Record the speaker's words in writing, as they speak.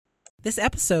This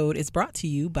episode is brought to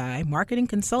you by marketing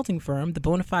consulting firm The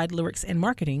Bonafide Lyrics and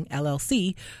Marketing,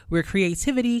 LLC, where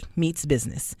creativity meets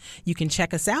business. You can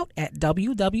check us out at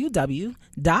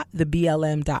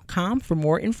www.theblm.com for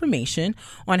more information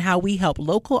on how we help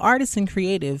local artists and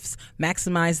creatives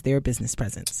maximize their business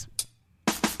presence.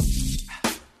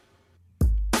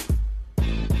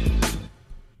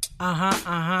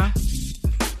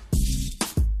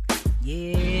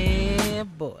 Yeah,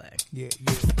 boy. Yeah.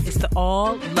 It's the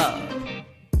All Love,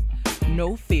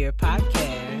 No Fear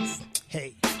podcast.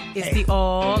 Hey. It's the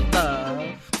All Love,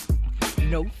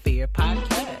 No Fear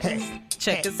podcast. Hey.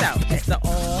 Check us out. It's the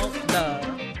All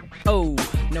Love, Oh,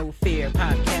 No Fear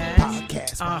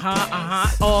podcast.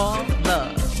 All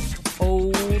Love,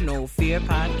 Oh, No Fear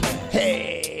podcast.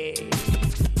 Hey.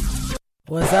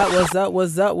 What's up?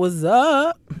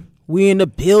 We in the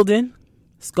building.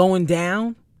 It's going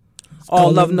down.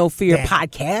 All Love, No Fear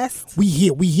podcast. We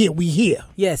here.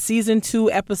 Yeah, season 2,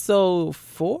 episode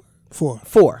 4?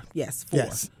 4. Yes, 4.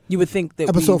 Yes. You would think that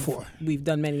episode 4. We've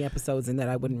done many episodes and that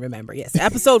I wouldn't remember. Yes,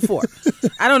 episode 4.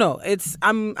 I don't know.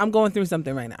 I'm going through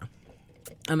something right now.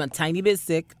 I'm a tiny bit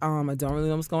sick. I don't really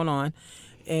know what's going on.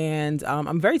 And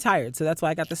I'm very tired, so that's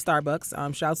why I got the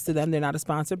Starbucks. Shouts to them. They're not a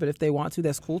sponsor, but if they want to,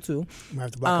 that's cool too. I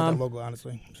have to block out that logo,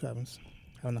 honestly. What happens?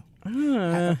 I don't know.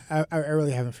 I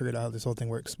really haven't figured out how this whole thing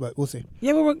works, but we'll see.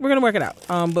 Yeah, we're going to work it out.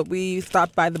 But we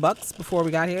stopped by the Bucks before we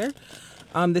got here.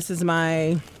 This is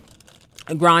my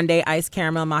grande iced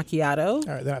caramel macchiato. All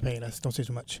right, they're not paying us. Don't say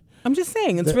too much. I'm just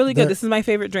saying, it's really good. This is my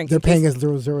favorite drink. They're paying us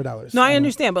 $0. No, I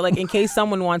understand, but like in case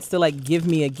someone wants to like give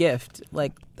me a gift,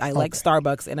 like I like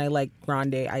Starbucks and I like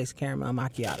grande iced caramel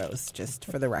macchiatos, just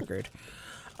for the record.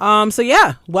 So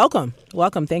yeah, welcome.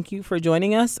 Thank you for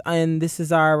joining us, and this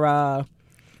is our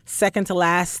second to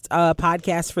last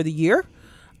podcast for the year.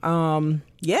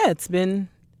 Yeah, it's been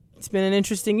an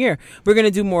interesting year. We're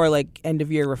gonna do more like end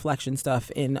of year reflection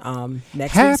stuff in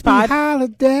next week's pod. Happy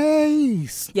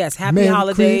holidays. Yes, happy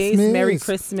holidays, Merry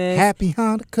Christmas, Happy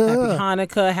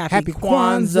Hanukkah, Happy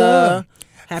Kwanzaa,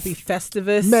 Happy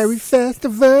Festivus, Merry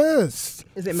Festivus.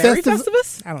 Is it Merry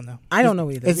Festivus? I don't know. I don't know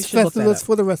either. It's Festivus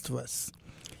for the rest of us.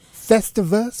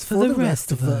 Festivus for the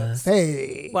rest of us.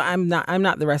 Hey. Well, I'm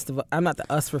not the rest of. I'm not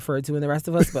the us referred to in the rest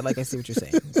of us, but like I see what you're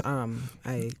saying.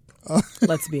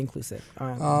 Let's be inclusive.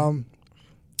 Yeah.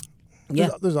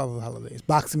 There's all the holidays.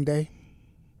 Boxing Day.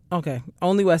 Okay.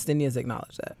 Only West Indians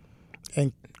acknowledge that.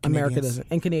 And America doesn't.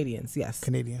 And Canadians, yes.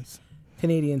 Canadians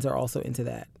are also into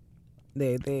that.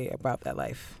 They about that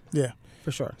life. Yeah.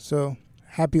 For sure. So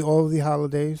happy all of the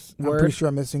holidays. Word. I'm pretty sure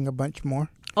I'm missing a bunch more.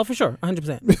 Oh, for sure.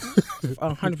 100%.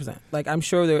 100%. Like, I'm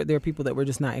sure there are people that we're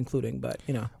just not including, but,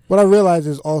 you know. What I realized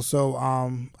is also,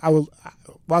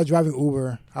 while driving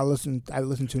Uber, I listen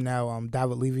to now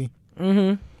David Levy.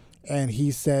 Mm-hmm. And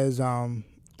he says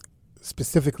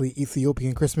specifically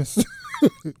Ethiopian Christmas.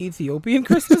 Ethiopian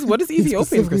Christmas? What is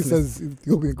Ethiopian Christmas? He says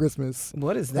Ethiopian Christmas.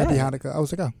 What is that? Happy Hanukkah. I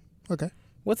was like, oh, okay.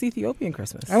 What's Ethiopian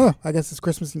Christmas? I don't know. I guess it's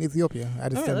Christmas in Ethiopia. All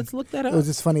right, let's look that up. It was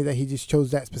just funny that he just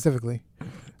chose that specifically.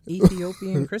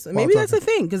 Ethiopian Christmas. Maybe that's a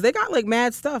thing because they got like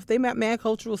mad stuff. They got mad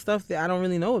cultural stuff that I don't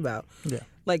really know about. Yeah.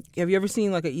 Like, have you ever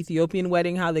seen like an Ethiopian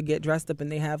wedding? How they get dressed up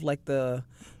and they have like the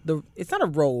it's not a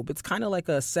robe. It's kind of like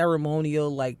a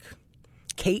ceremonial like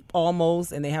cape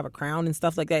almost, and they have a crown and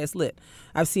stuff like that. It's lit.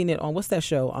 I've seen it on what's that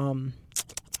show?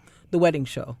 The Wedding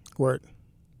Show. Word.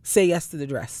 Say Yes to the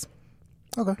Dress.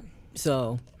 Okay.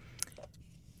 So,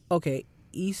 okay.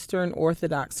 Eastern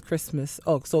Orthodox Christmas.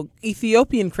 Oh, so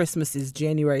Ethiopian Christmas is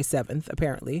January 7th,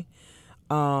 apparently.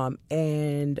 Yeah,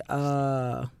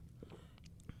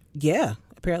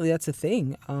 apparently that's a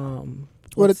thing.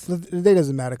 Well, the day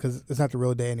doesn't matter because it's not the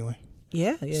real day anyway.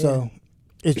 Yeah. So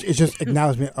it's just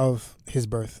acknowledgement of his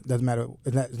birth. Doesn't matter.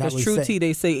 It's not That's true.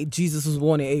 They say Jesus was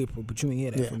born in April, but you ain't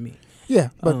hear that from me.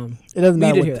 Yeah, but it doesn't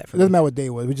matter. It doesn't matter what day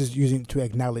it was. We're just using it to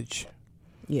acknowledge.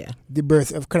 Yeah. The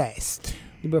birth of Christ.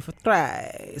 The birth of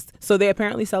Christ. So they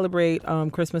apparently celebrate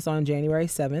Christmas on January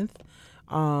 7th.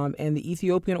 And the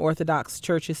Ethiopian Orthodox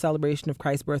Church's celebration of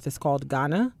Christ's birth is called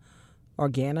Ghana. Or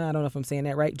Ghana. I don't know if I'm saying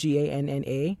that right.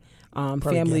 G-A-N-N-A.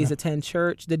 Families Ghana. attend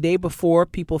church. The day before,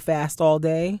 people fast all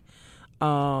day.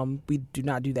 We do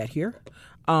not do that here.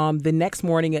 The next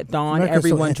morning at dawn, America's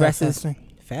everyone so dresses.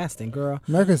 Fasting, girl.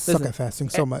 Americans suck at fasting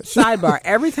so much. Sidebar.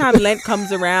 Every time Lent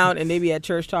comes around and they be at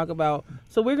church talk about,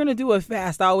 so we're going to do a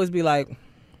fast, I always be like,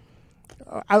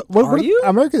 are you?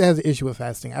 America has an issue with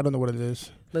fasting. I don't know what it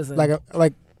is. Listen.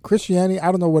 Like Christianity, I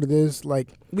don't know what it is. Like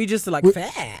we just like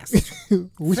fast.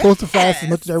 We're supposed to fast as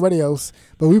much as everybody else.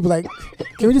 But we be like,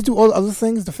 can we just do all the other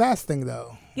things? The fast thing,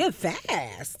 though. Yeah,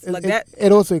 fast.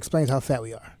 It also explains how fat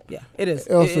we are. Yeah, it is.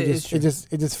 It also It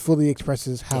it just fully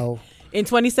expresses how. In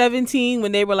 2017,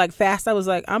 when they were like fast, I was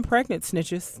like, I'm pregnant,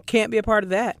 snitches. Can't be a part of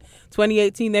that.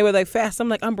 2018, they were like fast. I'm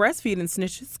like, I'm breastfeeding,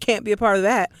 snitches. Can't be a part of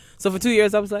that. So for 2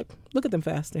 years, I was like, look at them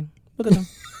fasting. Look at them.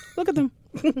 Look at them.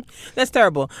 That's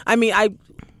terrible. I mean,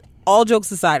 all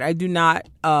jokes aside, I do not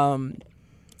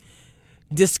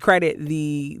discredit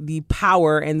the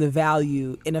power and the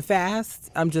value in a fast.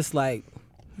 I'm just like,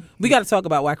 we got to talk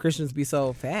about why Christians be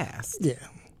so fast. Yeah.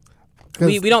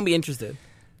 We don't be interested.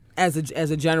 As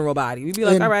a general body, we'd be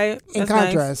like, all right. In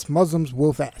contrast, nice. Muslims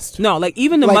will fast. No, like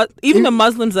even the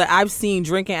Muslims that I've seen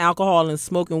drinking alcohol and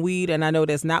smoking weed, and I know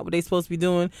that's not what they're supposed to be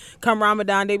doing. Come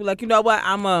Ramadan, they be like, you know what?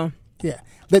 I'm gonna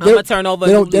turn over.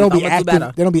 They don't be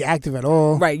active. They don't be active at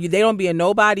all. Right? They don't be in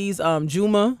nobody's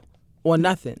Juma or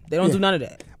nothing. They don't do none of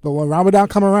that. But when Ramadan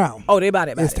come around, they about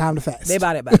it. It's time to fast. They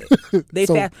about it. They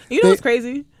fast. You know what's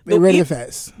crazy? They ready to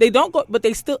fast. They don't go, but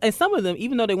they still, and some of them,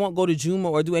 even though they won't go to Juma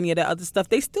or do any of that other stuff,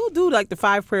 they still do like the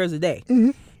 5 prayers a day.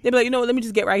 Mm-hmm. They be like, you know what, let me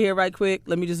just get right here right quick.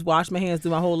 Let me just wash my hands, do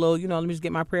my whole load. Let me just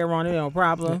get my prayer on it. No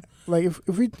problem. Like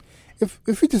if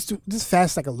we just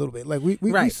fast like a little bit, like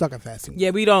we suck at fasting.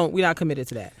 Yeah, we're not committed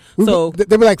to that.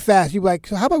 They be like fast. You be like,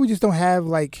 so how about we just don't have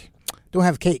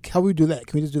cake? How do we do that?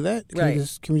 Can we just do that?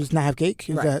 Can we just not have cake?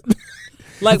 Is that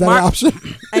like is that Mark, an option?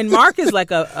 And Mark is like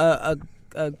a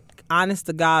honest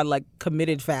to God, like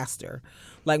committed faster.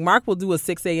 Like Mark will do a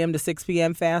 6 a.m. to 6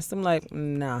 p.m. fast. I'm like,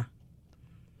 no.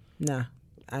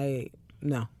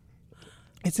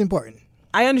 It's important.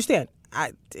 I understand.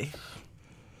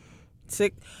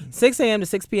 6 a.m. to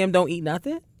 6 p.m. don't eat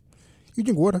nothing. You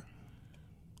drink water.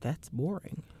 That's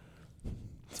boring.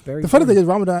 It's very. The funny thing is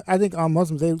Ramadan. I think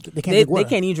Muslims they can't drink water. They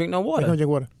can't even drink no water. They can't drink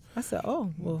water. I said,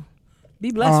 oh well,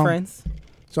 be blessed, friends.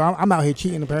 So I'm out here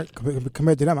cheating compared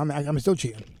to them. I'm still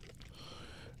cheating.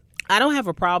 I don't have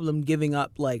a problem giving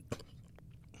up like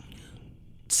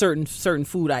certain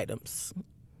food items.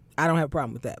 I don't have a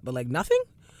problem with that. But like nothing?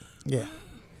 Yeah.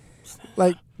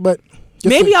 But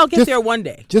maybe I'll get there one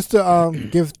day. Just to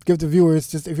give the viewers,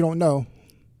 just if you don't know,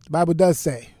 the Bible does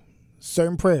say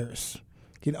certain prayers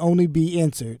can only be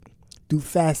answered through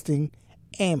fasting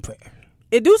and prayer.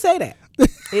 It do say that.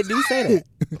 It do say that.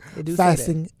 It do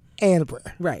fasting say that. And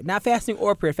prayer. Right. Not fasting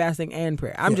or prayer, fasting and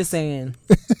prayer. I'm just saying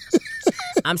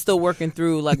I'm still working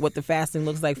through like what the fasting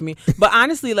looks like for me. But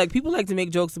honestly, like people like to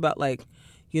make jokes about like,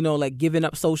 like giving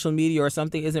up social media or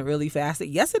something isn't really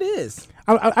fasting. Yes, it is.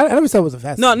 I never said it was a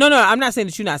fasting. No. I'm not saying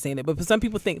that you're not saying it. But some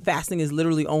people think fasting is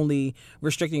literally only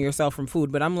restricting yourself from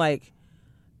food. But I'm like,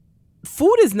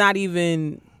 food is not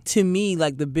even, to me,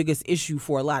 like the biggest issue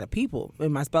for a lot of people,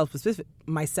 and myself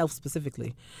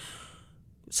specifically.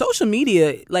 Social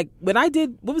media, like when I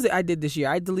did this year?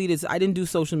 I didn't do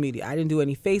social media. I didn't do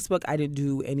any Facebook. I didn't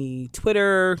do any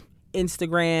Twitter,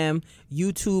 Instagram,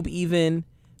 YouTube even.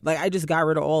 Like I just got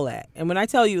rid of all that. And when I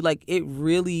tell you, like it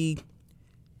really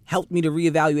helped me to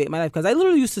reevaluate my life because I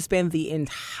literally used to spend the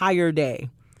entire day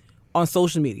on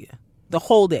social media, the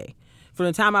whole day. From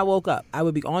the time I woke up, I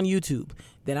would be on YouTube.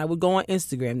 Then I would go on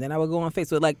Instagram. Then I would go on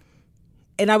Facebook.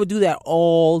 And I would do that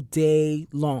all day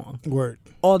long. Word.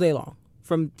 All day long.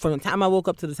 From the time I woke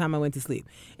up to the time I went to sleep.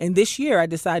 And this year I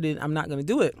decided I'm not going to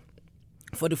do it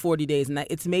for the 40 days. And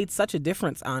it's made such a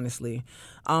difference, honestly.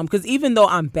 Because even though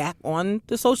I'm back on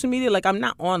the social media, like I'm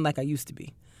not on like I used to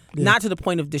be. Yeah. Not to the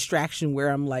point of distraction where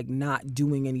I'm like not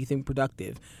doing anything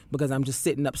productive because I'm just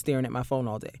sitting up staring at my phone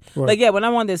all day. Right. Like, yeah, when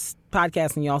I'm on this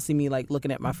podcast and y'all see me like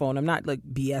looking at my phone, I'm not like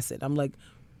BSing. I'm like,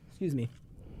 excuse me.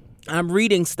 I'm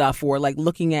reading stuff or like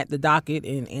looking at the docket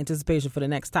in anticipation for the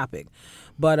next topic.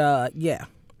 But yeah,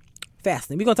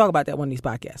 fasting. We're going to talk about that one of these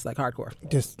podcasts, like hardcore.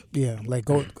 Like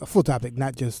go a full topic,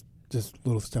 not just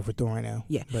little stuff we're doing right now.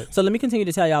 Yeah. So let me continue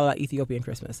to tell y'all about Ethiopian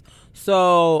Christmas.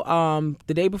 So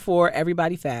the day before,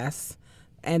 everybody fasts.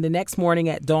 And the next morning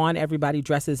at dawn, everybody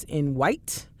dresses in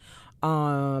white.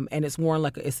 And it's worn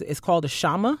like, it's called a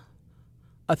shama.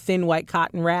 A thin white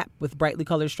cotton wrap with brightly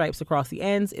colored stripes across the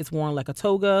ends. It's worn like a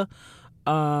toga.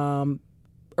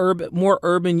 More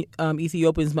urban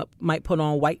Ethiopians might put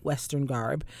on white Western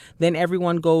garb. Then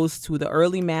everyone goes to the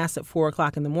early mass at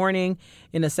 4:00 in the morning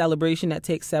in a celebration that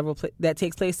takes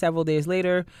place several days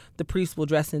later. The priests will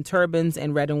dress in turbans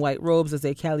and red and white robes as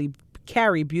they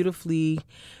carry beautifully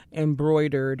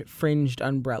embroidered fringed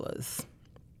umbrellas.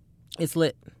 It's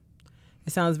lit.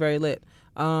 It sounds very lit.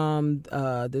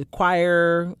 The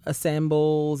choir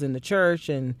assembles in the church,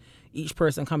 and each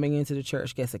person coming into the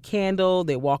church gets a candle.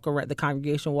 They walk around. The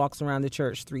congregation walks around the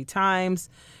church 3 times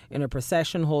in a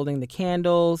procession, holding the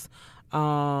candles.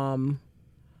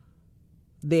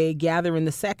 They gather in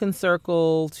the second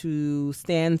circle to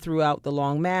stand throughout the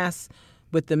long mass.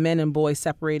 with the men and boys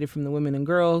separated from the women and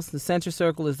girls. The center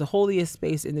circle is the holiest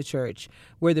space in the church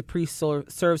where the priest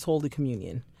serves Holy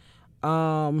Communion.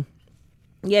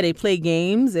 They play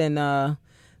games and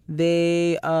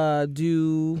they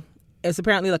do, it's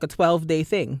apparently like a 12-day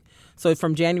thing. So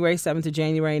from January 7th to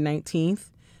January 19th,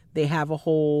 they have a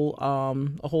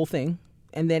whole thing.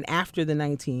 And then after the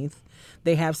 19th,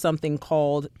 they have something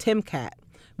called Timcat,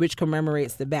 which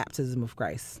commemorates the baptism of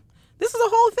Christ. This is a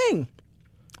whole thing.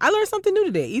 I learned something new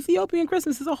today. Ethiopian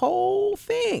Christmas is a whole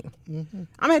thing. Mm-hmm.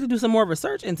 I'm going to have to do some more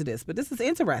research into this, but this is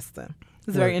interesting.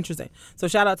 This is very interesting. So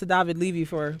shout out to David Levy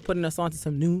for putting us on to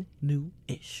some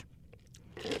new-ish.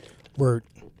 Word.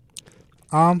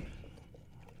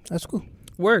 That's cool.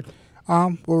 Word.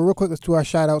 Well, real quick, let's do our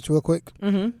shout-outs real quick.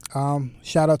 Mm-hmm.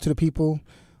 Shout out to the people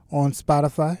on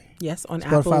Spotify. Yes, on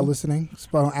Spotify Apple. listening.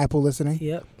 On Apple listening.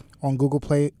 Yep. On Google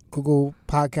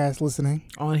Podcast listening.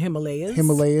 On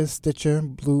Himalayas. Stitcher,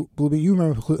 Blueberry. You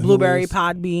remember Blueberry, Himalayas?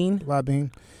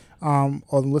 Podbean. On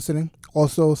listening.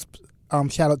 Also,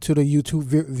 shout out to the YouTube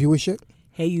viewership.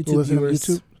 Hey, YouTube viewers.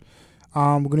 YouTube.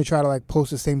 We're gonna try to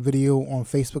post the same video on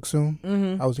Facebook soon.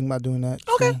 Mm-hmm. I was thinking about doing that.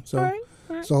 Okay. Soon. So, all right.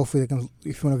 So hopefully, if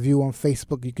you want to view on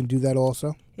Facebook, you can do that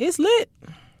also. It's lit.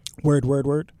 Word.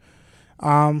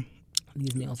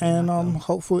 These nails are And not, though.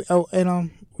 hopefully,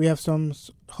 we have some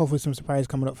surprises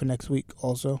coming up for next week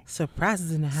also.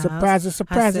 Surprises in the house. Surprises.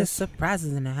 I said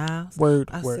surprises in the house. Word.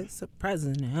 said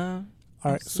surprises in the house.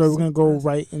 All right, so we're gonna go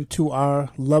right into our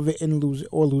love it and lose it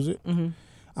or lose it. Mm-hmm.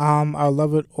 Our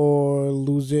love it or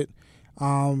lose it.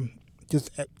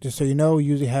 Just so you know, we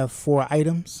usually have 4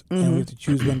 items, and we have to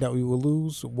choose one that we will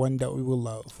lose, one that we will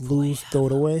love. Lose, throw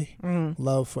it away. Mm-hmm.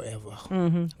 Love forever.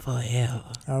 Mm-hmm. Forever.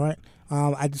 All right.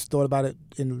 I just thought about it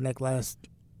in the last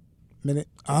minute.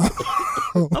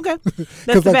 Okay,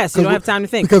 that's the best. You don't have time to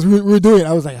think. Because we were doing it.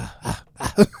 I was like,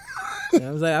 I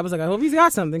was like, I hope he's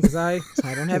got something because I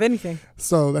don't have anything.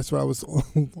 So that's what I was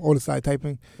on the side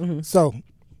typing. Mm-hmm. So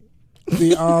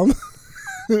the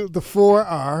the 4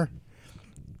 are.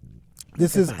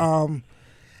 This is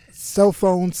cell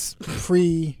phones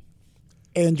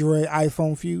pre-Android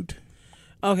iPhone feud.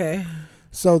 Okay.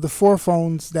 So the 4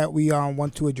 phones that we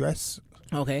want to address.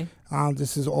 Okay.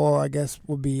 This is all, I guess,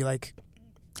 would be like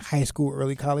high school,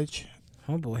 early college.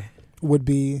 Oh boy. Would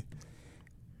be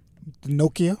the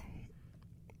Nokia.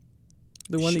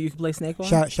 The one that you can play Snake on?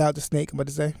 Shout out to Snake, I'm about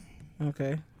to say.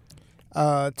 Okay.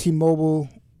 T-Mobile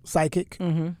Psychic.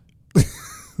 Mm-hmm.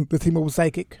 The T-Mobile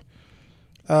Psychic.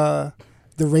 The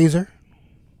Razor.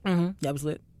 Mm-hmm. That was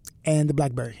lit. And the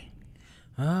BlackBerry.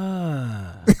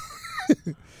 The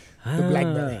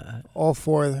BlackBerry. All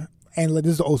 4. And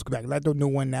this is the old school BlackBerry. Like the new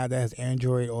one now that has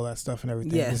Android, all that stuff and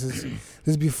everything. Yes. This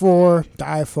is before the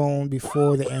iPhone,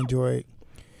 before the Android.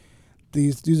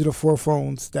 These are the 4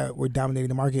 phones that were dominating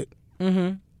the market.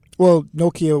 Mm-hmm. Well,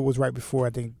 Nokia was right before,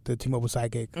 I think, the T-Mobile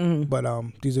Sidekick. Mm-hmm. But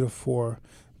these are the 4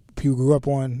 people grew up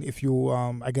on. If you,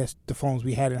 I guess, the phones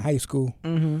we had in high school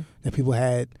that people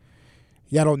had.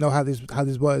 Y'all don't know how this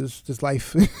was, this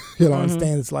life. You don't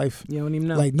understand this life. You don't even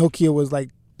know. Like Nokia was like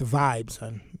the vibe,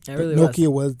 son. It really Nokia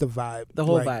was the vibe. The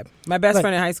whole vibe. My best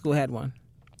friend in high school had one.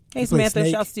 Hey, Samantha,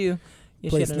 Snake, shouts to you.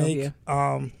 Play Snake.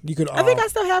 You could. I think I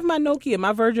still have my Nokia,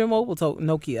 my Virgin Mobile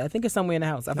Nokia. I think it's somewhere in the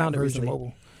house. I found it Virgin recently.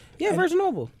 Mobile. Yeah, Virgin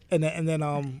Mobile. And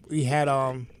then we had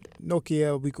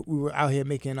Nokia. We were out here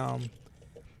making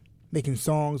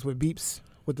songs with beeps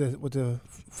with the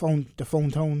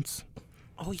phone tones.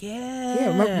 Oh yeah.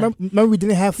 Yeah. Remember we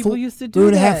didn't have people full. used to do we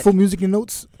didn't that. have full music and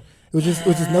notes. It was just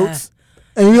notes.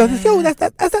 And we were like, yo, that's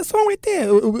that song right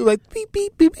there. We were like beep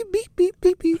beep beep beep beep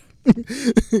beep beep.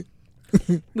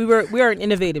 We were an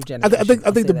innovative generation.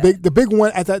 I think the big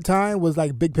one at that time was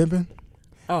like Big Pimpin'.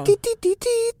 Oh. Beep beep beep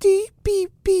beep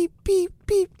beep beep. Beep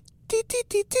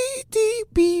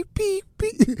beep beep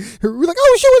beep. We're like,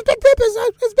 oh shit, it's Big Pimpin', son.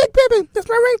 It's Big Pimpin'. That's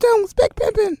my ringtone. It's Big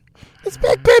Pimpin'. It's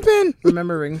Big Pimpin'.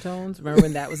 Remember ringtones? Remember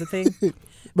when that was a thing?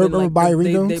 Remember buying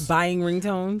ringtones? They buying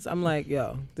ringtones. I'm like,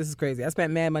 yo, this is crazy. I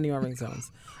spent mad money on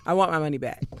ringtones. I want my money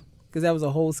back because that was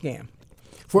a whole scam.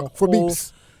 For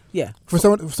beeps. Yeah. For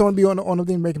someone to be on the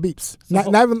thing making beeps. Not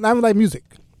even like music.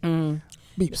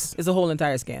 Mm-hmm. Beeps. It's a whole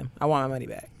entire scam. I want my money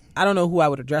back. I don't know who I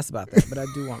would address about that, but I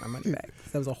do want my money back.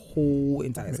 That was a whole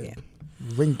entire scam.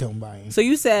 Ringtone buying. So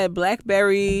you said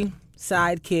BlackBerry,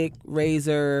 Sidekick,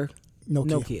 Razor,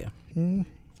 Nokia. Mm.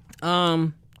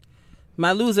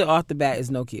 My loser off the bat is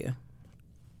Nokia.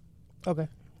 Okay.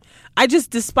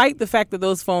 Despite the fact that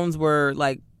those phones were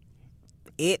like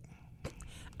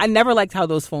I never liked how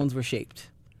those phones were shaped.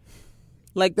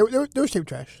 Like they were shaped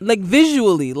trash. Like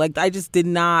visually, like I just did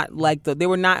not like they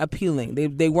were not appealing.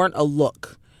 They weren't a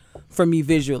look. for me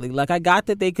visually. Like, I got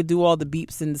that they could do all the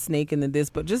beeps and the snake and the this,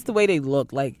 but just the way they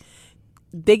look, like,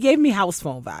 they gave me house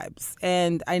phone vibes,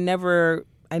 and I never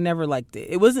liked it.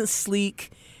 It wasn't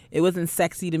sleek. It wasn't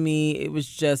sexy to me. It was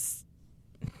just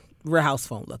real house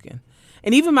phone looking.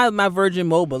 And even my Virgin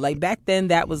Mobile, like, back then,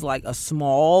 that was like a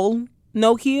small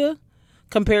Nokia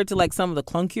compared to like some of the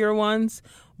clunkier ones,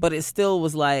 but it still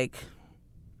was like,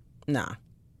 nah,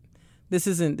 this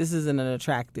isn't an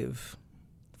attractive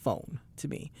phone to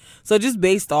me. So just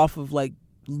based off of like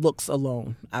looks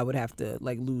alone, I would have to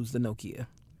like lose the Nokia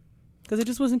because it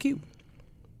just wasn't cute.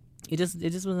 It just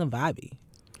wasn't vibey.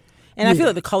 And I feel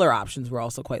like the color options were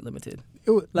also quite limited.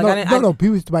 Like no.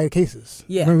 People used to buy the cases.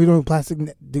 Yeah. Remember we doing plastic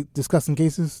discussing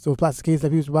cases? So plastic case that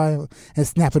people used to buy and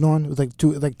snap it on. It was like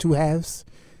two halves.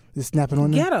 Just snap it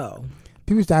on there. Ghetto.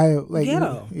 People used to have like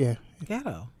Ghetto. Yeah.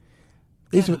 Ghetto.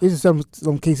 These are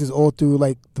some cases all through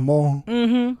like the mall.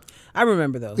 Mm-hmm. I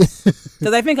remember those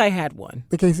because I think I had one.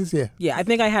 The cases, yeah. Yeah, I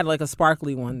think I had like a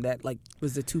sparkly one that like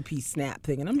was a 2-piece snap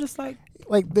thing, and I'm just like,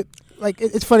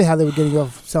 it's funny how they were getting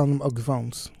off selling them ugly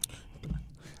phones.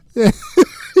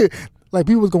 Like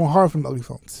people was going hard from the ugly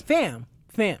phones. Fam.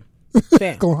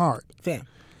 Going hard. Fam.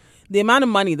 The amount of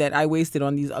money that I wasted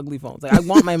on these ugly phones, like I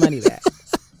want my money back.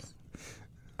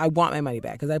 I want my money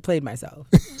back because I played myself.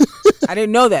 I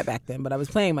didn't know that back then, but I was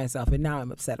playing myself, and now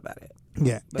I'm upset about it.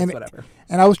 Yeah, but whatever.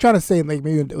 And I was trying to say like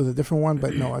maybe it was a different one,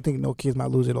 but no, I think Nokia's might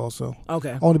lose it also.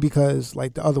 Okay. Only because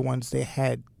like the other ones they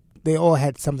all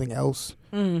had something else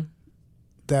that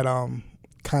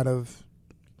kind of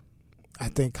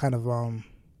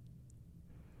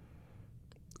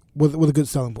was a good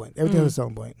selling point. Everything had a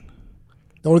selling point.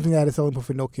 The only thing that had a selling point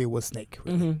for Nokia was Snake.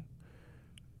 Really. Mm-hmm.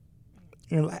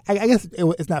 You know, I guess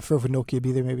it's not fair for Nokia to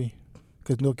be there, maybe,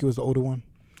 because Nokia was the older one.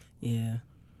 Yeah,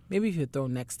 maybe you should throw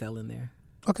Nextel in there.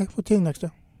 Okay, we'll change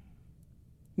Nextel.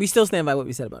 We still stand by what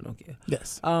we said about Nokia.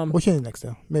 Yes, we'll change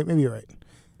Nextel. Maybe you're right.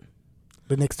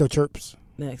 The Nextel chirps.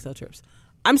 The Nextel chirps.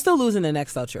 I'm still losing the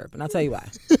Nextel chirp, and I'll tell you why.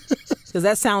 Because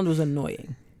that sound was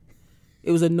annoying.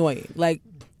 It was annoying. Like,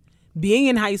 being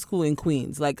in high school in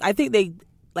Queens, like, I think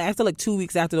after like 2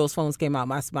 weeks after those phones came out,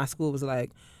 my school was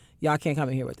like, y'all can't come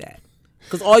in here with that.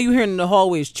 Because all you hear in the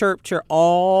hallway is chirp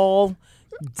all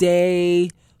day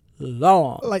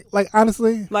long. Like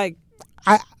honestly, like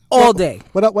all day.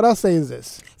 What I'll say is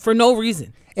this: for no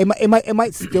reason. It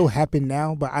might still happen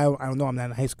now, but I don't know. I'm not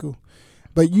in high school,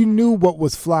 but you knew what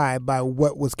was fly by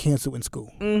what was canceled in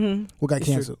school. Mm-hmm. What got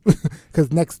canceled? Because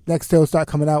Nextel start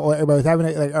coming out, or everybody was having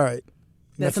it. Like, all right,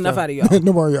 that's enough out of y'all.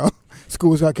 No more y'all.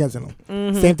 Schools got canceled them.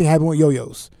 Mm-hmm. Same thing happened with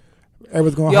yo-yos.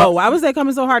 Everyone's going hard. Why was they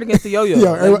coming so hard against the yo-yo?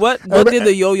 Like, what did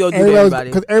the yo-yo do to everybody?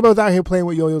 Because everybody was out here playing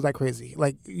with yo-yos like crazy.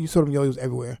 Like, you saw them yo-yos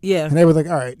everywhere. Yeah. And everyone's like,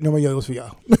 all right, no more yo-yos for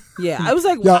y'all. Yeah. I was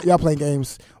like, y'all playing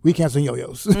games. We canceling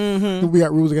yo-yos. Mm-hmm. We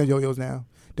got rules against yo-yos now.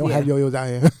 Don't have yo-yos out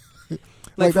here.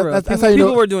 Like for real. That's how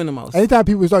people were doing the most. Anytime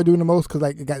people start doing the most because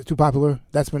like it got too popular,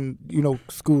 that's when,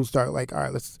 schools start like, all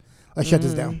right, let's shut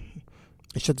this down.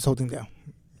 Let's shut this whole thing down.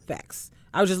 Facts.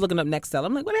 I was just looking up Nextel.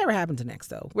 I'm like, whatever happened to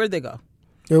Nextel? Where'd they go?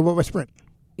 They were with Sprint.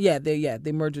 Yeah,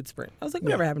 they merged with Sprint. I was like,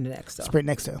 whatever happened to Nextel? Sprint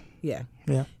Nextel. Yeah.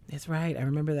 That's right. I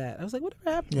remember that. I was like,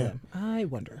 whatever happened to them? I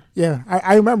wonder. Yeah,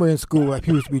 I remember in school, like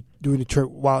people used to be doing the chirp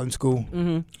while in school,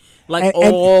 mm-hmm. Like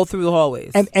all through the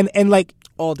hallways, and like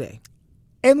all day,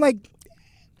 and like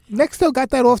Nextel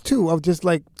got that off too of just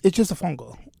like it's just a phone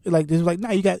call. Like this is like no,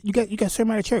 you got certain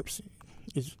amount of chirps.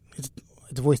 It's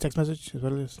a voice text message is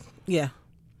what it is. Yeah.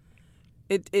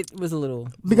 It was a little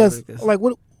because like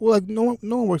what like no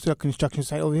one works at a construction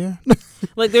site over here.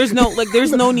 Like there's no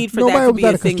need for that to be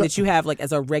a thing that you have like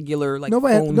as a regular like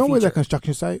phone nobody's at a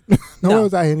construction site. No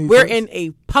one's out here. We're in a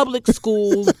public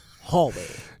school hallway.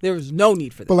 There was no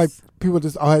need for this. But like people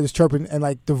just all had this chirping and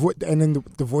like and then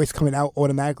the voice coming out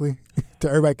automatically to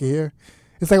everybody can hear.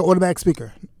 It's like an automatic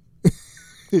speaker.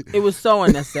 It was so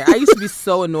unnecessary. I used to be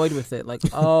so annoyed with it. Like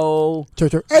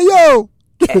chirp. Hey yo.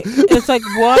 It's like,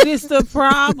 what is the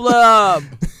problem?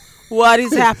 What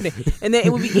is happening? And then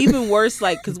it would be even worse,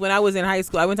 like, because when I was in high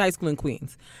school, I went to high school in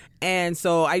Queens. And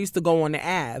so I used to go on the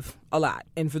Ave a lot.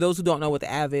 And for those who don't know what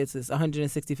the Ave is, it's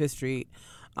 165th Street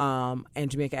and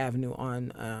Jamaica Avenue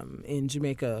in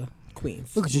Jamaica,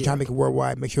 Queens. Look at you trying to make it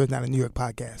worldwide. Make sure it's not a New York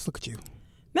podcast. Look at you.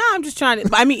 No, I'm just trying to.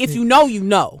 I mean, if you know, you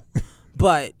know.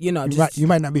 But, you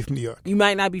might not be from New York. You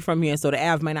might not be from here, so the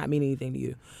Ave might not mean anything to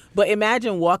you. But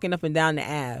imagine walking up and down the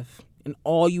Ave, and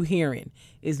all you hearing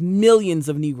is millions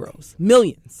of Negroes.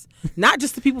 Millions. Not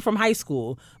just the people from high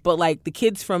school, but like the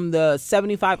kids from the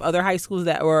 75 other high schools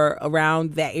that were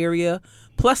around that area,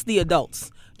 plus the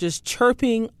adults, just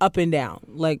chirping up and down.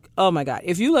 Like, oh my God.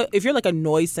 If you're like a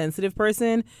noise-sensitive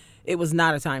person, It was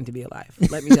not a time to be alive.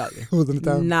 Let me tell you, It wasn't a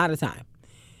time. Not a time.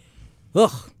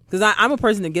 Ugh. Because I'm a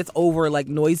person that gets over like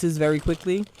noises very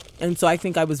quickly, and so I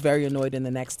think I was very annoyed in the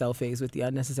Nextel phase with the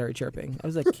unnecessary chirping. I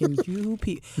was like, "Can you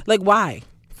like why?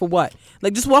 For what?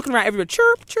 Like just walking around everywhere,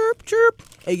 chirp, chirp, chirp.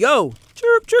 Hey yo,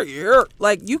 chirp, chirp, yurt.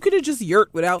 Like you could have just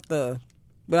yurt without the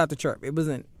chirp. It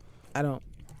wasn't. I don't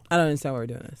understand why we're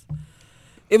doing this.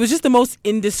 It was just the most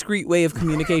indiscreet way of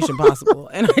communication possible,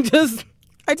 and I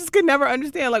just could never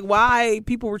understand like why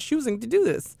people were choosing to do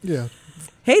this. Yeah.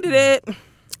 Hated it.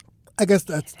 I guess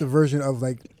that's the version of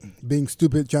like being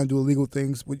stupid, trying to do illegal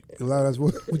things with your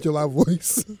loud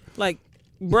voice. Like,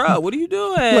 bruh, what are you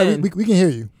doing? Like, we can hear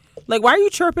you. Like, why are you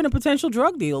chirping a potential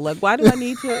drug deal? Like, why do I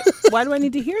need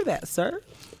to hear that, sir?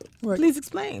 Like, Please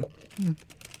explain.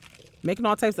 Making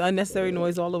all types of unnecessary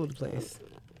noise all over the place.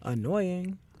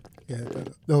 Annoying. Yeah,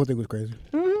 the whole thing was crazy.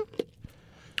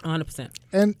 100%.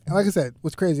 And like I said,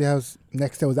 what's crazy how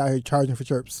Nextel was out here charging for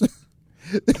chirps.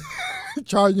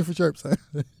 Charging for chirps.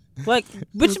 Like,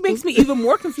 which makes me even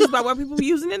more confused about why people were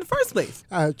using it in the first place.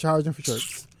 Charging for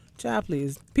chirps. Child,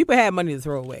 please. People had money to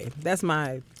throw away. That's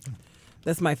my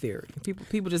theory.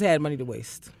 People just had money to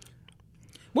waste.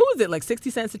 What was it, like 60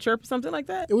 cents a chirp or something like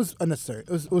that? It was unnecessary.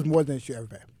 It was more than it should ever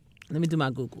pay. Let me do my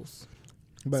Googles.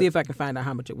 But, see if I can find out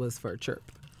how much it was for a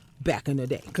chirp back in the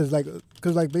day. Because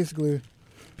basically,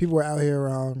 people were out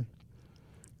here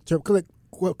chirp.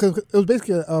 Because it was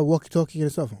basically a walkie-talkie and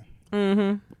a cell phone.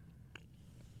 Mm-hmm.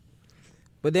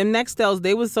 But them Nextels,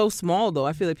 they were so small though.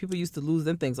 I feel like people used to lose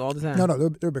them things all the time. No,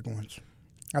 they're big ones.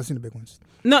 I've seen the big ones.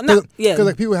 No, yeah. Because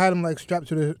like people had them like strapped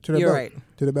to their You're belt. right.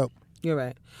 To the belt. You're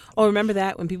right. Oh, remember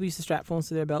that when people used to strap phones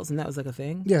to their belts and that was like a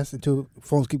thing? Yes, until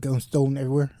phones keep getting stolen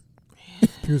everywhere.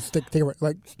 People take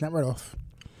it snap right off.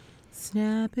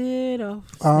 Snap it off.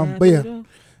 But yeah.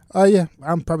 Yeah,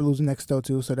 I'm probably losing Nextel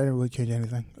too, so that didn't really change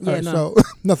anything. Yeah, Right, no. So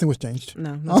nothing was changed.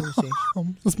 No, nothing was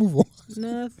changed. Let's move on.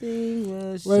 Nothing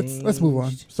was changed. Let's move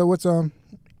on. So what's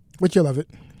your love it?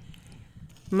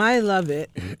 My love it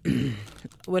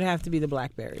would have to be the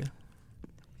BlackBerry.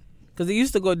 Because it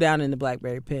used to go down in the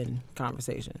BlackBerry pin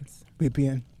conversations.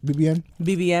 BBM?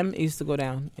 BBM, it used to go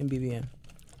down in BBM.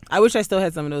 I wish I still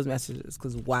had some of those messages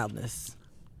because wildness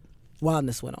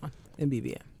went on in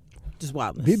BBM. Just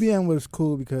wildness. BBM was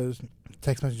cool because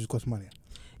text messages cost money.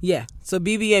 Yeah. So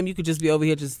BBM, you could just be over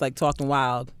here just like talking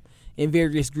wild in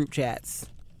various group chats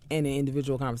and in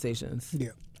individual conversations.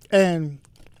 Yeah. And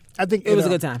I think it was a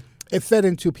good time. It fed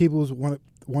into people's want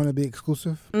to be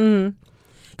exclusive. Mm-hmm.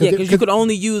 Yeah, because you could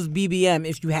only use BBM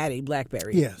if you had a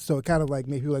BlackBerry. Yeah. So it kind of like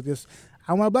made people like this.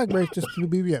 I want a BlackBerry just to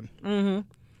do BBM. Mm-hmm.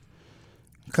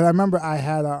 Because I remember I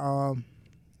had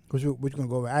what you gonna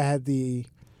go over? I had the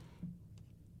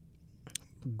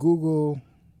Google.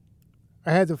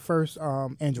 I had the first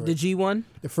Android. The G1?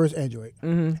 The first Android.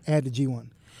 Mm-hmm. I had the G1.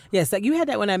 Yes, you had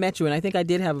that when I met you, and I think I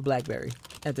did have a BlackBerry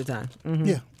at the time. Mm-hmm.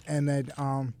 Yeah, and then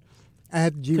I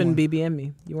had the G1. Couldn't BBM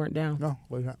me. You weren't down. No,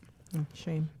 well, not.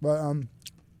 Shame. But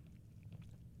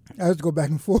I had to go back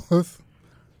and forth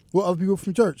with other people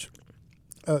from church.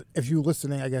 If you're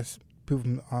listening, I guess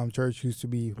people from church used to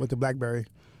be with the BlackBerry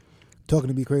talking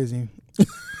to me crazy.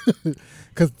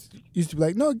 Because used to be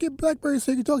like, no, get BlackBerry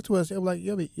so you can talk to us. I'm like,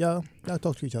 y'all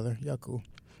talk to each other. Y'all cool.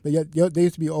 But yeah, they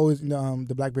used to be always in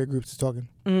the BlackBerry groups just talking.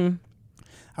 Mm-hmm.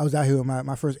 I was out here with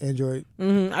my first Android.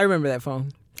 Mm-hmm. I remember that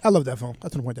phone. I love that phone. I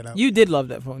just want to point that out. You did love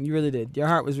that phone. You really did. Your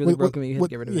heart was really broken when you had to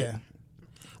get rid of it. Yeah.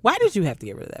 Why did you have to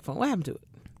get rid of that phone? What happened to it?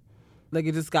 Like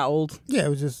it just got old? Yeah, it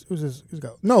was just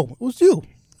no, it was you.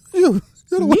 You.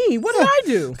 Me? What did I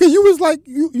do? Because you was like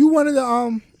you wanted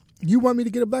to you want me to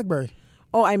get a BlackBerry.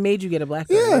 Oh, I made you get a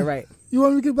BlackBerry. Yeah, You're right. You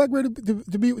wanted me to get a BlackBerry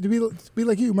to be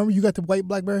like you. Remember, you got the white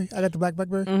BlackBerry. I got the black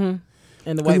BlackBerry. Mm-hmm.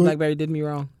 And the white BlackBerry did me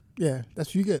wrong. Yeah, that's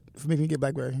what you get for making me get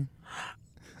BlackBerry.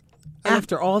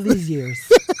 After all these years,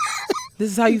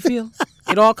 this is how you feel.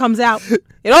 It all comes out.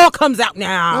 It all comes out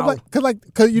now.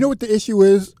 Cause you know what the issue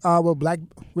is with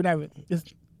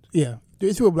the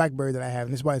issue with BlackBerry that I have,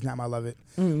 and this is why it's not my love it,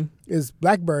 is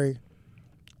BlackBerry.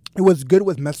 It was good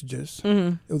with messages.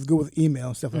 Mm-hmm. It was good with email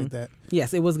and stuff like that.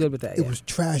 Yes, it was good with that. It was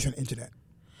trash on the internet.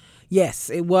 Yes,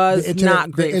 it was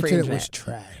not great for internet. The internet was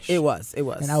trash. It was.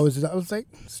 And I was like,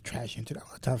 it's trash internet. I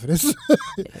don't have time for this.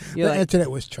 The internet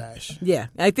was trash. Yeah,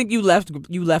 I think you left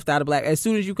out of Black. As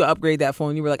soon as you could upgrade that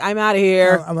phone, you were like, I'm out of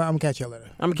here. I'm going to catch you later.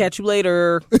 I'm going to catch you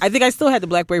later. I think I still had the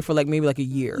BlackBerry for maybe a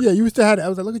year. Yeah, you still had it. I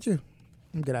was like, look at you.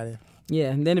 I'm get out of here. Yeah,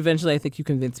 and then eventually I think you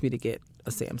convinced me to get a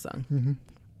Samsung. Mm-hmm.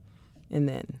 And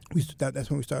then that's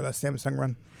when we started our Samsung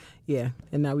run. Yeah,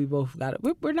 and now we both got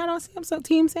it. We're not on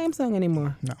Team Samsung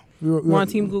anymore. No. We're on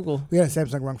Team Google. We had a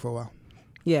Samsung run for a while.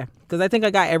 Yeah, because I think I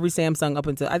got every Samsung up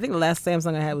until I think the last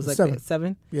Samsung I had was like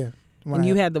 7. Yeah. And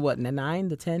you had the what? The 9,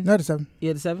 the 10? No, the 7. You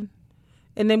had the 7.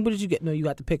 And then what did you get? No, you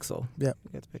got the Pixel. Yeah.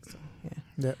 You got the Pixel. Yeah.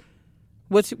 Yeah.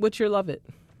 What's your love it?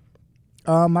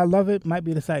 I love it. Might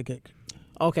be the Sidekick.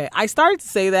 Okay, I started to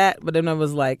say that, but then I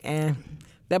was like,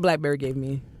 that BlackBerry gave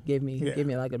me a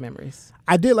lot of good memories.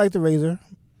 I did like the Razr,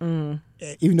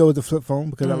 even though it was a flip phone,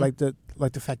 because I like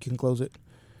the fact you can close it.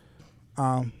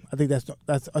 I think that's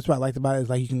what I liked about it, is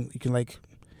like you can like,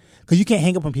 because you can't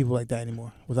hang up on people like that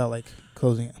anymore without like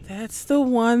closing it. That's the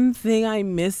one thing I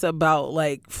miss about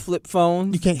like flip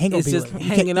phones. You can't hang up. It's just like,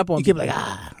 hanging up on. You people.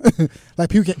 can't be like like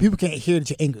people can't hear that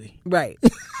you're angry. Right.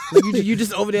 Like you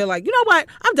just over there like, you know what?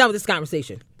 I'm done with this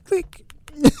conversation. Click.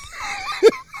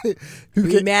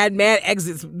 Mad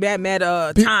exits, mad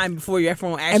time before your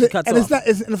phone actually cuts off.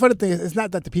 And the funny thing is, it's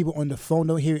not that the people on the phone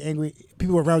don't hear you angry.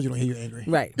 People around you don't hear you angry.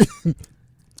 Right.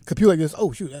 Because people like this,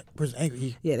 oh shoot, that person's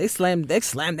angry. Yeah, they slammed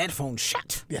that phone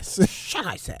shut. Yes. Shut,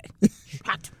 I say.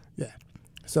 Shut. Yeah.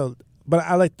 So, but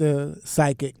I like the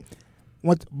Sidekick.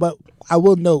 But I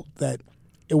will note that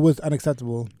it was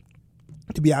unacceptable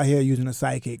to be out here using a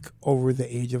Sidekick over the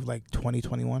age of like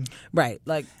 2021. Right.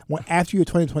 Like after you're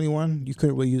 2021, you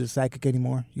couldn't really use a Sidekick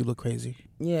anymore. You look crazy.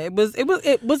 Yeah, it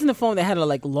wasn't a phone that had a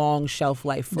like long shelf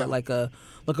life for like a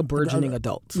burgeoning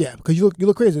adult. Yeah, because you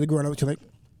look crazy. They're growing up with you like.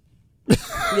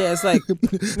 Yeah, it's like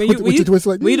when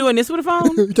you doing this with a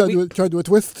phone. You try to do a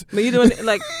twist. When you doing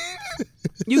like,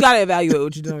 you gotta evaluate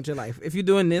what you're doing with your life. If you're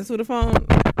doing this with a phone,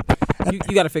 you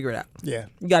gotta figure it out. Yeah,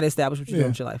 you gotta establish what you're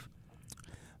doing with your life.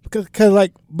 Because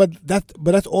like, but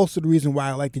that's also the reason why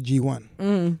I like the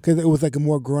G1, because it was like a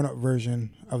more grown up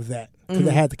version of that, because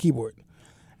it had the keyboard,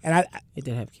 and it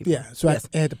did have a keyboard. Yeah, so yes.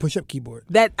 I had the push up keyboard.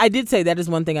 That I did say that is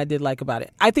one thing I did like about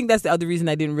it. I think that's the other reason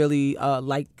I didn't really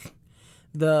like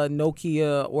the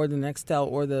Nokia or the Nextel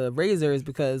or the Razr, is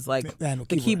because like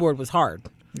the keyboard was hard.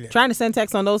 Yeah. Trying to send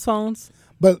text on those phones.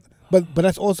 But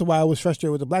that's also why I was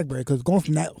frustrated with the BlackBerry, because going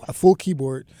from that a full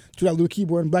keyboard to that little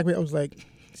keyboard in BlackBerry, I was like,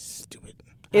 stupid.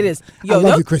 It is. Yo, I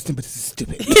love you, Kristen, but this is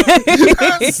stupid.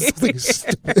 This is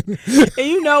stupid. And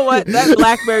you know what? That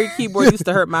BlackBerry keyboard used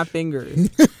to hurt my fingers.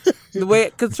 The way,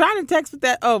 because trying to text with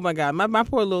that, oh my God, my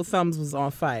poor little thumbs was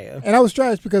on fire. And I was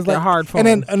trash because like hard phone.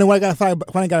 And then when I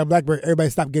got a BlackBerry, everybody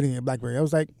stopped getting a BlackBerry. I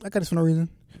was like, I got this for no reason.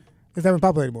 It's not even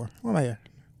popular anymore. Why am I here?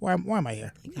 Why am I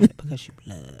here? You got it because you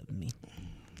love me.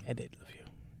 I did love you.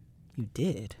 You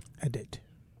did. I did.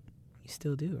 You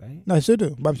still do, right? No, I still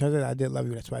do. But I'm trying to say I did love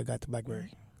you. That's why I got the BlackBerry.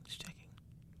 Just checking.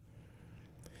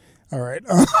 All right.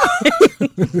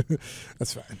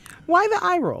 That's fine. Why the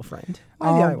eye roll, friend?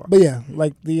 Why the eye roll? But yeah,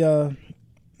 like the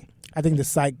I think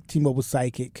the T-Mobile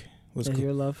Sidekick was cool.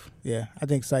 Your love? Yeah, I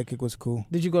think Sidekick was cool.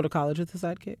 Did you go to college with the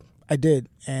Sidekick? I did,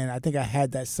 and I think I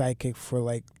had that Sidekick for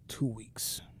like 2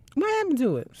 weeks. What happened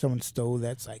to it? Someone stole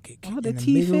that Sidekick. Oh, the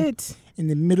T-Fit. In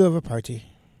the middle of a party.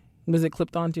 Was it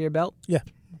clipped onto your belt? Yeah.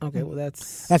 Okay, well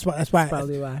that's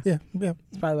probably why. Yeah. That's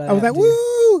probably why. I was like,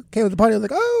 woo! Came to the party. I was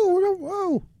like,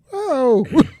 oh,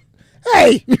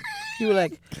 hey! You were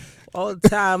like, all the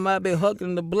time I've been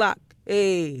hugging the block.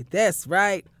 Hey, that's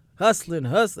right. Hustling.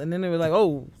 And then they were like,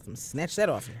 oh, snatch that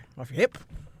off your hip.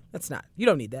 That's not. You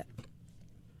don't need that.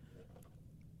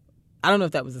 I don't know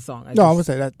if that was the song. I would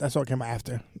say that song came out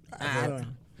after. I don't know.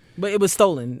 But it was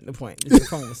stolen, the point. Your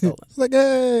phone was stolen. It's like,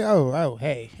 hey,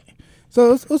 hey.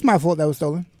 So it was my fault that was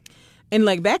stolen. And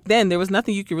like back then, there was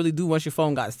nothing you could really do once your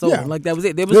phone got stolen. Yeah. Like that was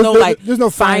it. There's no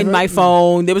find my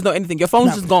phone. There was no anything. Your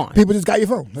phone's just gone. People just got your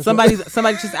phone. Somebody's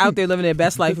just out there living their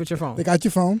best life with your phone. They got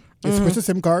your phone. They switched the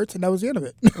SIM cards, and that was the end of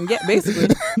it. Yeah, basically.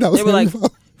 They were like,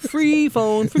 free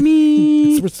phone for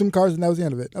me. Switched SIM cards, and that was the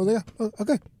end of it. I was like, yeah,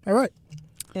 okay, all right.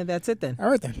 And that's it then. All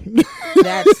right then.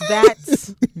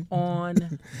 That's on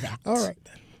that. All right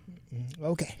then.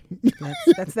 Okay.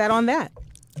 That's that on that.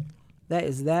 That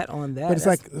is that on that. But it's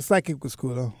like the Sidekick was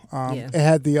cool though. Yeah. It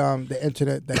had the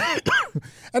internet that,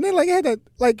 and then like it had that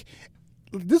like.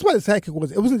 This is why the Sidekick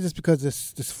was. It wasn't just because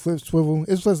this flip swivel.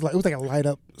 It was like a light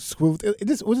up swivel.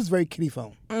 It was just very kiddie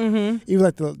phone. Mm-hmm. Even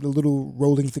like the little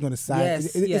rolling thing on the side.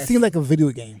 Yes, it seemed like a video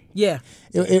game. Yeah.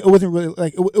 It wasn't really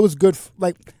like it was good.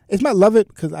 Like it's not love it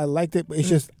because I liked it, but it's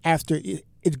just after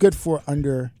it's good for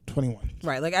under 21.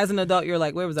 Right. Like as an adult, you're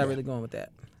like, where was I really going with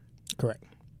that? Correct.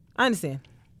 I understand.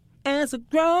 As a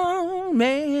grown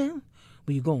man,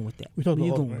 where you going with that? Where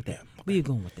you going with that? Where you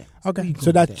going with that? Okay.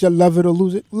 So that's your love it or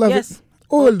lose it. Love it.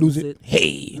 Or lose it.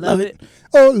 Hey, love it.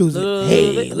 Or lose it.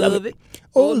 Hey, love it.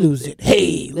 Or lose it.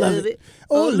 Hey, love it.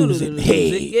 Or lose it.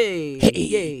 Hey, hey, hey,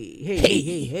 hey, hey,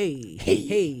 hey, hey,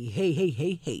 hey, hey,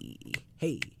 hey,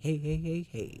 hey, hey, hey,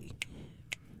 hey.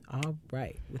 All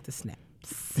right, with the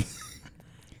snaps.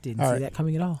 Didn't All see right. that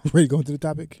coming at all. Ready to go into the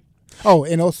topic? Oh,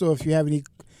 and also if you have any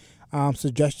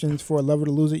suggestions for a lover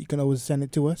to lose it, you can always send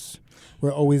it to us.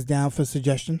 We're always down for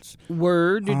suggestions.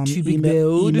 Word to be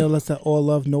email, built. email us at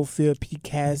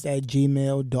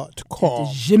alllovenofearpcast@gmail.com.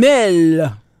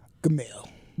 Jamel. Gamel.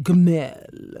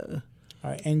 Gamel.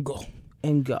 All right, and go.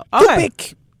 And go. Okay.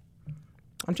 Topic.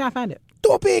 I'm trying to find it.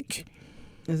 Topic.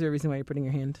 Is there a reason why you're putting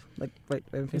your hand like right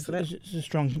in face of that? It's a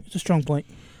strong point.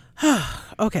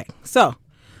 Okay, so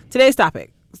today's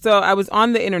topic. So I was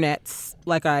on the internets,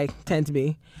 like I tend to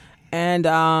be, and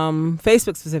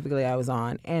Facebook specifically I was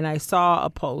on, and I saw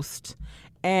a post,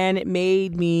 and it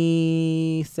made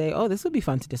me say, oh, this would be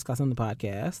fun to discuss on the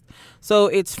podcast. So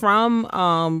it's from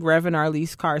Reverend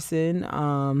Arlise Carson.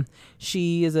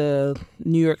 She is a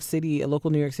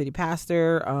local New York City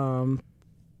pastor. I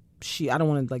don't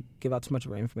want to like give out too much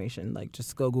of her information. Like,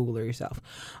 just go Google her yourself.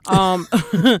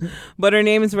 But her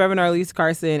name is Reverend Arlise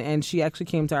Carson, and she actually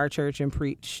came to our church and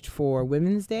preached for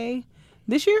Women's Day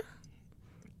this year.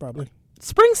 Probably.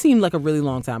 Spring seemed like a really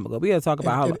long time ago. We got to talk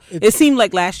about how it seemed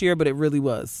like last year, but it really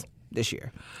was this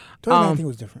year. 2019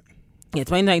 was different. Yeah,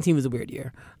 2019 was a weird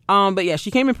year. But yeah,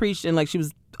 she came and preached, and like she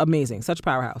was amazing, such a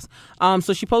powerhouse.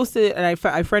 So she posted, and I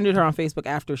friended her on Facebook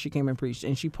after she came and preached,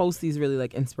 and she posts these really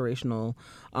like inspirational,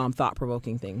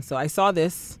 thought-provoking things. So I saw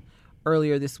this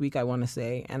earlier this week, I want to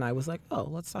say, and I was like, oh,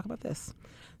 let's talk about this.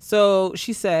 So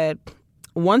she said,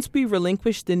 once we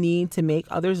relinquish the need to make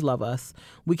others love us,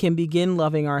 we can begin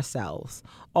loving ourselves.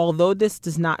 Although this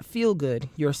does not feel good,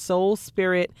 your soul,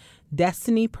 spirit,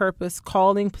 destiny, purpose,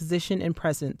 calling, position, and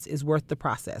presence is worth the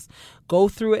process. Go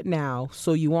through it now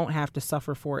so you won't have to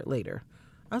suffer for it later.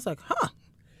 I was like, huh.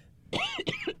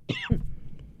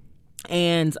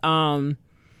 And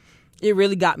it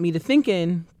really got me to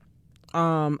thinking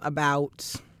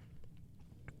about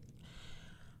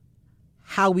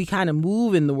how we kind of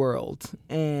move in the world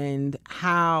and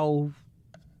how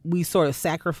we sort of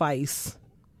sacrifice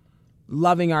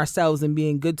loving ourselves and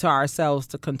being good to ourselves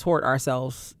to contort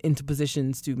ourselves into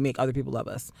positions to make other people love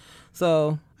us.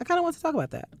 So I kind of want to talk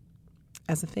about that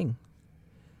as a thing.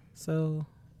 So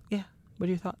yeah, what are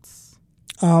your thoughts?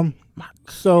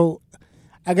 So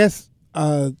I guess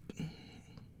I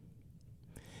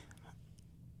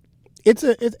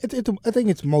think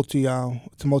it's a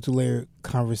multi-layered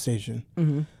conversation.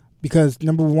 Mm-hmm. Because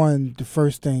number one, the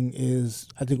first thing is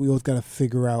I think we always got to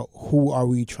figure out who are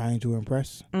we trying to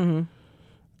impress. Mm-hmm.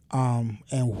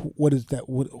 And what is that?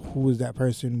 Who is that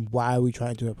person? Why are we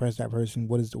trying to impress that person?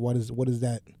 What is that?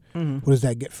 Mm-hmm. What does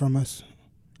that get from us?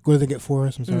 What does it get for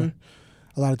us? I'm sorry.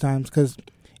 Mm-hmm. A lot of times, because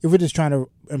if we're just trying to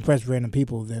impress random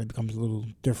people, then it becomes a little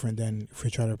different than if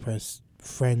we're trying to impress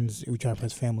friends. If we're trying to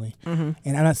impress family. Mm-hmm.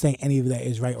 And I'm not saying any of that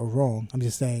is right or wrong. I'm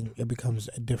just saying it becomes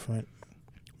a different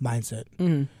mindset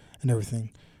and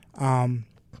everything.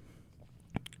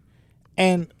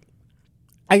 And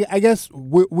I guess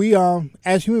we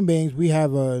as human beings, we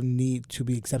have a need to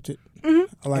be accepted.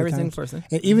 Mm-hmm. A lot Every of times. single person.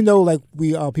 And even though like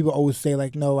we people always say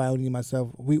like, no, I don't need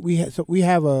myself. We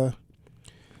have a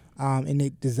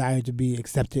innate desire to be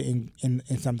accepted in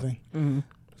something. Mm-hmm.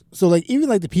 So like even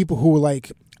like the people who are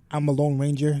like, I'm a Lone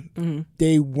Ranger, mm-hmm.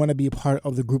 they want to be a part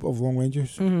of the group of Lone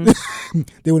Rangers. Mm-hmm.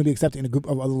 They want to be accepted in a group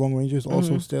of other Lone Rangers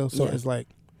also still. So it's like,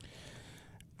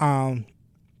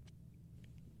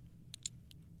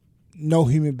 no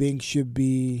human being should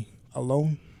be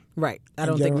alone. Right. I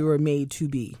don't think we were made to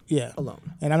be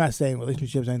alone. And I'm not saying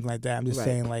relationships or anything like that. I'm just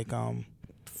saying like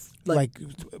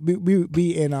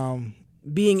be in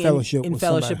being fellowship in with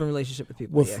fellowship somebody, and relationship with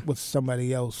people with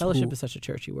somebody else. Fellowship is such a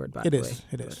churchy word, by the way.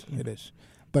 It is.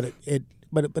 But it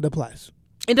applies.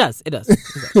 It does.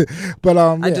 But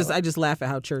I just laugh at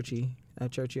how churchy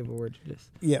of a word it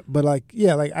is. Yeah, but I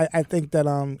think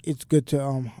that it's good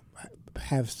to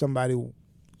have somebody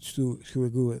to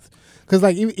agree with, because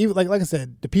like even like I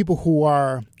said, the people who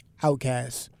are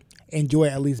outcasts enjoy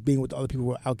at least being with other people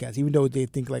who are outcasts, even though they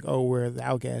think like, oh, we're the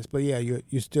outcasts, but yeah, you're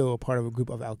still a part of a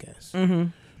group of outcasts. Mm-hmm.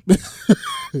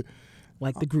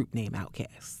 Like the group name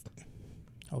Outcast.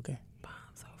 Okay.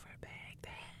 Bombs over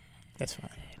Baghdad. That's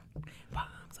fine.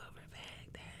 Bombs over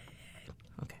Baghdad.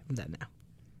 Okay, I'm done now.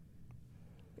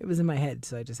 It was in my head,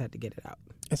 so I just had to get it out.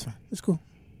 That's fine. It's cool.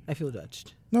 I feel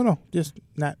judged. No, just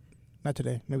not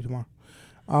today. Maybe tomorrow.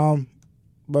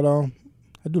 But I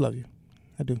do love you.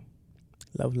 I do.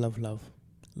 Love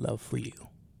for you.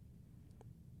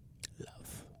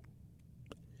 Love.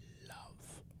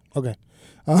 Okay.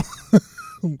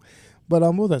 But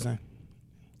what was I saying?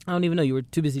 I don't even know. You were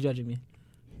too busy judging me.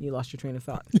 You lost your train of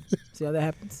thought. See how that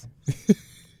happens?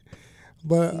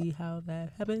 See how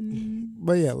that happens?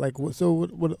 But yeah, like so.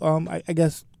 What I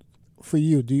guess for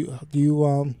you, do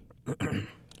you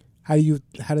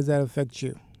How does that affect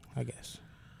you, I guess?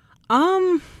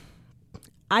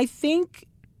 I think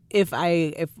if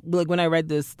like when I read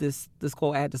this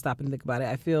quote, I had to stop and think about it.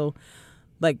 I feel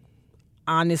like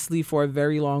honestly for a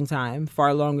very long time,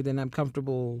 far longer than I'm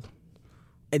comfortable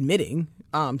admitting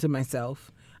to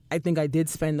myself, I think I did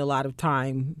spend a lot of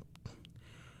time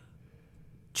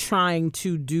trying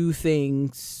to do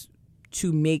things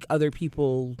to make other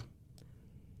people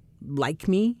like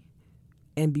me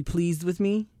and be pleased with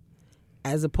me,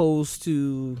 as opposed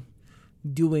to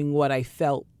doing what I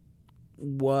felt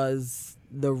was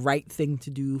the right thing to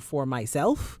do for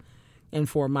myself and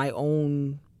for my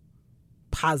own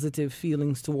positive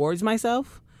feelings towards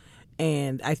myself.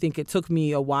 And I think it took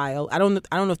me a while. I don't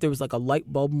know if there was like a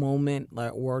light bulb moment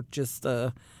or just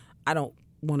I don't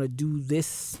want to do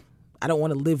this. I don't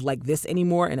want to live like this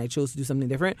anymore, and I chose to do something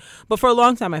different. But for a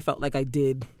long time, I felt like I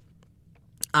did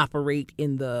operate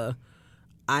in the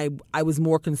I was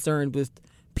more concerned with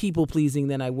people pleasing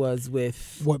than I was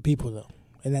with what people though,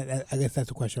 and I guess that's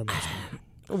the question I'm asking.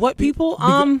 What people?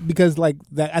 Because like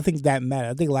that, I think that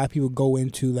matters. I think a lot of people go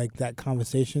into like that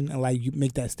conversation and like you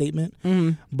make that statement,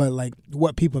 but like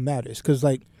what people matters, because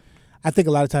like I think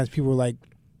a lot of times people are like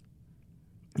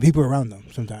people around them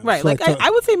sometimes, right? So, like I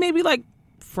would say maybe like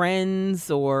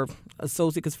friends or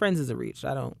associate, because friends is a reach.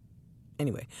 I don't.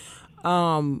 Anyway,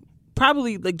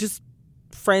 probably like just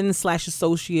friends /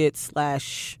 associates /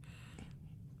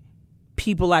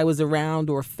 people I was around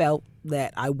or felt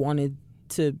that I wanted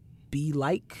to be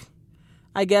like,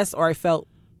 I guess, or I felt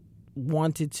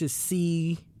wanted to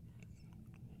see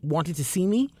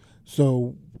me.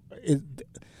 So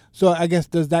I guess,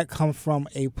 does that come from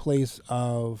a place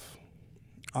of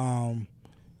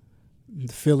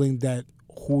feeling that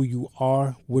who you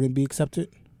are wouldn't be accepted,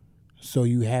 so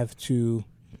you have to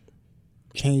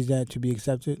change that to be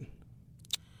accepted?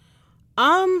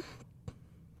 I'm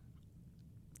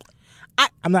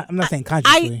not saying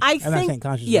consciously. I'm not saying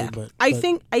consciously. Yeah, but I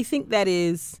think that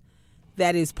is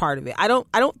part of it. I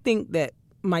don't think that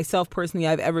myself personally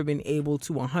I've ever been able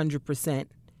to 100%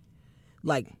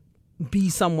 like be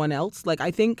someone else. Like I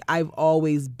think I've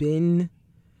always been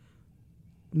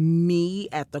me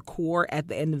at the core at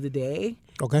the end of the day.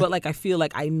 Okay. But like I feel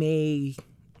like I may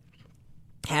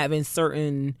have in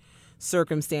certain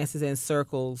circumstances and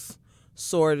circles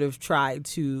sort of tried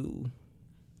to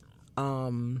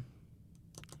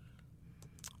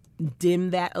dim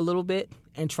that a little bit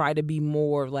and try to be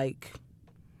more like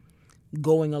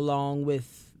going along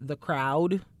with the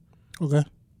crowd. Okay.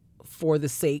 For the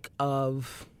sake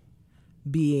of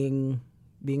being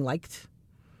liked,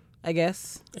 I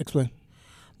guess. Explain.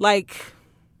 Like,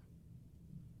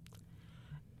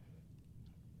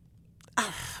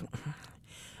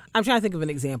 I'm trying to think of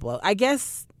an example. I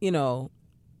guess,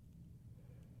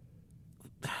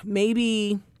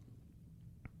 maybe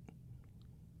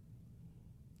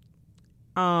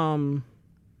I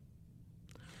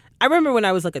remember when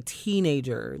I was like a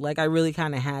teenager, like I really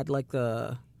kind of had like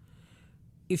the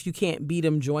if you can't beat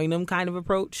them, join them kind of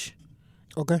approach.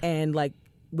 Okay. And like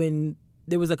when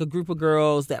there was like a group of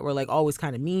girls that were like always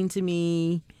kind of mean to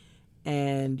me,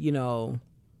 and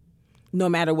no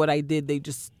matter what I did, they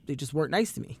just weren't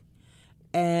nice to me.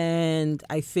 And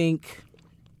I think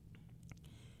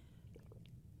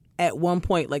at one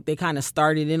point, like they kind of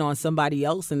started in on somebody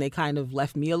else and they kind of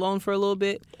left me alone for a little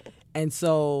bit. And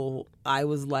so I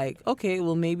was like, okay,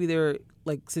 well maybe they're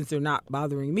like, since they're not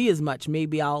bothering me as much,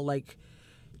 maybe I'll like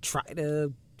try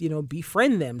to,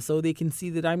 befriend them so they can see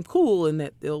that I'm cool and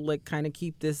that they'll like kind of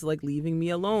keep this like leaving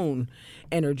me alone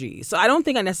energy. So I don't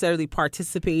think I necessarily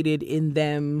participated in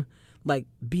them like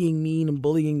being mean and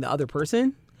bullying the other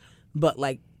person, but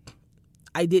like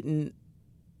I didn't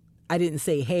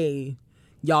say, hey,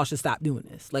 y'all should stop doing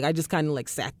this. Like I just kind of like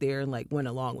sat there and like went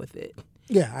along with it.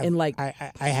 Yeah, and like I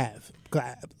have,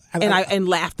 and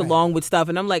laughed along with stuff,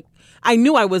 and I'm like, I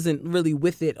knew I wasn't really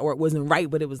with it or it wasn't right,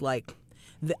 but it was like,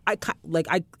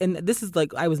 and this is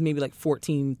like I was maybe like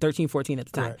 13, 14 at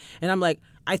the time, right. And I'm like,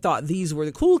 I thought these were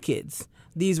the cool kids,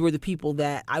 these were the people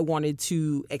that I wanted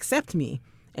to accept me,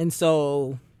 and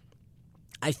so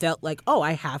I felt like, oh,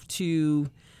 I have to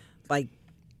like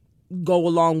go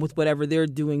along with whatever they're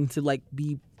doing to like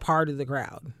be part of the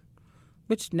crowd.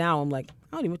 Which now I'm like,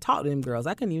 I don't even talk to them girls.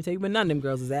 I couldn't even tell you where none of them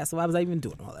girls is at. So why was I even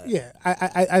doing all that? Yeah,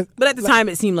 But at the time,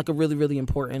 it seemed like a really, really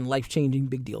important, life-changing,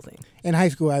 big deal thing. In high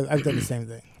school, I've done the same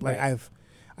thing. Like right.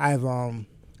 I've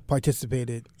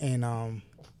participated in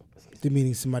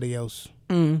demeaning somebody else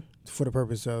for the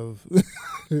purpose of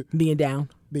being down.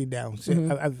 Being down. So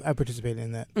I've participated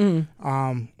in that.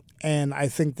 And I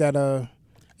think that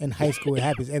in high school it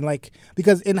happens, and like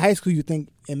because in high school you think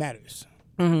it matters.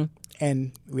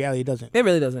 and reality doesn't. It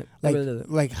really doesn't. Like, it really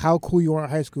doesn't. like how cool you are in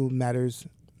high school matters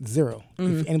zero.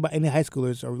 If any high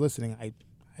schoolers are listening, I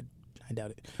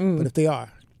doubt it. But if they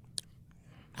are,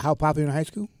 how popular in high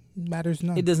school matters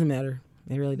none. It doesn't matter.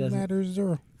 It really doesn't. Matters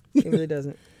zero. It really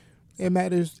doesn't. It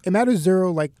matters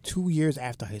zero like 2 years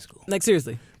after high school. Like,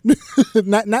 seriously.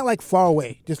 not like far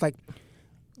away. Just like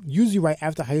usually right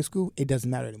after high school, it doesn't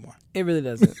matter anymore. It really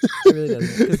doesn't. It really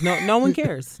doesn't. Because no one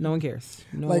cares. No one cares.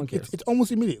 No Like one cares. it's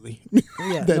almost immediately.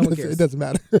 Yeah, no one cares. It doesn't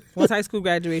matter. Once high school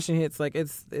graduation hits, like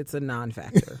it's a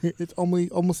non-factor. It's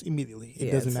almost immediately.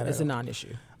 It doesn't matter. It's a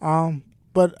non-issue.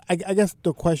 But I guess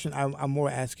the question I'm more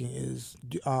asking is,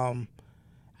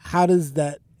 how does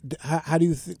that? How do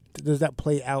you does that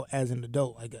play out as an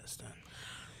adult? I guess then,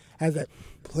 has that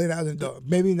played out as an adult?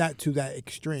 Maybe not to that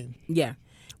extreme. Yeah,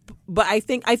 but I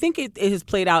think it has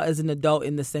played out as an adult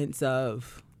in the sense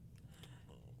of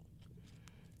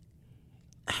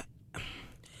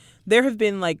there have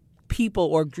been like people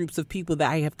or groups of people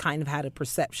that I have kind of had a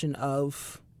perception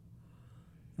of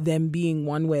them being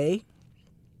one way,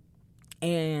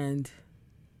 and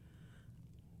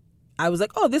I was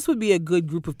like, oh, this would be a good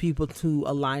group of people to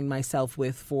align myself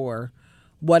with for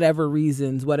whatever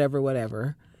reasons,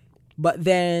 whatever. But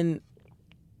then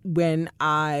when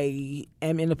I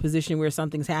am in a position where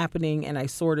something's happening and I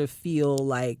sort of feel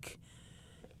like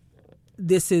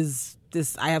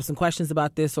I have some questions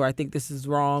about this, or I think this is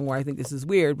wrong, or I think this is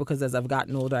weird, because as I've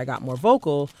gotten older, I got more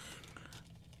vocal.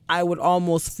 I would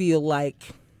almost feel like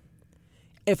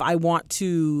if I want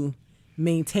to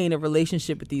maintain a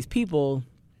relationship with these people,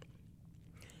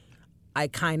 I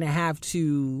kind of have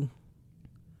to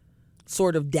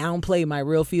sort of downplay my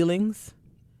real feelings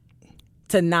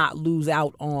to not lose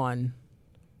out on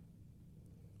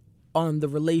the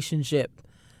relationship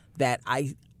that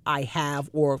I have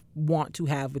or want to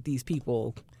have with these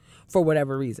people for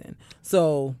whatever reason.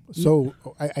 So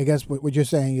I guess what you're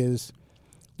saying is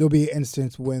there'll be an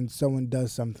instance when someone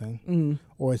does something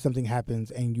or something happens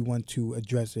and you want to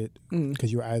address it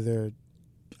because you either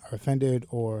are offended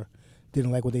or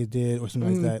didn't like what they did or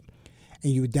something like that,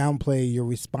 and you downplay your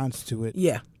response to it.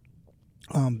 Yeah.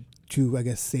 To, I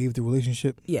guess, save the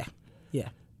relationship. Yeah.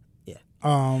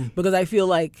 Because I feel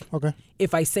like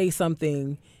if I say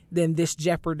something, then this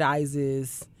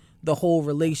jeopardizes the whole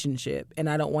relationship, and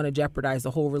I don't want to jeopardize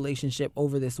the whole relationship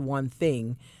over this one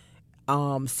thing.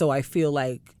 So I feel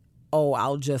like,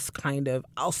 I'll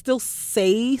still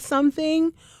say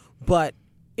something, but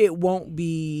it won't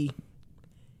be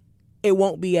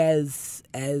as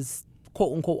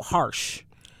quote unquote harsh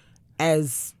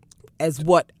as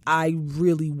what I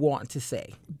really want to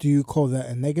say. Do you call that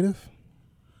a negative?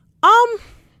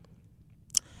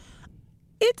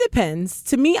 It depends.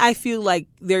 To me, I feel like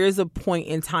there is a point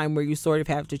in time where you sort of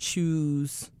have to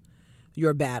choose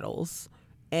your battles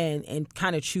and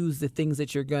kind of choose the things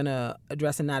that you're gonna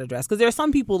address and not address. Because there are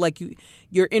some people, like,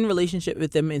 you're in relationship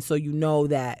with them, and so you know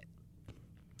that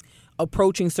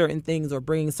approaching certain things or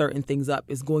bringing certain things up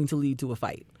is going to lead to a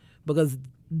fight because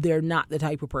they're not the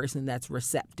type of person that's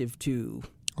receptive to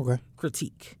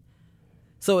critique.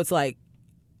 So it's like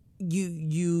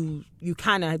you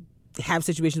kind of have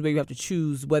situations where you have to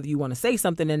choose whether you want to say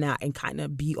something or not, and kind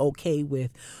of be okay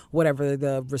with whatever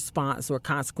the response or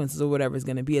consequences or whatever is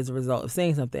going to be as a result of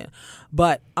saying something.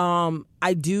 But I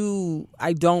don't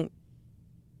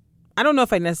know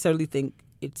if I necessarily think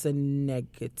it's a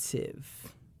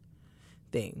negative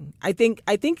thing. I think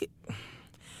I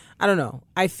don't know.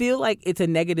 I feel like it's a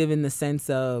negative in the sense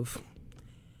of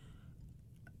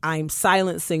I'm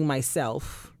silencing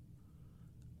myself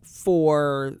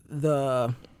for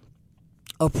the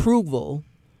approval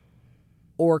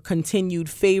or continued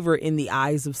favor in the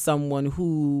eyes of someone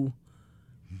who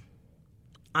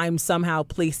I'm somehow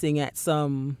placing at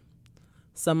some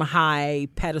high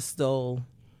pedestal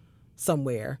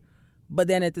somewhere. But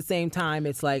then at the same time,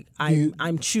 it's like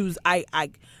I'm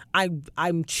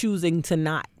choosing to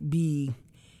not be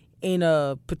in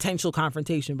a potential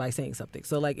confrontation by saying something.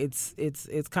 So like it's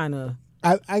kind of.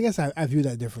 I guess I view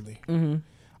that differently.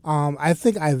 Mm-hmm. I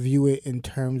think I view it in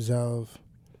terms of,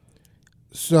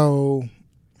 so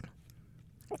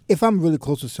if I'm really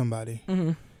close to somebody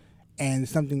and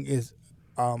something is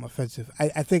offensive,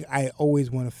 I think I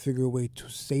always want to figure a way to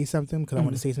say something because I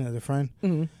want to say something as a friend.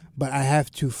 Mm-hmm. But I have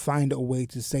to find a way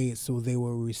to say it so they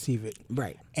will receive it.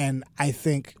 Right. And I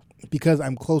think because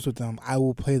I'm close with them, I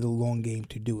will play the long game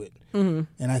to do it. Mm-hmm.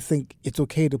 And I think it's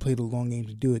okay to play the long game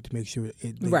to do it to make sure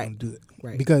they don't do it.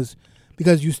 Right. Because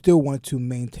you still want to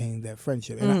maintain that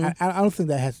friendship. And I don't think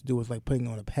that has to do with like putting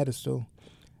on a pedestal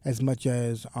as much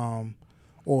as,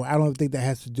 or I don't think that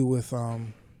has to do with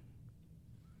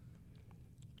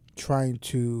trying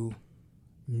to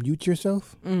mute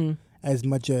yourself as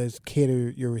much as cater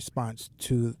your response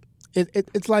to it.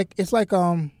 It's like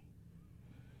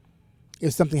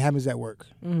if something happens at work,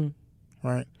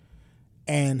 right,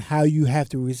 and how you have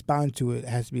to respond to it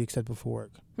has to be acceptable for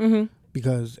work,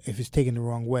 because if it's taken the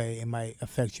wrong way, it might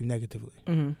affect you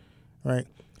negatively, right?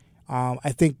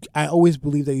 I always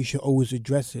believe that you should always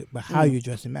address it, but how you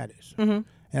address it matters. And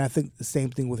I think the same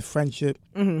thing with friendship.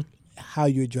 How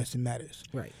you address it matters.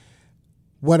 Right.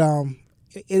 What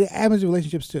it happens in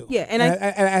relationships too. Yeah, and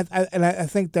I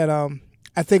think that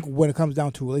I think when it comes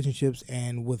down to relationships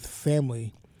and with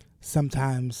family,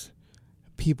 sometimes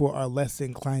people are less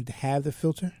inclined to have the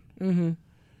filter. The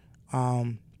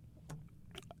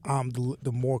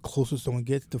more closer someone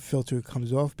gets, the filter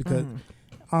comes off because.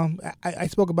 I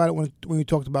spoke about it when we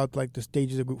talked about like the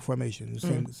stages of group formation,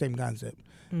 the same concept,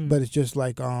 but it's just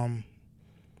like in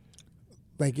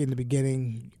the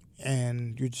beginning,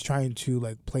 and you're just trying to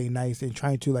like play nice and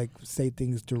trying to like say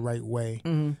things the right way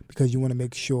because you want to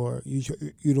make sure you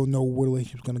don't know where the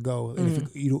relationship's going to go, and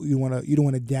if you don't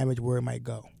want to damage where it might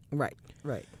go. Right.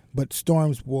 But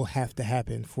storms will have to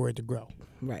happen for it to grow.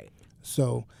 Right.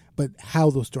 So, but how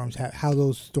those storms are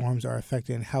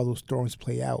affected and how those storms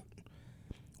play out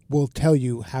will tell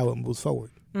you how it moves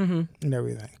forward and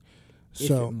everything.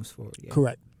 So it moves forward, yeah.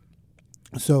 Correct.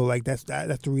 So like that's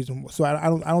the reason. So I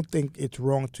don't think it's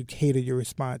wrong to cater your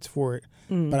response for it,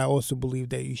 but I also believe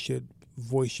that you should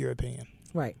voice your opinion.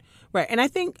 Right. And I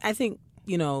think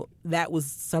that was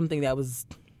something that was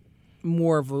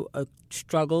more of a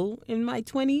struggle in my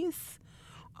 20s.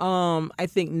 I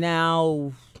think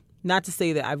now, not to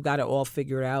say that I've got it all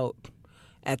figured out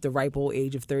at the ripe old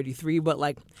age of 33, but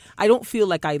like I don't feel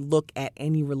like I look at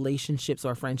any relationships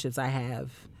or friendships I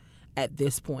have at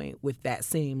this point with that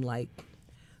same like,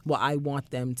 well, I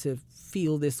want them to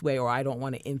feel this way, or I don't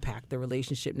want to impact the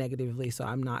relationship negatively, so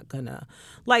I'm not gonna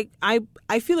like I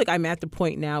feel like I'm at the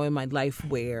point now in my life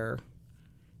where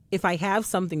if I have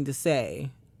something to say,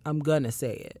 I'm gonna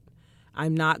say it.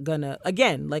 I'm not gonna,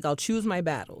 again, like I'll choose my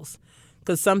battles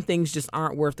because some things just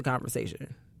aren't worth the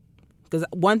conversation. Because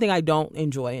one thing I don't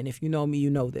enjoy, and if you know me, you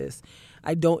know this,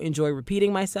 I don't enjoy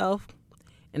repeating myself,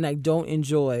 and I don't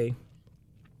enjoy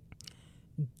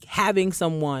having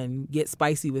someone get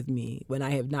spicy with me when I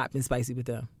have not been spicy with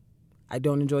them. I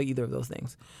don't enjoy either of those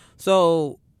things.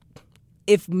 So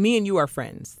if me and you are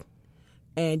friends,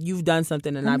 and you've done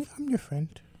something, and I'm your friend.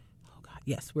 Oh God,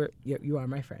 yes, you are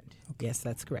my friend. Okay. Yes,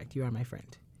 that's correct. You are my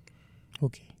friend.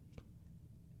 Okay.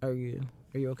 Are you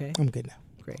okay? I'm good now.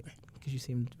 Great. Because you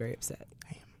seemed very upset.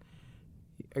 I am.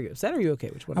 Are you upset or are you okay?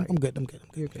 Which one are you? I'm good.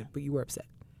 You're good, but you were upset.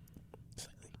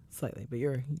 Slightly, but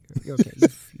you're okay.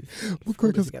 You've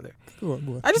pulled it together. Go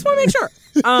on. I just want to make sure.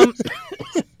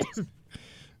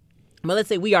 But let's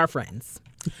say we are friends,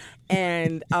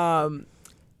 and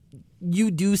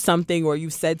you do something or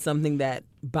you've said something that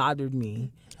bothered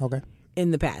me. Okay.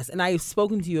 In the past, and I've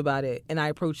spoken to you about it, and I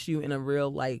approached you in a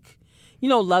real like,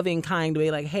 loving, kind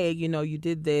way, like, hey, you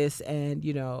did this, and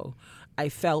I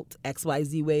felt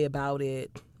XYZ way about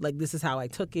it. Like, this is how I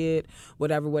took it,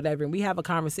 whatever. And we have a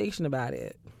conversation about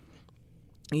it.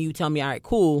 And you tell me, all right,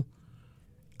 cool.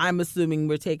 I'm assuming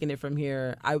we're taking it from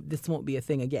here. This won't be a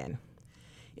thing again.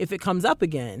 If it comes up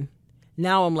again,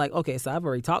 now I'm like, okay, so I've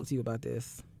already talked to you about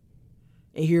this.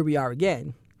 And here we are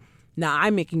again. Now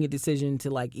I'm making a decision to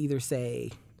like either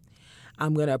say,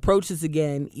 I'm going to approach this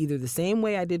again either the same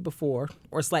way I did before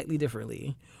or slightly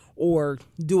differently. Or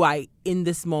do I, in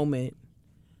this moment,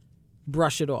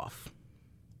 brush it off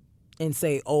and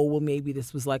say, oh, well, maybe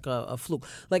this was like a fluke.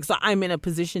 Like, so I'm in a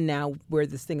position now where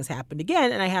this thing has happened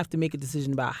again, and I have to make a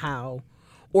decision about how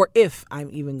or if I'm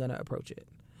even going to approach it.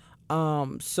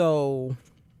 So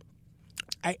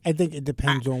I think it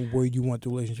depends on where you want the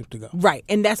relationship to go. Right.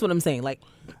 And that's what I'm saying. Like,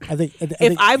 I think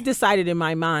I've decided in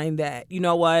my mind that, you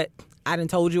know what, I done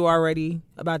told you already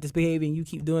about this behavior and you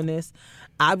keep doing this.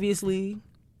 Obviously,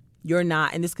 you're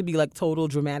not, and this could be like total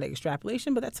dramatic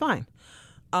extrapolation, but that's fine.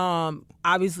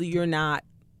 Obviously, you're not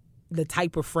the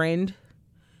type of friend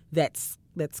that's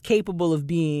capable of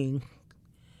being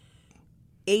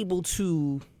able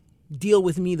to deal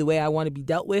with me the way I want to be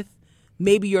dealt with.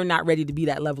 Maybe you're not ready to be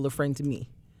that level of friend to me.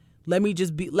 Let's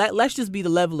just be the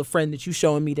level of friend that you're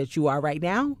showing me that you are right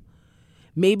now.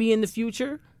 Maybe in the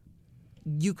future,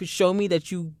 you could show me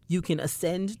that you can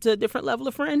ascend to a different level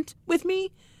of friend with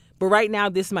me. But right now,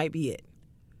 this might be it.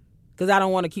 Because I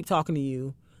don't want to keep talking to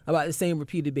you about the same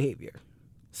repeated behavior.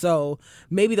 So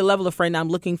maybe the level of friend I'm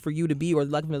looking for you to be or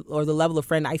the level of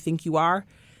friend I think you are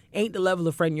ain't the level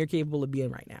of friend you're capable of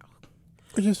being right now.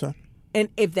 Yes, sir. And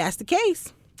if that's the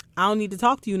case, I don't need to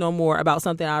talk to you no more about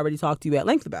something I already talked to you at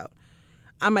length about.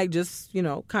 I might just,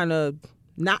 kind of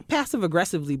not passive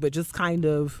aggressively, but just kind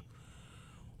of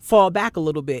fall back a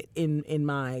little bit in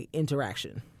my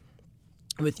interaction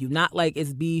with you. Not like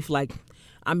it's beef, like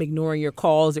I'm ignoring your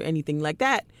calls or anything like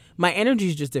that. My energy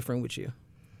is just different with you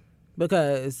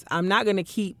because I'm not going to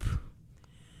keep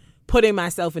putting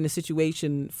myself in a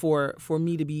situation for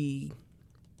me to be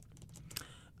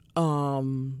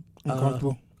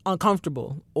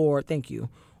uncomfortable or thank you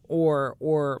or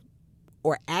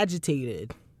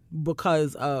agitated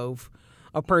because of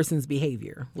a person's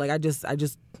behavior. Like I just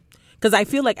because I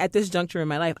feel like at this juncture in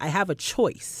my life I have a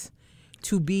choice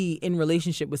to be in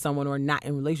relationship with someone or not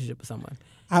in relationship with someone.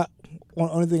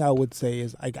 Only thing I would say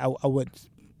is I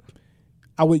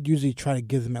would usually try to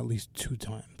give them at least 2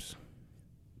 times.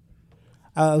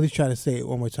 I'll at least try to say it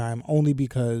one more time, only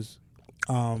because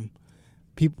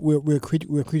people we're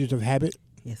creatures of habit.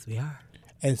 Yes, we are.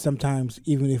 And sometimes,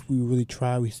 even if we really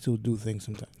try, we still do things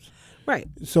sometimes. Right.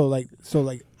 So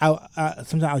sometimes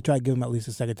I'll try to give them at least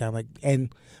a second time,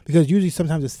 and because usually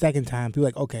sometimes the second time people are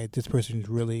like, okay, this person's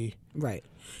really right.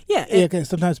 Yeah. Yeah. Because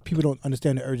sometimes people don't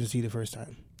understand the urgency the first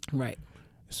time. Right.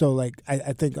 So I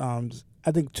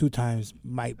think 2 times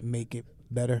might make it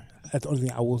better. That's the only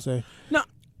thing I will say. No.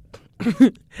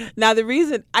 Now the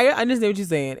reason I understand what you're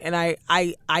saying, and I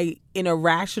in a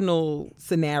rational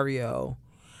scenario,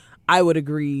 I would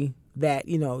agree that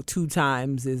 2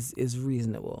 times is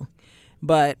reasonable,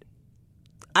 but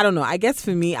I don't know. I guess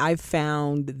for me, I've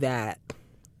found that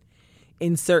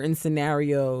in certain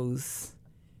scenarios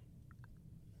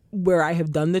where I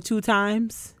have done the 2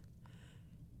 times,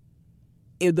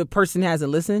 if the person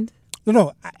hasn't listened.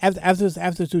 No.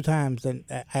 After 2 times, then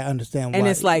I understand why. And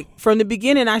it's like, from the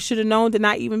beginning, I should have known to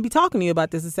not even be talking to you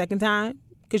about this a second time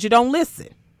because you don't listen.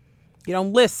 You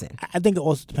don't listen. I think it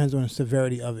also depends on the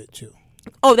severity of it, too.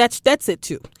 Oh, that's it,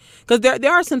 too. Because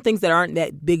there are some things that aren't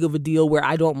that big of a deal where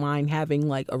I don't mind having,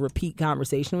 like, a repeat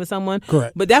conversation with someone.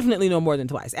 Correct. But definitely no more than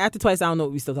twice. After twice, I don't know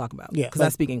what we still talk about. Yeah. Because I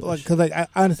speak English. Because I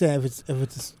understand if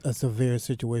it's a severe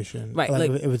situation. Right. Like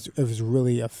if it's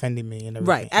really offending me and everything.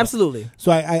 Right. Absolutely.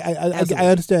 So I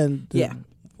understand yeah.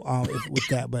 With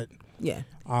that, but yeah.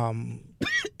 I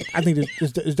think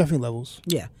there's definitely levels.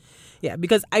 Yeah. Yeah.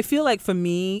 Because I feel like for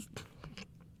me,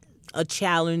 a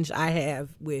challenge I have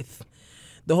with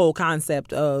the whole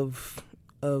concept of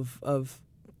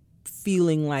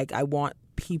feeling like I want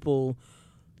people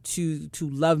to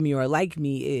love me or like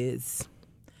me is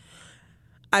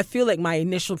I feel like my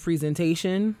initial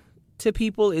presentation to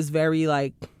people is very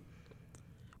like,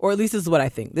 or at least this is what I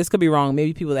think. This could be wrong.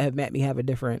 Maybe people that have met me have a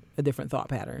different thought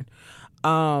pattern.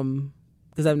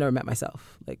 Because I've never met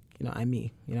myself. Like, I'm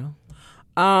me,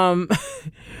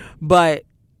 but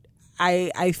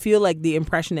I feel like the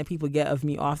impression that people get of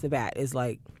me off the bat is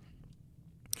like,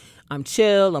 I'm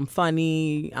chill, I'm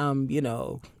funny, I'm,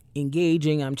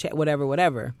 engaging, I'm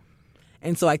whatever.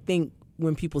 And so I think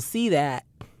when people see that,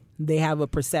 they have a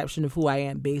perception of who I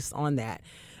am based on that.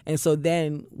 And so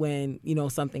then when,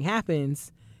 something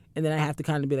happens and then I have to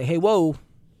kind of be like, hey, whoa,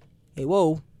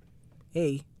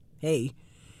 hey,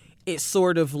 it's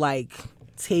sort of like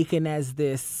taken as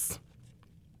this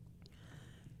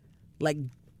like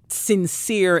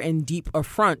sincere and deep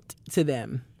affront to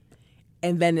them.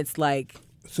 And then it's like,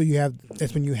 so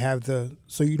that's when you have so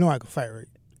I can fight, right?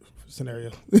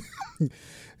 Scenario.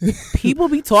 People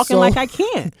be talking like I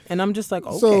can't, and I'm just like,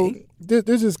 okay. So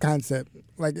there's this concept,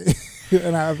 like,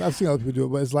 and I've seen other people do it,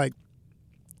 but it's like,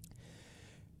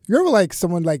 you ever like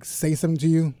someone like say something to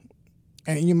you,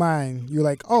 and in your mind you're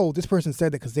like, oh, this person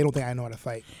said that because they don't think I know how to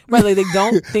fight. Right, like they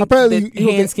don't think that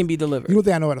hands can be delivered. You don't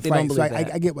think I know how to fight, so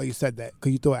I I get why you said that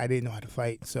because you thought I didn't know how to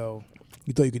fight, so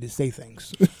you thought you could just say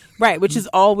things. Right, which is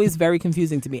always very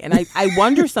confusing to me. And I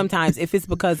wonder sometimes if it's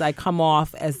because I come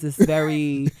off as this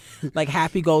very like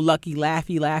happy-go-lucky,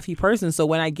 laughy person. So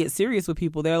when I get serious with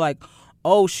people, they're like,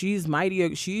 oh, she's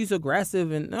mighty, she's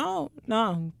aggressive. And no,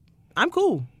 I'm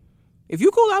cool. If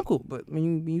you cool, I'm cool. But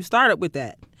when you start up with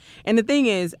that. And the thing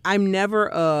is, I'm never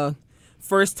a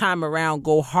first time around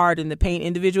go hard in the paint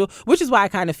individual, which is why I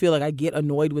kind of feel like I get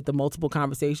annoyed with the multiple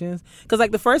conversations. Because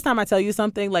like the first time I tell you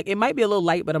something, like it might be a little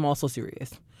light, but I'm also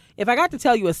serious. If I got to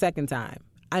tell you a second time,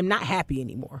 I'm not happy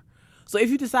anymore. So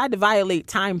if you decide to violate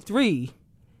time 3,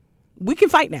 we can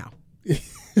fight now.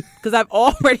 Because I've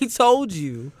already told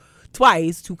you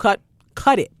twice to cut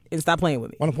it and stop playing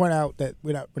with me. I want to point out that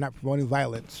we're not promoting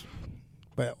violence,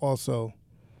 but also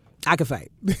I can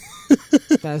fight.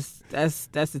 That's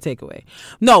the takeaway.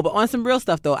 No, but on some real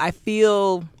stuff though, I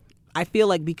feel I feel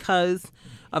like because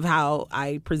of how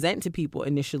I present to people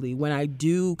initially, when I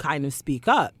do kind of speak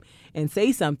up and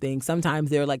say something, sometimes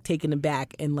they're like taken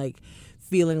aback and like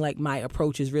feeling like my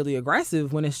approach is really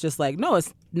aggressive, when it's just like, no,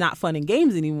 it's not fun and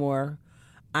games anymore.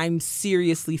 I'm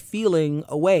seriously feeling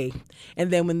a way.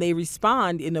 And then when they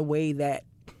respond in a way that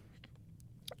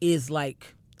is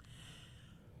like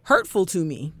hurtful to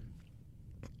me,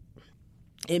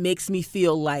 it makes me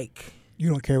feel like You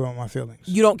don't care about my feelings.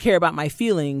 you don't care about my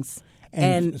feelings,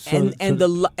 and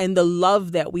the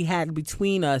love that we had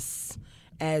between us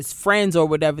as friends or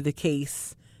whatever the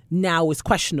case now is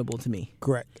questionable to me.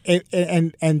 Correct.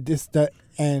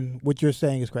 And what you're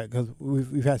saying is correct, because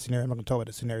we've had scenarios. I'm not going to talk about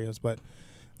the scenarios, but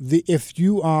if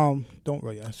you don't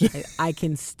really I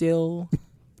can still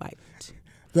fight.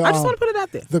 The, I just want to put it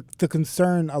out there. The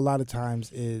concern a lot of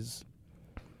times is,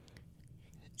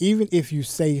 even if you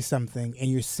say something and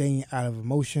you're saying it out of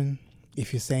emotion,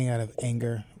 if you're saying it out of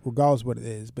anger, regardless of what it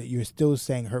is, but you're still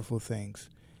saying hurtful things,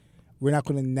 we're not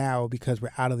going to now, because we're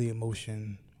out of the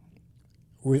emotion,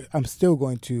 I'm still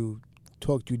going to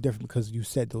talk to you different because you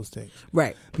said those things.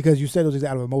 Right. Because you said those things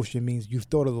out of emotion means you've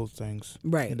thought of those things.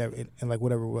 Right. And like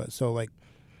whatever it was. So like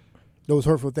those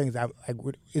hurtful things,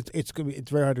 it's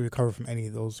very hard to recover from any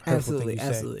of those hurtful things you say.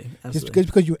 Absolutely. Just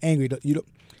because you're angry, you don't.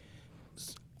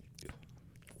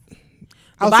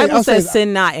 The Bible says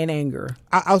sin not in anger.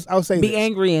 I'll say be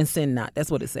angry and sin not.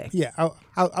 That's what it says. Yeah,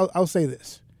 I'll say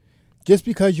this. Just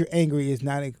because you're angry is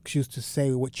not an excuse to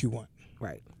say what you want.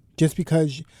 Right. Just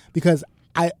because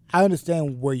I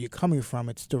understand where you're coming from,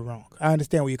 it's still wrong. I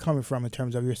understand where you're coming from in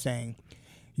terms of you're saying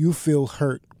you feel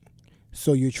hurt,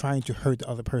 so you're trying to hurt the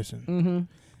other person. Mm-hmm.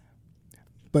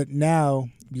 But now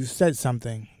you said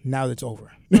something. Now it's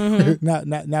over.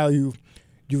 Mm-hmm. now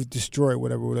you've destroyed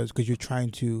whatever it was because you're trying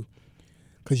to.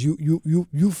 Because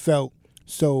you felt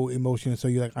so emotional, so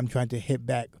you're like, I'm trying to hit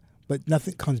back, but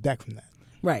nothing comes back from that.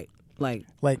 Right. Like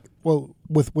well,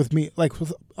 with me, like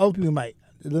with other people might,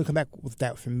 it doesn't come back with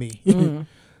that from me.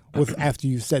 Mm-hmm. With after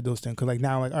you said those things, because like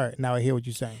now I'm like, all right, now I hear what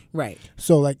you're saying. Right.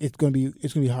 So like it's gonna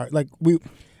be hard. Like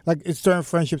it's certain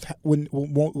friendships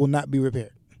will not be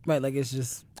repaired. Right. Like it's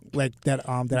just like that.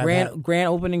 Grand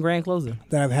opening, grand closing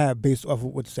that I've had based off of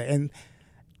what to say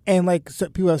And like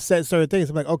people have said certain things,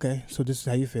 I'm like, okay, so this is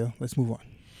how you feel. Let's move on.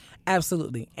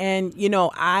 Absolutely. And,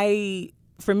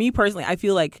 for me personally, I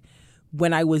feel like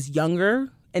when I was younger,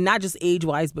 and not just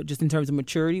age-wise, but just in terms of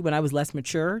maturity, when I was less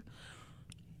mature,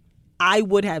 I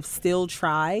would have still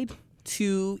tried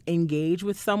to engage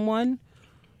with someone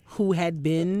who had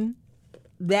been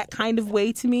that kind of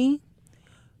way to me.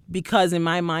 Because in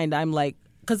my mind, I'm like,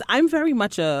 because I'm very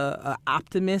much a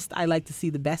optimist. I like to see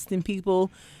the best in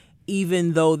people,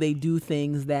 even though they do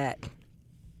things that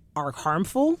are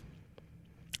harmful.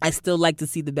 I still like to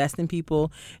see the best in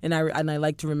people, and I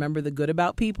like to remember the good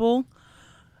about people.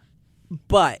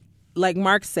 But like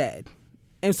Mark said,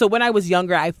 and so when I was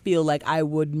younger, I feel like I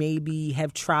would maybe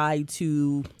have tried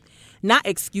to not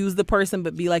excuse the person,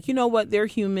 but be like, you know what, they're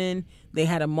human. They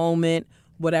had a moment,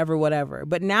 whatever.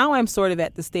 But now I'm sort of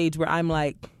at the stage where I'm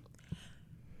like,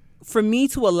 for me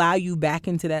to allow you back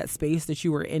into that space that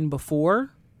you were in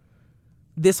before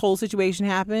this whole situation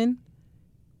happened,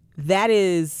 that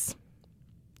is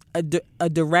a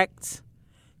direct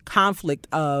conflict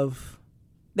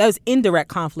that was indirect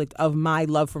conflict of my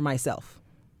love for myself.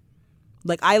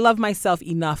 Like, I love myself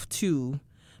enough to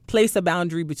place a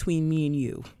boundary between me and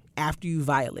you after you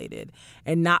violated,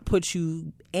 and not put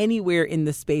you anywhere in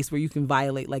the space where you can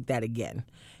violate like that again.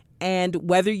 And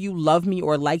whether you love me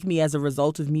or like me as a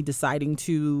result of me deciding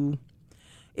to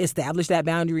establish that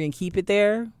boundary and keep it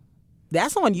there,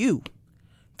 that's on you.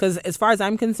 Because as far as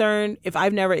I'm concerned, if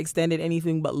I've never extended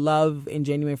anything but love and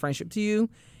genuine friendship to you,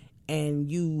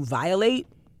 and you violate,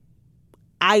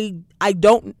 I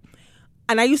don't,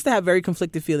 and I used to have very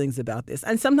conflicted feelings about this,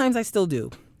 and sometimes I still do.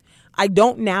 I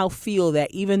don't now feel that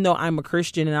even though I'm a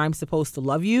Christian and I'm supposed to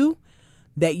love you,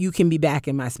 that you can be back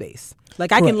in my space.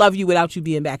 Like, I can love you without you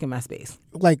being back in my space.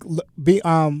 Like,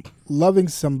 loving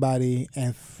somebody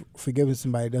and forgiving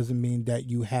somebody doesn't mean that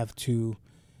you have to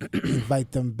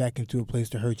invite them back into a place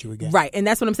to hurt you again. Right, and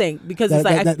that's what I'm saying, because it's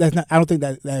like that's not. I don't think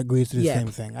that agrees to the same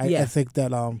thing. I think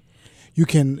that you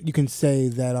can say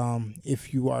that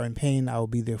if you are in pain, I will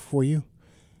be there for you,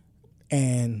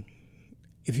 and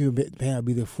if you're in pain, I'll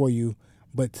be there for you,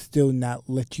 but still not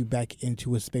let you back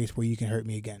into a space where you can hurt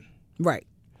me again. Right.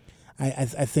 I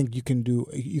think you can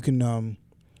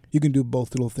do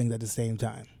both little things at the same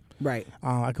time. Right.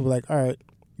 I could be like, all right,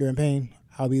 you're in pain,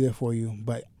 I'll be there for you,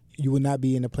 but you will not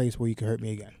be in a place where you can hurt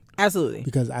me again. Absolutely.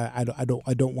 Because I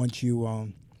don't want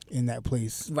you in that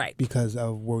place. Right. Because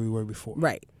of where we were before.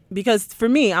 Right. because for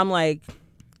me, I'm like,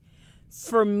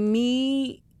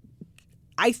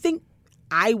 I think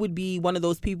I would be one of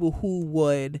those people who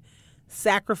would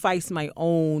sacrifice my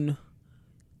own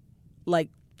like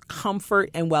comfort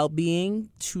and well-being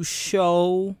to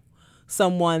show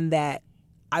someone that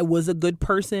I was a good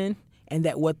person and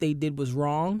that what they did was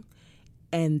wrong.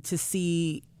 And to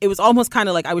see, it was almost kind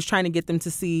of like I was trying to get them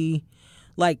to see,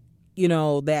 like, you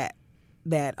know, that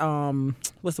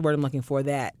what's the word I'm looking for?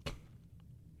 That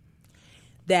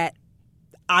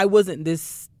I wasn't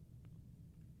this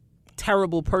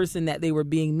terrible person that they were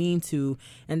being mean to,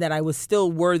 and that I was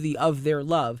still worthy of their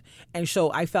love. And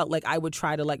so I felt like I would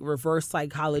try to like reverse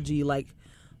psychology, like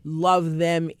love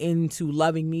them into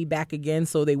loving me back again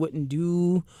so they wouldn't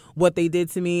do what they did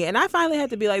to me. And I finally had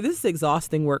to be like, this is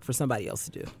exhausting work for somebody else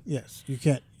to do. Yes, you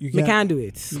can't do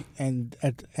it. And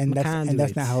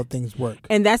that's not how things work.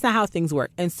 And that's not how things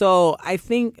work. And so I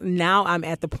think now I'm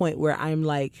at the point where I'm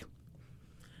like,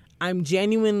 I'm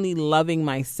genuinely loving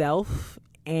myself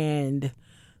and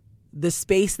the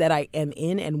space that I am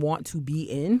in and want to be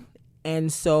in.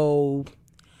 And so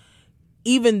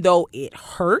even though it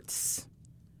hurts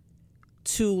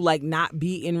to like not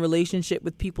be in relationship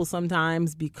with people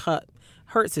sometimes, because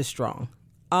hurts is strong.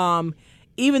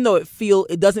 Even though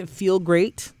it doesn't feel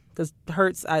great, because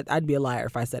hurts, I'd be a liar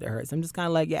if I said it hurts. I'm just kind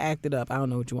of like, you acted up. I don't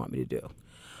know what you want me to do.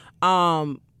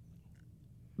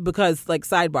 Because like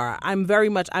sidebar,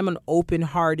 I'm an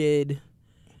open-hearted,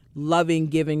 loving,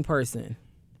 giving person,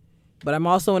 but I'm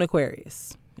also an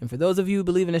Aquarius. And for those of you who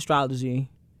believe in astrology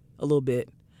a little bit,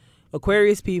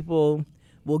 Aquarius people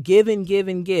will give and give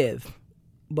and give.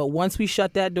 But once we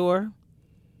shut that door,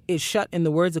 it's shut, in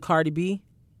the words of Cardi B,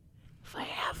 forever.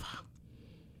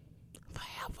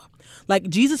 Forever. Like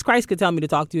Jesus Christ could tell me to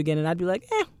talk to you again and I'd be like,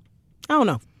 I don't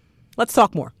know. Let's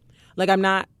talk more. Like I'm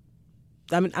not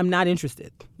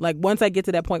interested. Like once I get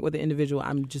to that point with the individual,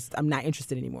 I'm not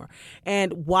interested anymore.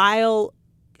 And while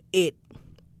it's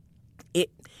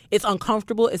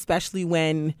uncomfortable, especially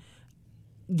when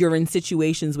you're in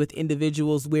situations with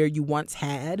individuals where you once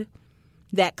had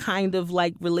that kind of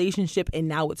like relationship and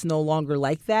now it's no longer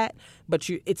like that, but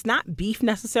it's not beef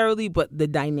necessarily, but the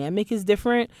dynamic is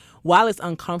different. While it's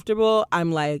uncomfortable,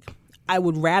 I'm like, I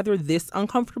would rather this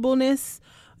uncomfortableness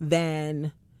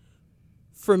than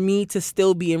for me to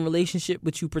still be in relationship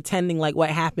with you pretending like what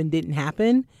happened didn't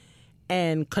happen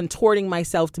and contorting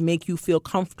myself to make you feel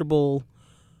comfortable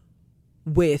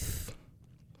with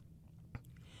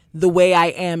the way I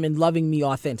am and loving me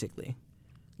authentically.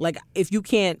 Like, if you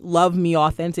can't love me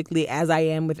authentically as I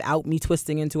am without me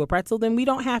twisting into a pretzel, then we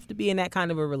don't have to be in that kind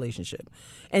of a relationship.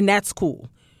 And that's cool.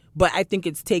 But I think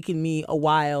it's taken me a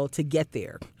while to get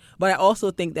there. But I also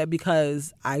think that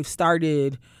because I've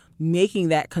started making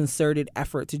that concerted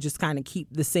effort to just kind of keep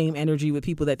the same energy with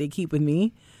people that they keep with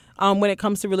me, when it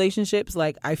comes to relationships,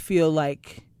 like, I feel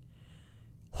like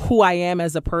who I am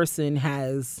as a person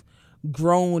has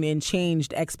grown and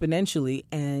changed exponentially,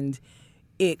 and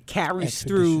it carries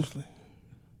through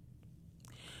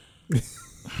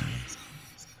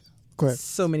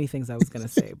so many things I was going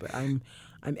to say, but I'm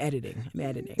editing.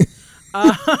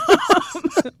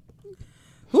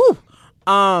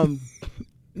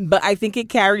 But I think it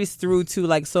carries through to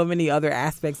like so many other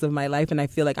aspects of my life, and I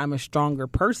feel like I'm a stronger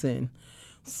person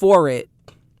for it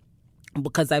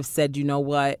because I've said, you know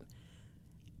what?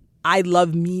 I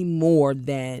love me more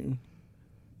than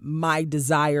my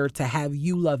desire to have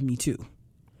you love me too.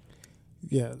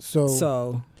 Yeah.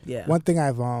 So yeah. One thing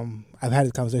I've had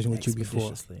this conversation with you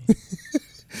before.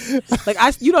 Like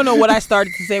you don't know what I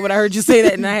started to say when I heard you say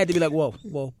that, and I had to be like,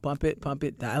 whoa, pump it,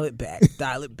 dial it back.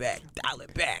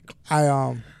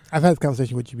 I've had this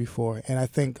conversation with you before, and I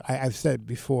think I've said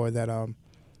before that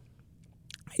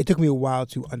it took me a while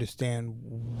to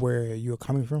understand where you're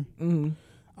coming from. Mm-hmm.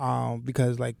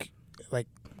 Because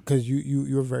because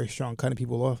you're very strong cutting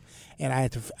people off, and I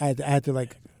had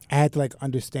to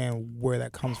understand where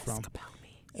that comes from.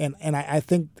 And I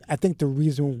think the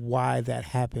reason why that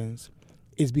happens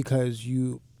is because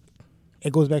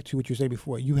it goes back to what you said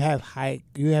before. You have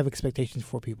expectations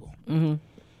for people. Mm-hmm.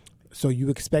 So you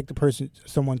expect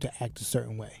someone to act a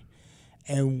certain way.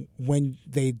 And when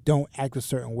they don't act a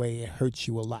certain way, it hurts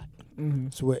you a lot. Mm-hmm.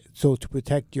 So to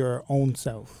protect your own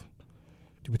self,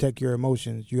 to protect your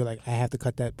emotions, you're like, I have to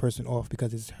cut that person off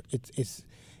because it's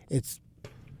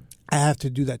I have to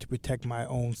do that to protect my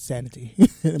own sanity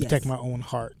and protect my own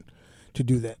heart to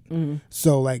do that. Mm-hmm.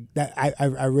 So like that,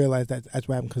 I realized that's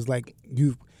what happened because like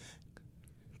you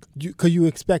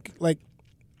expect like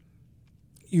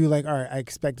you're like, all right, I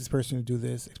expect this person to do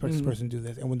this, this person to do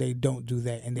this, and when they don't do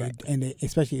that, and they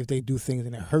especially if they do things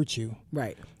and it hurts you,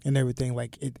 right, and everything,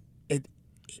 like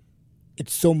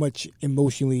it's so much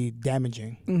emotionally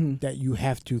damaging that you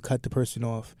have to cut the person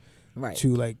off Right.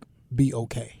 to like be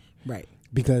okay. Right.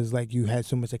 Because like you had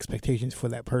so much expectations for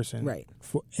that person, Right.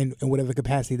 For in whatever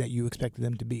capacity that you expected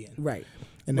them to be in, Right.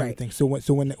 and Right. everything. So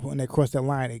when they cross that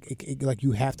line, it like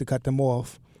you have to cut them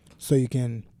off so you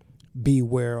can be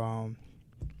where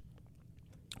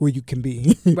you can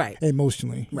be Right.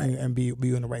 emotionally, Right. and be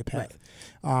on the right path.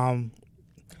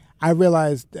 I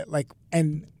realized that like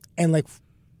and like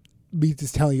me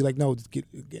just telling you like no,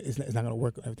 it's not gonna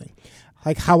work. Everything,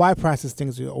 like how I process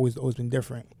things has always been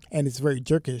different, and it's very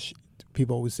jerkish.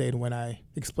 People always say it when I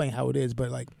explain how it is, but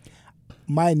like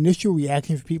my initial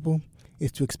reaction for people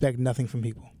is to expect nothing from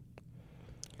people,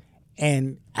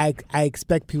 and I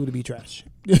expect people to be trash.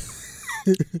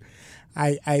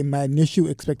 My initial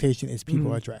expectation is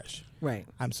people are trash. Right.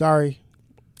 I'm sorry.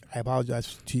 I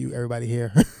apologize to you, everybody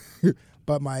here.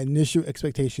 But my initial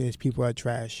expectation is people are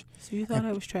trash. So you thought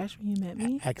I was trash when you met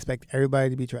me? I expect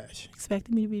everybody to be trash.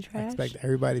 Expected me to be trash? I expect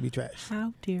everybody to be trash.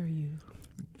 How dare you?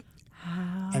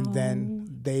 How? And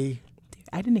then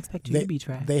I didn't expect you to be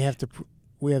trash. They have to.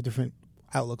 We have different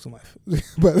outlooks on life,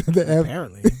 but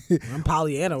Apparently, I'm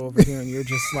Pollyanna over here, and you're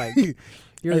just like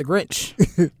you're the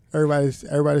Grinch.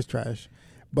 everybody's trash,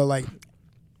 but like,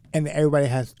 and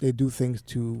they do things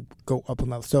to go up a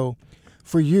level. So,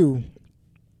 for you,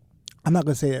 I'm not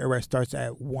gonna say that everybody starts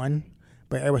at 1,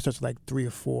 but everybody starts at like 3 or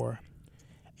 4,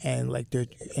 and like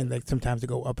sometimes they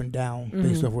go up and down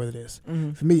based off what it is.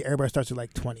 Mm-hmm. For me, everybody starts at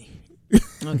like 20.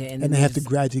 Okay, and they have to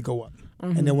gradually go up,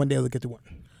 and then one day they'll get to 1.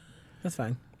 That's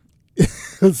fine.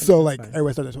 So like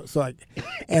everybody starts at 1. So like,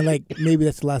 and like maybe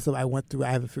that's the last stuff I went through. I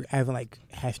haven't like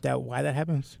hashed out why that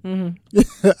happens.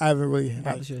 Mm-hmm. I haven't really.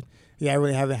 I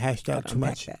really haven't hashed out too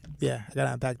much. That. Yeah, I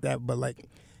gotta unpack that. But like,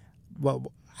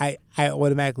 well, I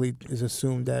automatically just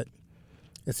assume that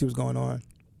let's see what's going on,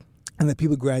 and then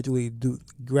people gradually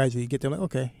get there. Like,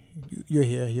 okay, you're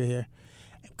here.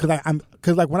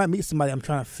 Because like when I meet somebody, I'm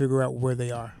trying to figure out where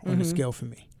they are on the scale for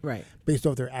me, right? Based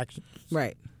off their actions,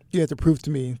 right? You have to prove to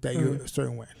me that you're a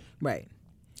certain way, right?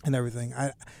 And everything.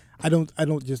 I don't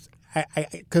just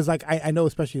because like I know,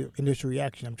 especially initial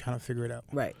reaction, I'm trying to figure it out,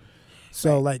 right?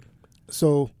 So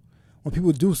so when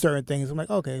people do certain things, I'm like,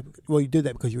 okay, well you did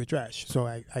that because you were trash, so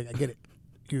I get it.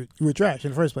 You were trash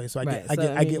in the first place, so I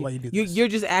get why you do this. You're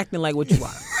just acting like what you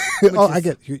are. I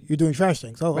get it. You're doing trash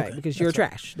things. Oh, right, okay. because you're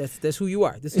trash. That's who you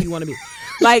are. That's who you want to be.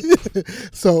 Like,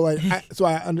 so like I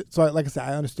like I said,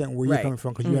 I understand where you're coming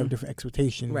from because you have different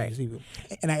expectations, right?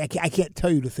 And I can't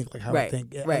tell you to think like how I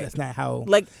think. Right. That's not how.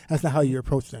 Like that's not how you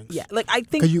approach things. Yeah. Like I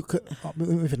think because you could.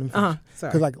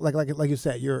 Sorry. Because like you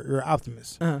said, you're an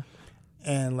optimist,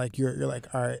 and like you're like,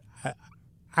 all right,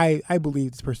 I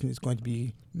believe this person is going to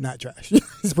be not trash.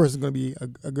 This person is going to be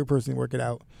a good person, work it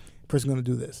out. Person going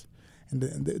to do this. And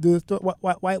do this.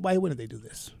 Why wouldn't they do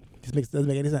this? Doesn't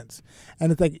make any sense.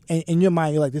 And it's like in your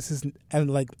mind, you're like, this is,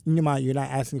 and like in your mind, you're not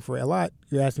asking for a lot.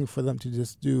 You're asking for them to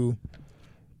just do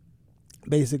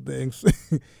basic things,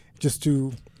 just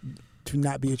to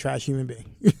not be a trash human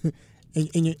being.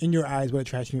 in your eyes, what a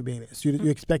trash human being is. You're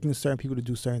expecting certain people to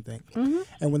do certain things,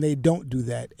 and when they don't do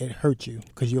that, it hurts you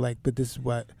because you're like, but this is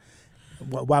what.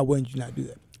 Why wouldn't you not do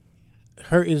that?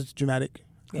 Hurt is dramatic.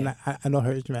 Yeah. And I know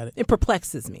hurt is dramatic. It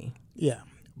perplexes me. Yeah,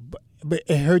 but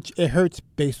it hurts. It hurts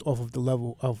based off of the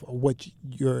level of what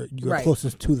you're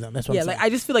closest to them. That's what I'm saying. I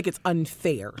just feel like it's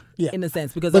unfair. In a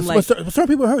sense because I'm like, some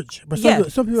people hurt. But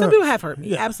some people have hurt me.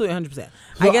 Yeah. Absolutely, 100%. So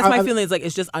I guess my feeling is like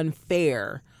it's just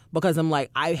unfair because I'm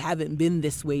like I haven't been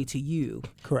this way to you.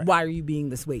 Correct. Why are you being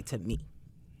this way to me?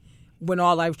 When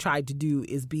all I've tried to do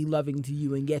is be loving to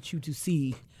you and get you to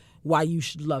see why you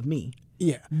should love me.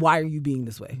 Yeah. Why are you being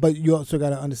this way? But you also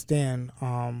got to understand,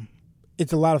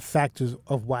 it's a lot of factors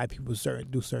of why people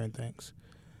do certain things.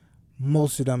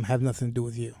 Most of them have nothing to do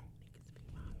with you.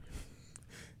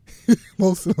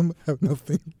 Most of them have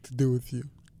nothing to do with you.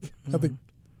 I think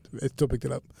it still picked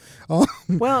it up.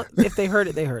 Well, if they heard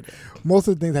it, they heard it. Most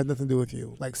of the things have nothing to do with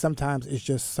you. Like sometimes it's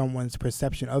just someone's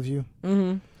perception of you.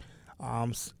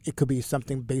 It could be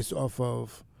something based off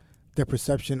of their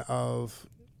perception of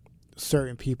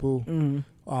certain people,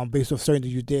 based off certain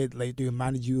things you did, like they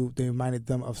reminded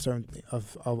them of certain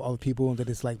of other people, and that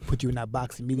it's like put you in that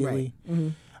box immediately.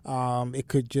 Right. It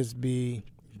could just be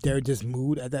their just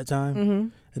mood at that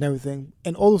time and everything,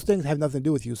 and all those things have nothing to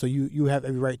do with you. So you have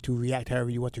every right to react however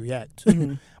you want to react.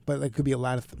 But it could be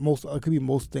it could be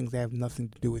most things that have nothing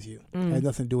to do with you. It has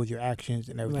nothing to do with your actions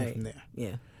and everything from there.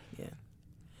 Yeah.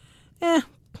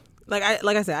 Like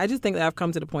I said, I just think that I've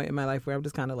come to the point in my life where I'm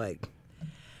just kind of like,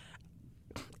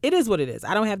 it is what it is.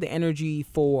 I don't have the energy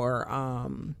for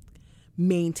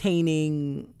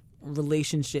maintaining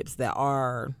relationships that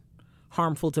are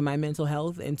harmful to my mental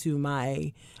health and to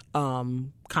my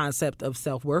concept of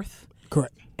self-worth.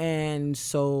 Correct. And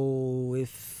so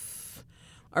if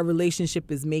a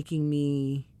relationship is making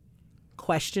me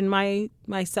question my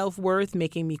self-worth,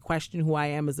 making me question who I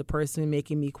am as a person,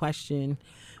 making me question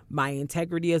my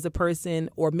integrity as a person,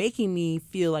 or making me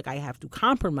feel like I have to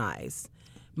compromise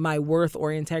my worth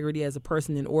or integrity as a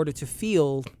person in order to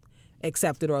feel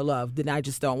accepted or loved, then I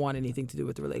just don't want anything to do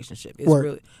with the relationship. It's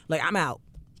really like I'm out.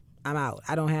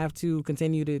 I don't have to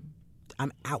continue to.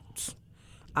 I'm out.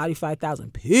 Audi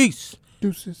 5000. Peace.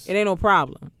 Deuces. It ain't no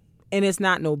problem, and it's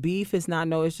not no beef. It's not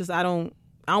no. It's just I don't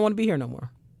want to be here no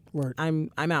more. Word.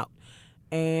 I'm out,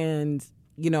 and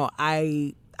you know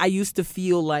I used to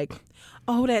feel like,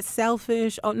 oh, that's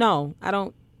selfish. Oh no, I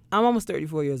don't. I'm almost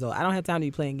 34 years old. I don't have time to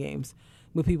be playing games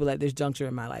with people at this juncture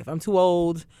in my life. I'm too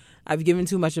old. I've given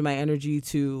too much of my energy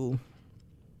to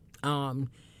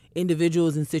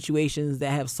individuals and situations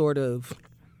that have sort of,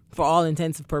 for all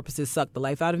intents and purposes, sucked the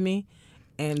life out of me.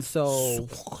 And so...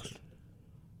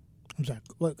 I'm sorry.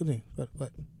 What? Continue.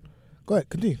 What? Go ahead.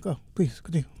 Continue. Go. Please.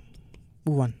 Continue.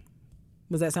 Move on.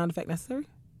 Was that sound effect necessary?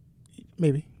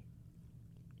 Maybe.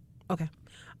 Okay.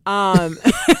 I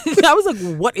was like,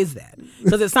 what is that?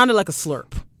 Because it sounded like a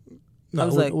slurp. No, I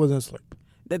was like, it wasn't a slurp.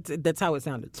 That's how it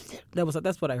sounded.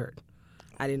 That's what I heard.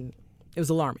 It was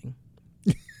alarming.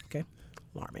 Okay,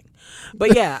 alarming.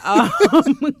 But yeah,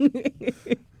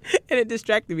 and it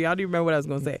distracted me. I don't even remember what I was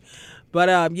going to say.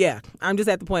 But yeah, I'm just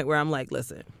at the point where I'm like,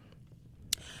 listen,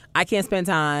 I can't spend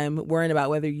time worrying about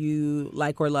whether you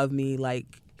like or love me. Like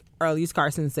Arlise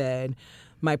Carson said,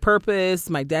 my purpose,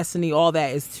 my destiny, all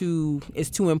that is too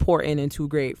important and too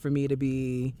great for me to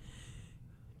be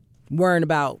worrying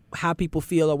about how people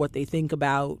feel or what they think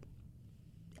about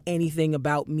anything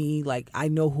about me. Like, I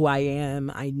know who I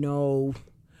am. I know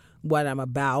what I'm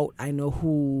about. I know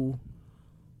who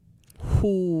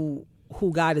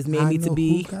God has made me to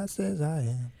be. Who God says I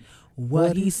am.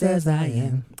 What he says I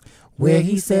am. Where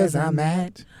he says I'm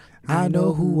at. I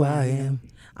know who I am.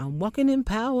 I'm walking in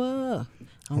power.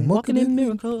 I'm walking in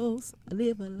miracles. I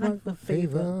live a life of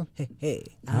favor.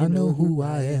 Hey, I know who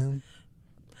I am.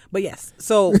 But yes,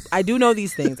 so I do know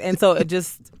these things. And so it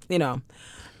just,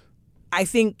 I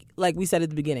think, like we said at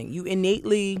the beginning, you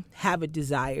innately have a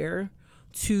desire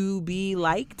to be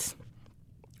liked.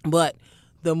 But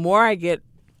the more I get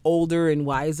older and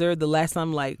wiser, the less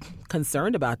I'm like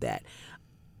concerned about that.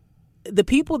 The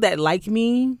people that like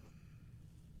me,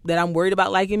 that I'm worried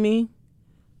about liking me,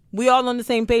 we all on the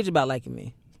same page about liking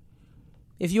me.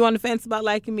 If you're on the fence about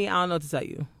liking me, I don't know what to tell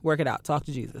you. Work it out. Talk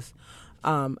to Jesus.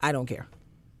 I don't care.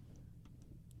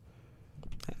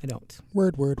 I don't.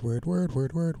 Word. I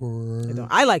don't.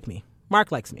 I like me.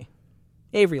 Mark likes me.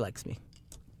 Avery likes me.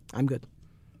 I'm good.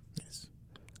 Yes.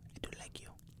 I do like you.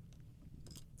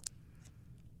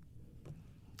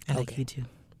 I like you too.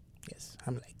 Yes,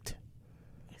 I'm liked.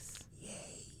 Yes.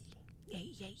 Yay.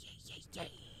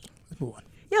 Let's move on.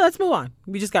 Yeah, let's move on.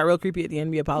 We just got real creepy at the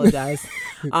end. We apologize.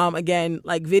 Again,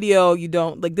 like video, you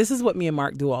don't like. This is what me and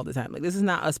Mark do all the time. Like, this is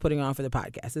not us putting on for the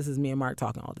podcast. This is me and Mark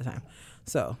talking all the time.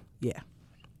 So yeah,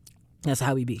 that's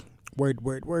how we be. Word.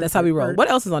 That's how we roll. What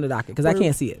else is on the docket? Because I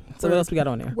can't see it. So what else we got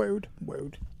on there? Word.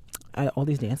 All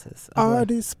these dances.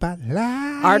 Artist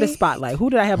Spotlight. Who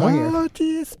did I have on here?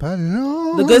 Artist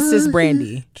Spotlight. The good sis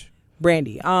Brandy.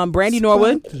 Brandy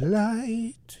Norwood.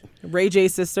 Spotlight. Ray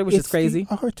J's sister, which is crazy.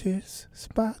 Artist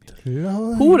Spotlight.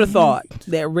 Who would have thought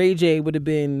that Ray J would have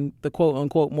been the quote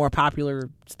unquote more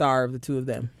popular star of the two of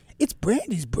them? It's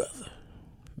Brandy's brother.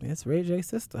 It's Ray J's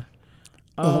sister.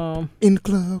 In the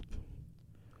club.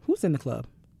 Who's in the club?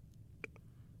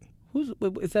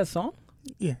 Is that a song?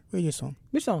 Yeah, Ray J's song.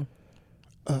 Which song?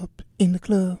 Up in the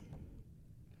club.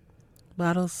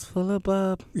 Bottles full of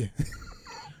bub. Yeah.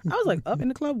 I was like, up in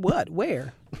the club? What?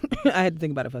 Where? I had to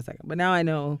think about it for a second, but now I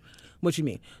know what you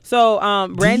mean. So,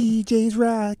 DJ's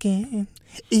rocking.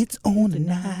 It's on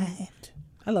tonight.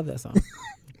 I love that song.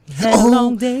 Had a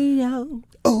long day out.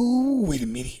 Oh, wait a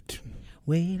minute.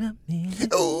 Wait a minute.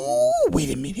 Oh,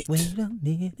 wait a minute. Wait a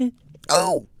minute.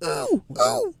 Oh.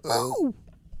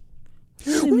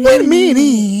 Wait a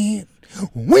minute.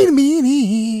 Wait a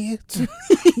minute.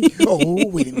 Oh,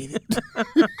 wait a minute.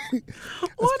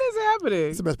 What is happening?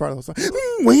 It's the best part of the song.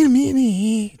 Wait a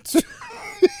minute.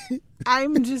 I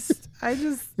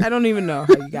don't even know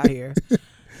how you got here.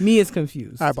 Me is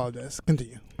confused. I apologize.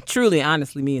 Continue. Truly,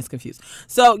 honestly, me is confused.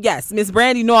 So, yes, Miss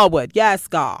Brandy Norwood. Yes,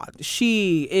 God.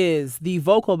 She is the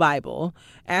vocal Bible.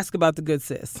 Ask about the good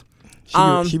sis.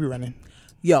 She be running.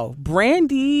 Yo,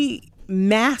 Brandy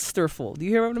masterful. Do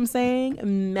you hear what I'm saying?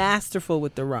 Masterful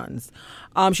with the runs.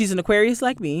 She's an Aquarius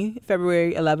like me,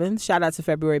 February 11th. Shout out to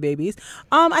February babies.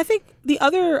 I think the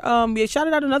other, we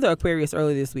shouted out another Aquarius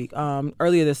earlier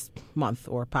this month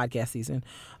or podcast season.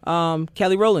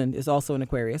 Kelly Rowland is also an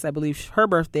Aquarius. I believe her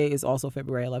birthday is also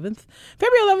February 11th.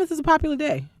 February 11th is a popular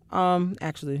day.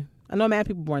 Actually, I know mad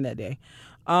people born that day.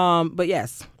 But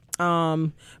yes.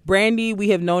 Brandy, we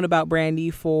have known about Brandy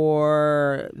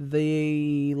for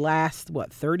the last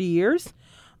 30 years.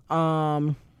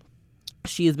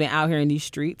 She has been out here in these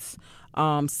streets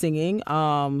singing.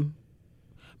 Remember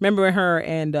when her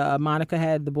and Monica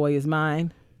had The Boy Is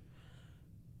Mine?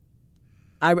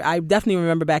 I definitely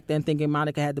remember back then thinking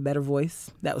Monica had the better voice.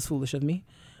 That was foolish of me.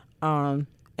 And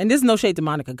there's no shade to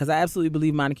Monica because I absolutely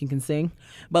believe Monica can sing,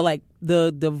 but like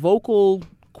the vocal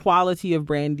quality of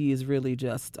Brandy is really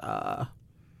just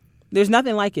there's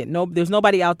nothing like it. No, there's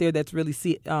nobody out there that's really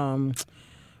seeing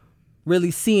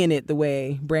it the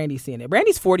way Brandy's seeing it.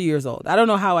 Brandy's 40 years old. I don't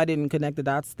know how I didn't connect the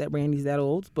dots that Brandy's that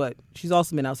old, but she's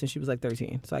also been out since she was like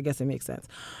 13, so I guess it makes sense.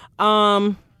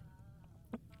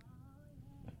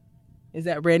 Is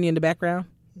that Brandy in the background?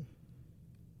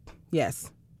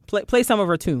 Yes. Play some of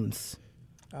her tunes.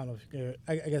 I don't know if you're,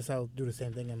 I guess I'll do the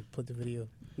same thing and put the video.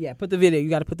 Yeah, put the video. You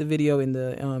got to put the video in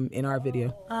the in our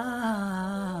video.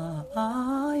 Oh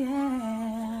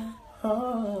yeah.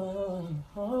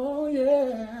 Oh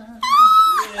yeah.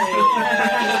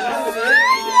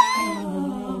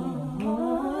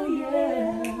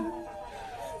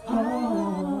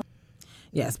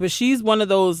 Yes, but she's one of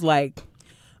those like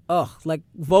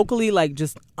vocally like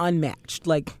just unmatched.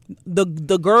 Like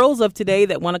the girls of today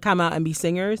that want to come out and be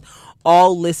singers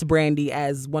all list Brandy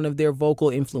as one of their vocal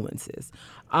influences.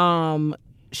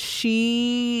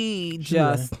 She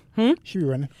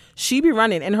be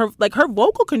running, and her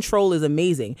vocal control is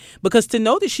amazing, because to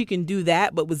know that she can do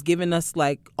that but was giving us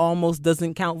like almost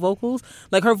doesn't count vocals.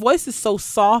 Like her voice is so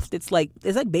soft, it's like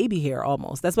baby hair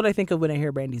almost. That's what I think of when I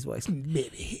hear Brandy's voice.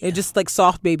 Baby hair. It's just like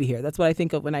soft baby hair. That's what I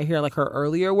think of when I hear like her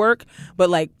earlier work.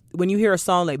 But like when you hear a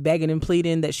song like Begging and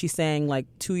Pleading that she sang like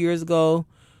 2 years ago,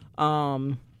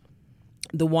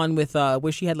 the one with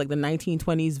where she had like the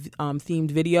 1920s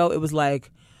themed video, it was like,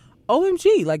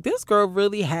 OMG, like this girl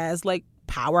really has like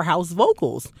powerhouse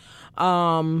vocals.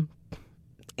 And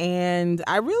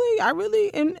I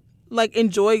really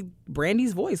enjoy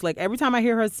Brandy's voice. Like every time I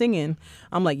hear her singing,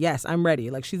 I'm like, yes, I'm ready.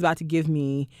 Like she's about to give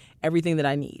me everything that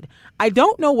I need. I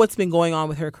don't know what's been going on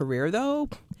with her career though,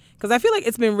 because I feel like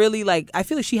it's been really I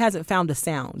feel like she hasn't found a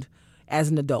sound as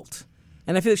an adult.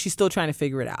 And I feel like she's still trying to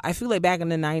figure it out. I feel like back in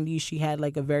the 90s, she had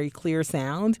like a very clear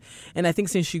sound. And I think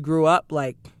since she grew up,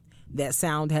 like that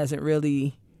sound hasn't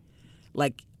really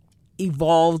like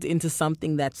evolved into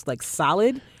something that's like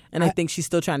solid. And I think she's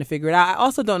still trying to figure it out. I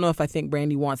also don't know if I think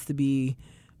Brandy wants to be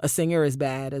a singer as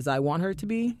bad as I want her to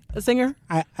be a singer.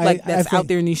 That's out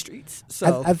there in these streets.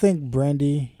 So I think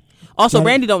Brandy. Also,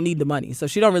 Brandy don't need the money, so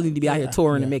she don't really need to be out here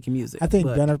touring and making music. I think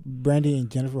Brandy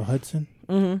and Jennifer Hudson.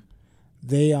 Mm-hmm.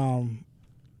 They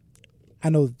I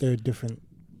know they're different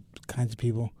kinds of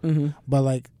people, mm-hmm. but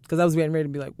like, because I was getting ready to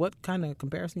be like, what kind of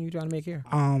comparison are you trying to make here?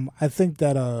 I think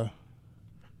that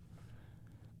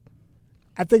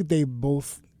I think they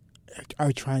both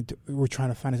we're trying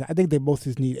to find this. I think they both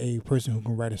just need a person who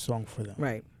can write a song for them.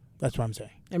 Right. That's what I'm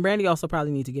saying. And Brandy also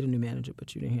probably needs to get a new manager,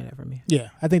 but you didn't hear that from me. Yeah,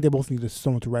 I think they both need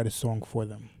someone to write a song for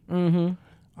them.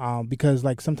 Mm-hmm. Because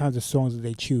like sometimes the songs that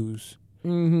they choose,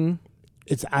 mm-hmm.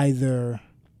 it's either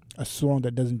a song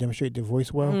that doesn't demonstrate their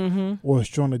voice well, mm-hmm. or a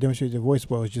song that demonstrates their voice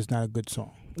well is just not a good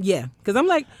song. Yeah, because I'm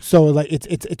like, so like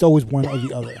it's always one or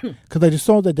the other. Because like the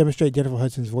songs that demonstrate Jennifer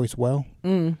Hudson's voice well,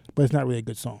 but it's not really a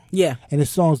good song. Yeah, and it's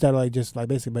songs that are like just like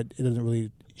basically, but it doesn't really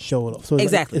show it off. So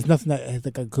exactly, it's nothing that has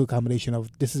like a good combination of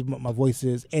this is what my voice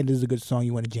is and this is a good song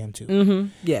you want to jam to. Mm-hmm.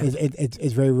 Yeah,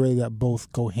 it's very rare that both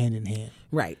go hand in hand.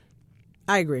 Right.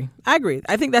 I agree.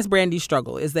 I think that's Brandy's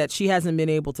struggle, is that she hasn't been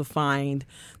able to find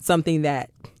something that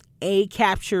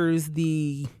captures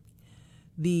the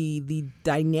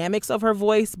dynamics of her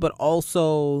voice, but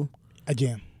also a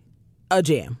jam.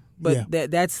 But yeah.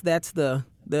 that's the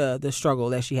struggle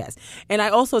that she has. And I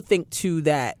also think too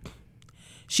that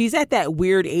she's at that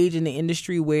weird age in the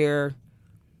industry where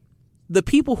the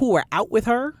people who are out with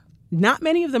her, not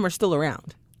many of them are still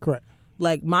around. Correct.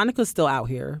 Like Monica's still out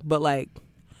here, but like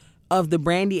of the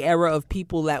Brandy era of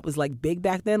people that was like big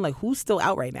back then, like who's still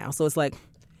out right now? So it's like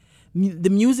the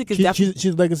music is definitely...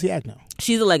 She's a legacy act now.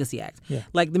 She's a legacy act. Yeah.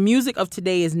 Like the music of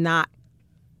today is not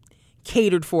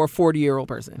catered for a 40-year-old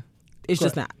person. It's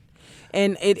just not.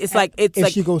 And it's like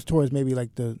she goes towards maybe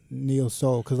like the neo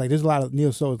soul, because like there's a lot of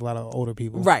neo soul is a lot of older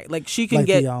people, right? Like she can like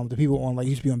get the people on like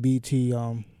used to be on BT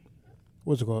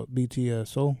what's it called, BT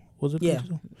Soul, was it? Yeah,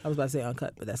 I was about to say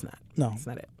Uncut, but that's not. No, that's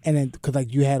not it. And then because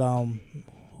like you had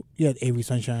Avery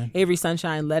Sunshine,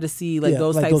 Lettucey, like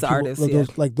those types of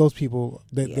artists. Like those people,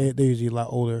 they're usually a lot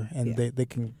older, and they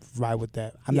can ride with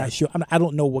that. I'm not sure. I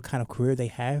don't know what kind of career they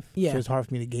have. Yeah, so it's hard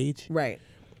for me to gauge. Right.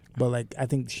 But like I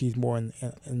think she's more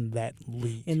in that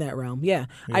league. In that realm, yeah.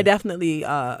 I definitely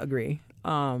agree.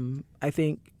 I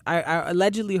think I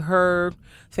allegedly heard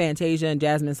Fantasia and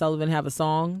Jasmine Sullivan have a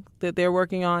song that they're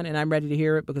working on, and I'm ready to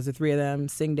hear it because the three of them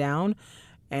sing down,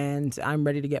 and I'm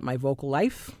ready to get my vocal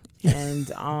life.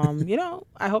 And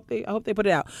I hope they put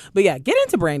it out. But yeah, get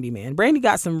into Brandy, man. Brandy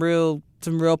got some real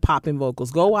popping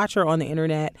vocals. Go watch her on the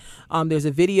internet. There's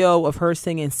a video of her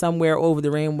singing Somewhere Over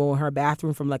the Rainbow in her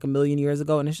bathroom from like a million years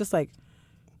ago, and it's just like,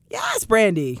 yes,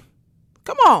 Brandy,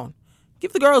 come on,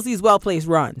 give the girls these well-placed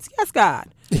runs. Yes, God.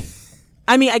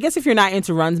 I mean, I guess if you're not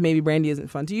into runs, maybe Brandy isn't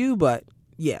fun to you, but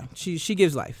yeah, she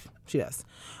gives life. She does.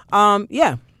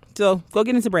 Yeah. So go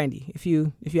get into Brandy if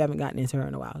you haven't gotten into her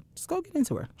in a while. Just go get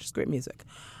into her. She's great music.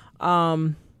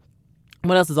 What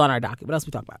else is on our docket? What else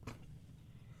we talk about?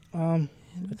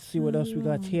 Let's see what else we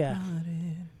got here.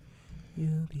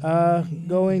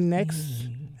 Going next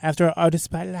after our artist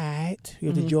spotlight, we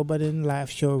have the Joe Budden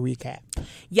live show recap.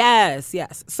 Yes.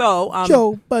 So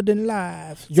Joe Budden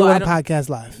live, Joe Budden podcast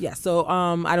live. Yeah. So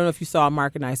I don't know if you saw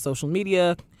Mark and I's social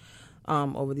media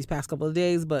over these past couple of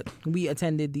days, but we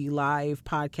attended the live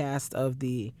podcast of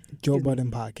the Joe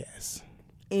Budden podcast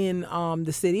in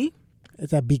the city.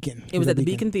 It's at Beacon. It was at the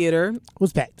Beacon Theater. It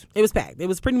was packed. It was packed. It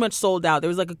was pretty much sold out. There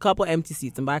was like a couple empty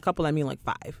seats, and by a couple I mean like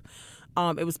 5.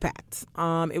 It was packed.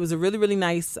 It was a really, really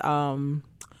nice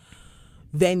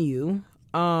venue.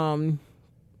 What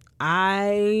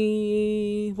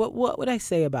would I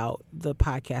say about the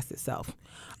podcast itself?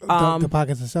 The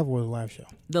podcast itself was a live show.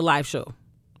 The live show.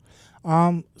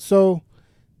 So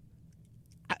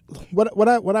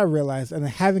what I realized, and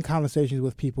having conversations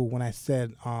with people when I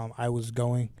said I was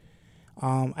going,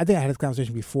 I think I had this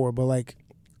conversation before, but like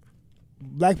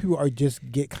black people are just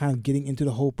getting into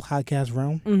the whole podcast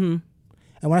realm. Mm-hmm.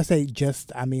 And when I say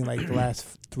just, I mean like the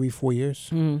last 3-4 years.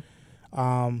 Mm-hmm.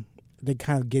 They're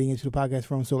kind of getting into the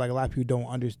podcast realm. So like a lot of people don't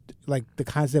understand, like the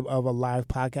concept of a live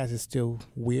podcast is still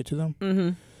weird to them. Mm-hmm.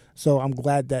 So I'm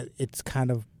glad that it's kind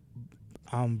of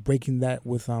breaking that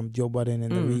with Joe Budden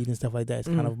and the Reed and stuff like that. It's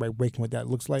kind of like breaking what that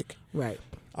looks like. Right.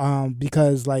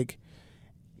 Because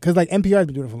NPR has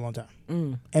been doing it for a long time.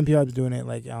 NPR has been doing it,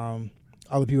 like other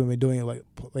people have been doing it, like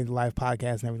live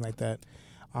podcasts and everything like that.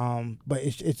 But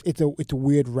it's a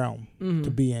weird realm to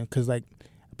be in, because like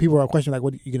people are questioning like,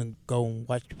 what, you gonna go and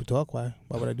watch people talk? Why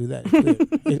would I do that?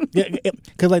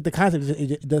 Because like the concept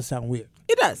it does sound weird.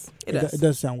 It does. It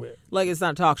does sound weird. Like it's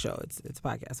not a talk show. It's a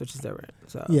podcast, which is different.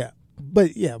 So yeah,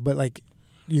 but like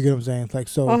you get what I'm saying. Like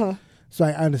so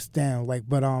I understand. Like,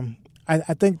 but I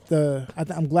think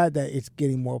I'm glad that it's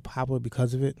getting more popular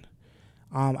because of it.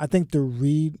 I think the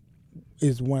Reed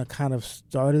is one that kind of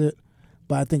started it,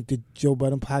 but I think the Joe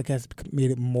Budden podcast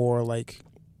made it more like,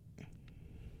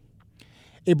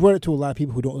 it brought it to a lot of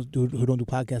people who don't do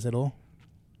podcasts at all,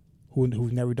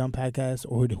 who've never done podcasts,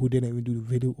 or who didn't even do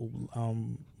video,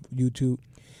 YouTube.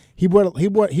 He brought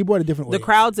a different way. The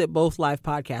crowds at both live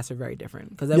podcasts are very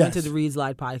different, because I went to the Reed's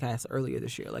live podcast earlier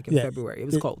this year, like in February. It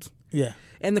was cold. Yeah.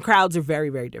 And the crowds are very,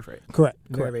 very different. Correct.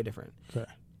 Very, very different.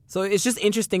 Correct. So it's just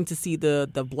interesting to see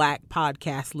the black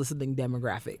podcast listening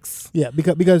demographics. Yeah,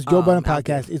 because Joe Budden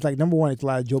podcast is like, number one, it's a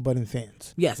lot of Joe Budden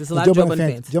fans. Yes, it's a lot of Joe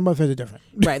Budden fans. Joe Budden fans are different.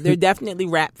 Right, they're definitely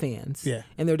rap fans. Yeah.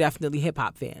 And they're definitely hip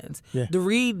hop fans. Yeah.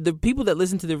 The people that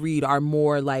listen to the Reed are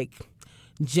more like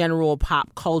general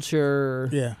pop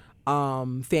culture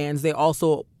fans. They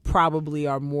also probably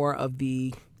are more of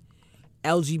the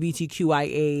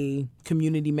LGBTQIA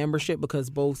community membership,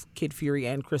 because both Kid Fury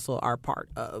and Crystal are part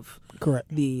of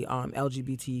the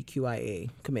LGBTQIA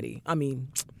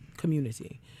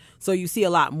community. So you see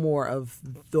a lot more of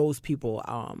those people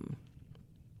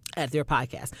at their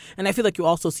podcast. And I feel like you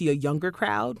also see a younger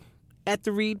crowd at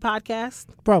the Reed podcast.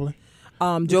 Probably.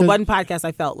 Joe Budden podcast,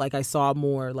 I felt like I saw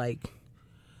more like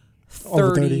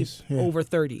 30s, over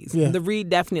 30s. Yeah. The Reed,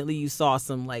 definitely you saw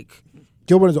some like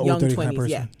Joe Budden's an young old 30 20s. kind of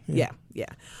person. Yeah.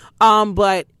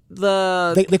 But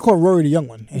they call Rory the young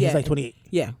one, and he's like 28.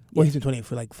 Yeah. Well, he's been 28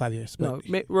 for like 5 years. But.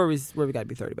 No, Rory got to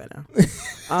be 30 by now.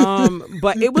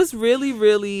 But it was really,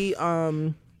 really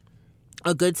a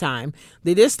good time.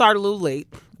 They did start a little late,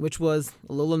 which was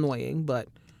a little annoying, but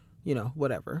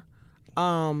whatever.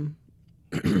 What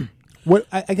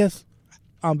I guess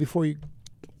before you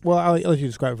Well, I'll let you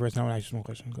describe it first. And I'll ask you some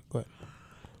questions. Go ahead.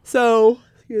 So,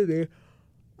 excuse me.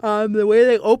 The way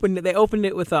they opened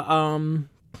it with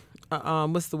a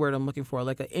what's the word I'm looking for?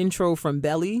 Like an intro from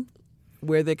Belly,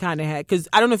 where they kind of had, because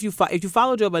I don't know if you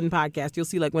follow Joe Budden podcast, you'll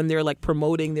see like when they're like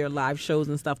promoting their live shows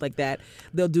and stuff like that,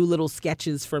 they'll do little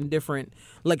sketches from different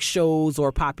like shows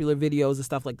or popular videos and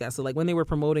stuff like that. So like when they were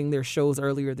promoting their shows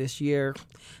earlier this year,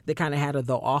 they kind of had a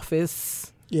The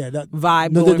Office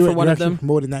vibe going for one of them.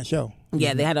 Promoting that show.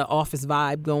 Yeah, they had an Office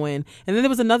vibe going, and then there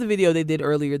was another video they did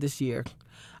earlier this year.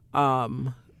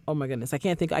 Oh my goodness, I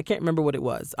can't remember what it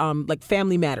was. Like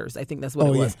Family Matters, I think that's what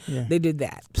it was. Yeah. They did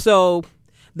that. So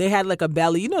they had like a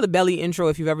Belly, the Belly intro,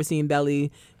 if you've ever seen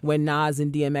Belly, when Nas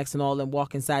and DMX and all them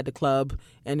walk inside the club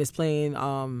and it's playing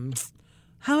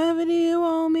However Do You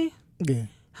Want Me? Yeah.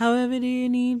 However Do You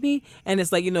Need Me? And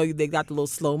it's like, they got the little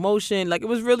slow motion. Like, it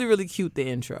was really, really cute, the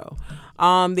intro.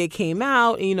 They came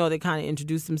out and, they kind of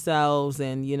introduced themselves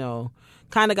and,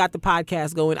 kind of got the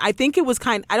podcast going. I think it was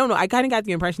I don't know, I kind of got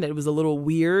the impression that it was a little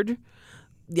weird,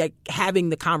 like having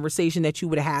the conversation that you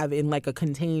would have in like a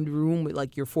contained room with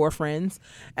like your 4 friends,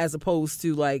 as opposed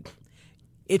to like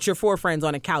it's your 4 friends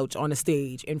on a couch on a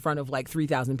stage in front of like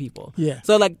 3,000 people. Yeah.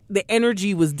 So like the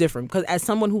energy was different, because as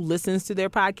someone who listens to their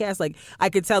podcast, like I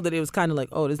could tell that it was kind of like,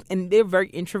 and they're very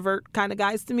introvert kind of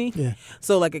guys to me. Yeah.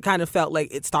 So like it kind of felt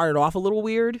like it started off a little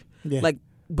weird. Yeah. Like,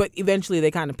 but eventually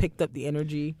they kind of picked up the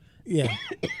energy. Yeah.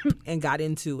 And got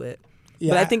into it.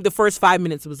 Yeah, But I think the first 5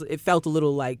 minutes it felt a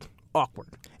little like awkward.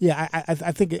 Yeah,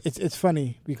 I think it's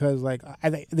funny because like I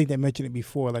think they mentioned it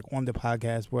before, like on the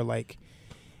podcast, where like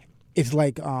it's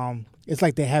like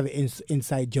they have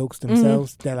inside jokes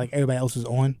themselves that like everybody else is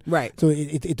on. Right. So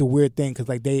it's a weird thing because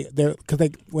like because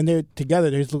like when they're together,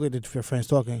 they just look at their friends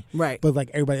talking. Right. But like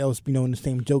everybody else, in the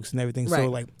same jokes and everything. Right. So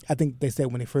like I think they said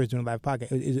when they first doing a live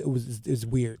podcast, it was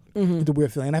weird. Mm-hmm. It's a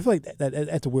weird feeling, and I feel like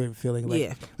that's a weird feeling. Like,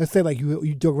 Yeah. Let's say like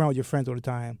you joke around with your friends all the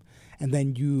time, and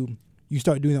then you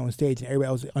start doing it on stage, and everybody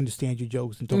else understands your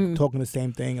jokes and talking the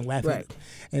same thing and laughing. Right.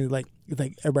 And it's like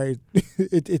everybody,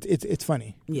 it's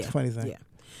funny. Yeah. It's a funny thing. Yeah.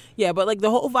 Yeah, but like the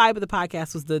whole vibe of the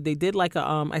podcast was they did like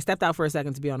a I stepped out for a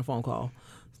second to be on a phone call.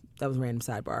 That was a random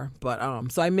sidebar.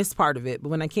 But so I missed part of it. But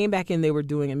when I came back in, they were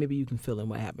doing, and maybe you can fill in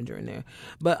what happened during there.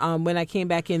 But when I came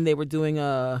back in, they were doing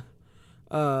not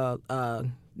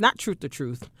Truth or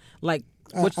Truth, like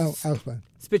I was fine.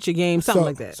 Spit Your Game, something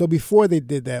like that. So before they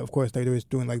did that, of course, they were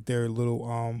doing like their little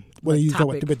what they talk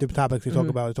about different topics. They talk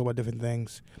about different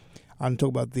things. Talk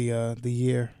about the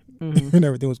year and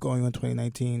everything was going on in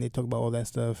 2019. They talk about all that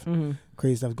stuff,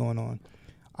 crazy stuff going on.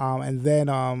 And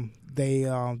then they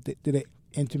did an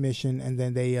intermission, and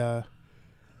then they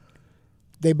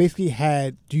basically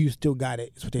had "Do You Still Got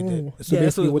It?" That's what they did. So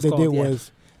basically, what they did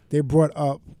was they brought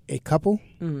up a couple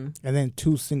and then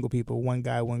 2 single people, 1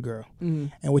 guy, 1 girl.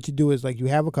 And what you do is like you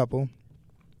have a couple.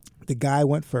 The guy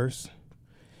went first,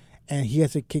 and he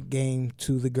has to kick game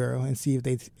to the girl and see if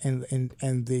they and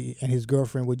his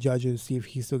girlfriend would judge her to see if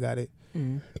he still got it.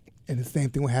 And the same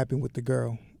thing would happen with the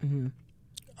girl.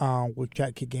 Would try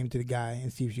to kick game to the guy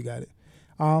and see if she got it.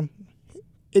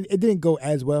 It didn't go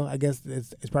as well, I guess.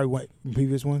 It's probably what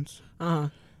previous ones.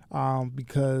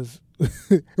 Because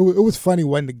it was funny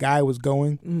when the guy was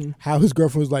going, how his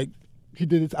girlfriend was like, he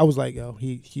did it. I was like, yo,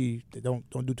 he don't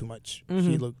do too much.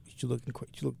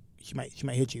 She might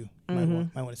hit you. Might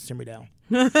want to simmer down.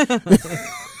 Might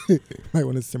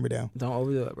want to simmer down. Don't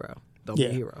overdo it, bro. Don't be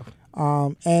a hero.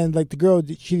 And like the girl,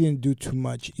 she didn't do too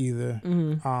much either.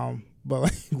 But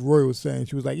like Roy was saying,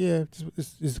 she was like, yeah,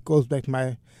 this goes back to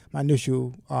my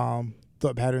initial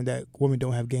thought pattern that women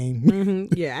don't have game.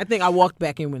 Yeah, I think I walked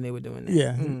back in when they were doing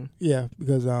that. Yeah,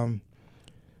 because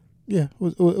it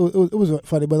was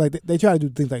funny, but like they try to do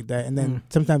things like that, and then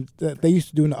sometimes they used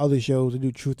to do in the other shows. They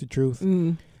do Truth to Truth,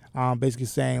 basically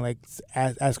saying like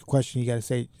ask a question, you got to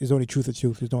say there's only truth or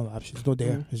truth. There's no options. There's no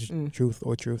dare. It's just truth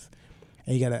or truth,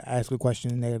 and you got to ask a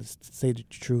question and they got to say the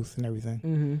truth and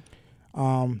everything.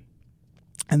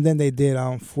 And then they did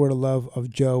For the Love of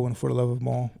Joe and For the Love of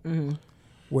Maul,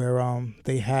 where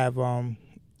they have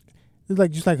it's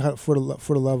like just like how For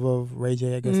the Love of Ray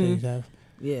J, I guess they have.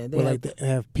 Yeah, they where like they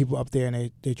have people up there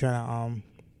and they're trying to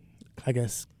I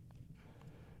guess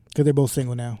because they're both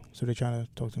single now, so they're trying to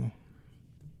talk to them.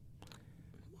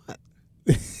 What?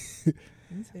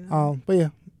 But yeah,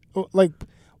 like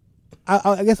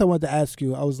I guess I wanted to ask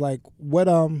you. I was like, what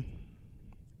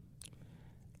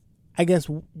I guess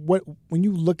what when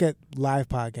you look at live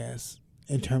podcasts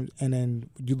in terms, and then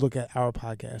you look at our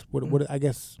podcast, what I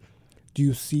guess do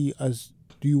you see us?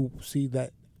 Do you see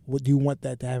that? What do you want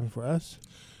that to happen for us?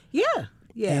 Yeah.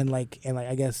 And like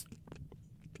I guess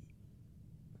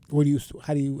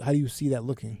How do you see that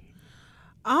looking?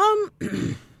 I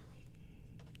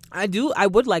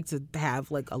would like to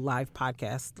have like a live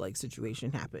podcast like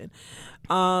situation happen.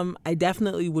 I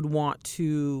definitely would want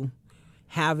to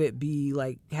have it be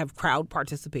like have crowd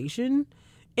participation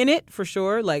in it for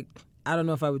sure. Like, I don't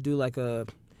know if I would do like a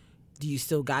do you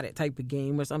still got it type of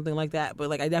game or something like that, but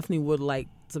like I definitely would like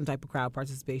some type of crowd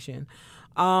participation.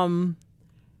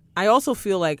 I also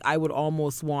feel like I would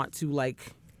almost want to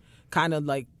like kind of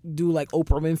like do like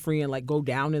Oprah Winfrey and like go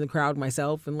down in the crowd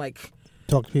myself and like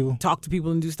talk to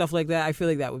people and do stuff like that. I feel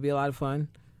like that would be a lot of fun.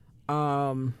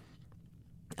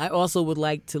 I also would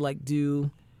like to like do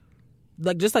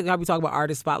like just like how we talk about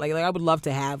artist spotlight. Like I would love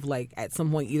to have like at some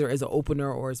point either as an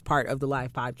opener or as part of the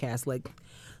live podcast like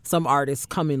some artists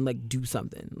come and like do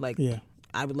something. Like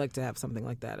I would like to have something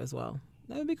like that as well.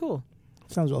 That would be cool.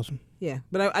 Sounds awesome. Yeah,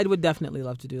 but I would definitely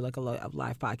love to do like a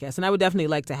live podcast, and I would definitely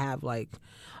like to have like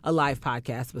a live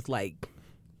podcast with like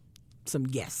some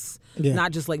guests,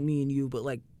 not just like me and you, but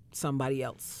like somebody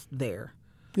else there.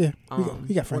 Yeah,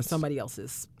 we got friends. Or somebody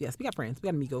else's. Yes, we got friends. We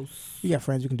got amigos. We got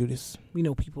friends. You can do this. We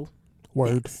know people.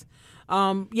 Word. Yes.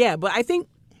 Yeah, but I think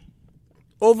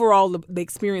overall the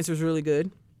experience was really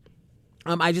good.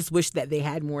 I just wish that they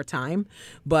had more time,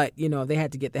 but you know they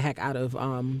had to get the heck out of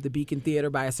the Beacon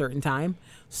Theater by a certain time,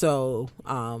 so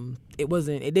it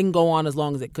didn't go on as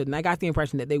long as it could. And I got the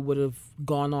impression that they would have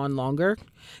gone on longer,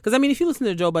 because I mean, if you listen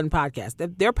to the Joe Budden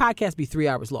podcast, their podcast be 3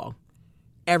 hours long,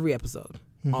 every episode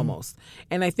almost,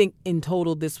 and I think in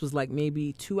total this was like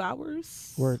maybe 2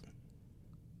 hours. Word.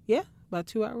 Yeah, about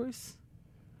 2 hours.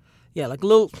 Yeah, like a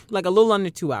little under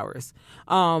 2 hours.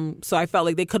 So I felt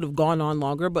like they could have gone on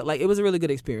longer, but like it was a really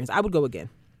good experience. I would go again.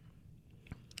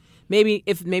 Maybe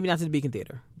not to the Beacon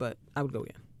Theater, but I would go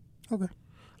again. Okay.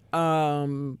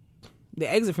 The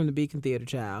exit from the Beacon Theater,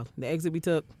 child. The exit we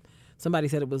took, somebody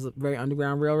said it was very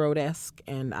Underground Railroad-esque,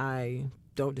 and I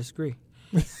don't disagree.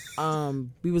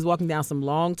 We was walking down some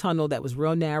long tunnel that was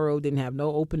real narrow, didn't have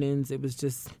no openings. It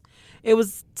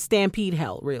was stampede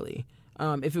hell, really.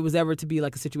 If it was ever to be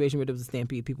like a situation where there was a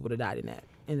stampede, people would have died in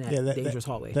that dangerous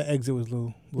hallway. The exit was a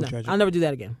little tragic. I'll never do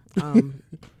that again.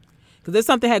 Because if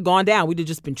something had gone down, we'd have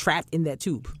just been trapped in that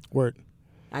tube. Word.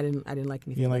 I didn't like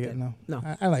anything. You didn't like that. it? No.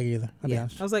 No. I like it either. I'll be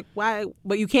honest. I was like, why?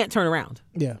 But you can't turn around.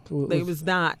 Yeah. It was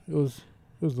not. It was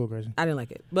a little crazy. I didn't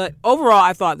like it. But overall,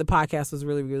 I thought the podcast was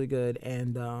really, really good.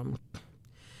 And,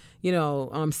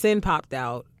 Sin popped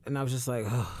out, and I was just like,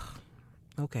 oh,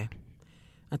 okay.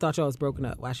 I thought y'all was broken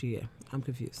up. Why she here? I'm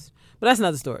confused. But that's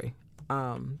another story.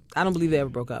 I don't believe they ever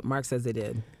broke up. Mark says they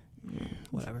did.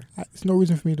 Whatever. There's no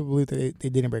reason for me to believe that they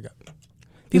didn't break up.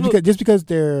 Just because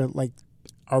they're like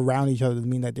around each other doesn't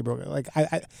mean that they broke up. Like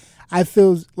I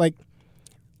feel like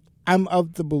I'm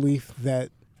of the belief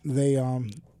that they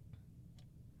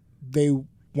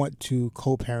want to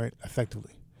co-parent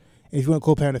effectively. And if you want to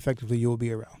co-parent effectively, you will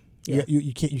be around. Yeah.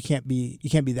 You can't be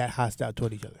that hostile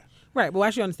toward each other. Right, but why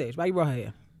is she on the stage? Why you brought her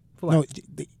here? For what?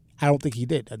 No, I don't think he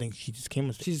did. I think she just came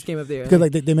on stage. She just came up there. Because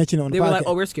like they mentioned on the podcast. They were like,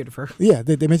 oh, we're scared of her. Yeah,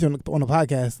 they mentioned on the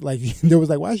podcast, like, there was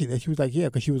like, why is she there? She was like, yeah,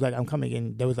 because she was like, I'm coming.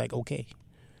 And they was like, okay.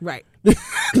 Right.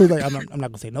 She was like, I'm not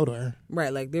going to say no to her.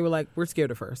 Right, like they were like, we're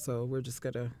scared of her, so we're just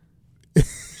going to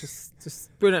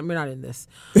just we're not in this.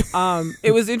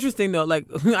 It was interesting though. Like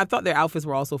I thought their outfits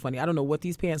were also funny. I don't know what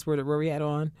these pants were that Rory had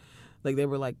on. Like they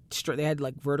were like they had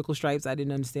like vertical stripes. I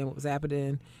didn't understand what was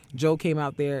happening. Joe came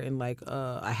out there in like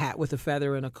a hat with a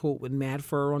feather and a coat with mad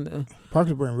fur on the. Parks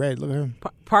was wearing red. Look at him.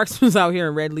 Parks was out here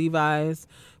in red Levi's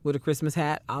with a Christmas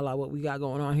hat, a la what we got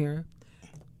going on here.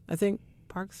 I think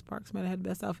Parks might have had the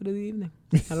best outfit of the evening.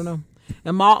 I don't know.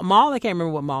 And Maul, I can't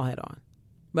remember what Maul had on.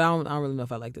 But I don't really know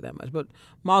if I liked it that much. But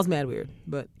Maul's mad weird.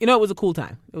 But, it was a cool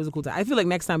time. I feel like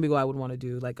next time we go, I would want to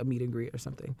do, like, a meet and greet or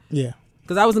something. Yeah.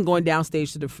 Because I wasn't going down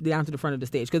to the front of the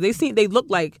stage. Because they look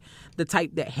like the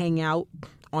type that hang out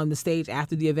on the stage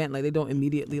after the event. Like, they don't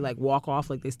immediately, like, walk off.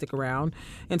 Like, they stick around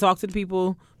and talk to the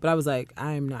people. But I was like,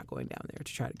 I am not going down there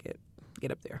to try to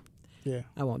get up there. Yeah.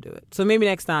 I won't do it. So maybe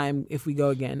next time, if we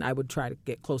go again, I would try to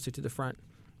get closer to the front,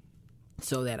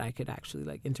 so that I could actually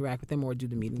like interact with them or do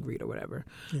the meet and greet or whatever.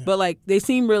 Yeah. But like they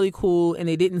seem really cool, and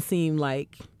they didn't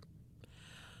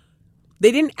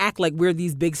act like we're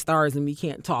these big stars and we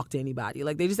can't talk to anybody.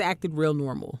 Like they just acted real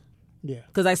normal. Yeah.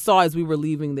 Because I saw as we were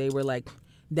leaving, they were like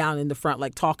down in the front,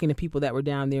 like talking to people that were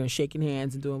down there and shaking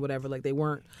hands and doing whatever. Like they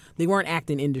weren't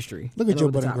acting industry. Look at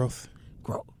Joe Budden growth.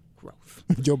 Growth.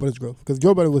 Joe Budden's growth. Because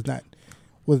Joe Budden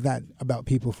was not about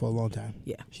people for a long time.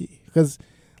 Yeah. Because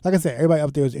like I said, everybody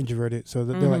up there is introverted, so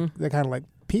they're kind of like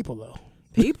people though.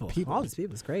 People. All these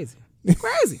people is crazy.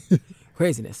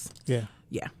 Craziness. Yeah.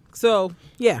 Yeah. So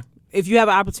yeah, if you have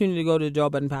an opportunity to go to the Joe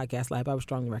Budden Podcast Live, I would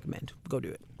strongly recommend. Go do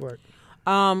it. Work.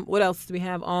 What else do we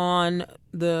have on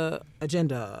the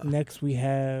agenda? Next, we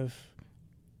have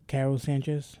Carol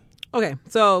Sanchez. Okay,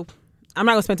 so I'm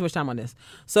not going to spend too much time on this.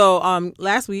 So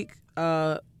last week,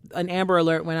 an Amber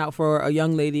Alert went out for a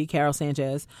young lady, Carol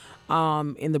Sanchez,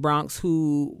 in the Bronx,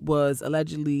 who was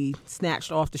allegedly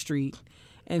snatched off the street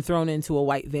and thrown into a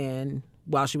white van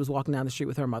while she was walking down the street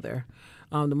with her mother.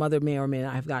 The mother may or may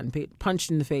not have gotten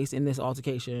punched in the face in this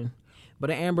altercation.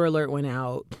 But an Amber Alert went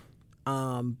out.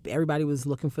 Everybody was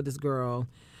looking for this girl.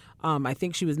 I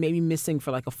think she was maybe missing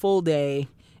for like a full day.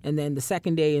 And then the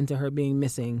second day into her being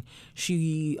missing,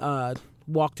 she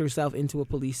walked herself into a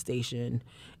police station.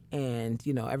 And,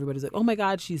 you know, everybody's like, oh, my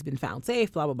God, she's been found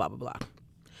safe, blah, blah, blah, blah, blah.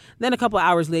 Then a couple of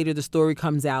hours later, the story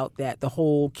comes out that the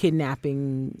whole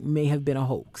kidnapping may have been a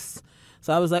hoax.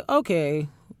 So I was like, okay,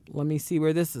 let me see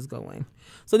where this is going.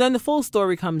 So then the full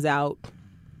story comes out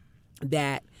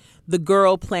that the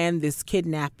girl planned this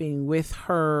kidnapping with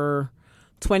her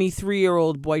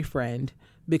 23-year-old boyfriend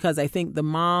because I think the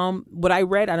mom, what I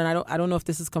read, I don't know if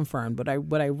this is confirmed, but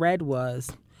what I read was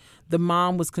the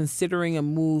mom was considering a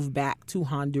move back to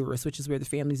Honduras, which is where the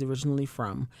family's originally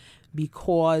from,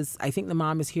 because I think the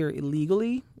mom is here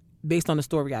illegally. Based on the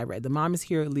story I read, the mom is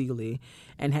here illegally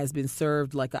and has been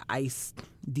served like an ICE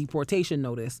deportation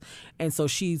notice. And so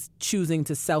she's choosing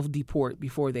to self-deport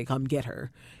before they come get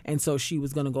her. And so she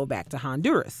was going to go back to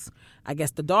Honduras. I guess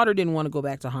the daughter didn't want to go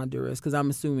back to Honduras because I'm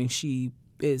assuming she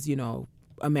is, you know,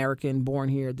 American, born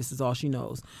here. This is all she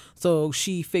knows. So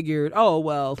she figured, oh,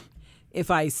 well, if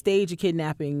I stage a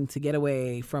kidnapping to get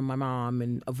away from my mom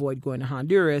and avoid going to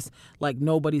Honduras, like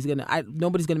nobody's gonna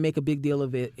make a big deal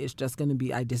of it. It's just gonna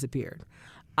be I disappeared.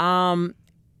 And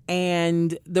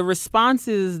the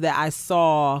responses that I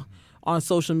saw on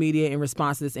social media in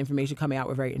response to this information coming out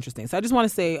were very interesting. So I just want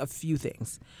to say a few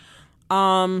things.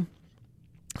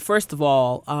 First of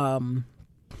all,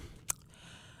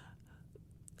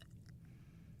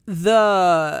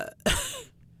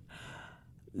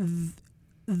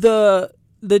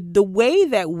 the way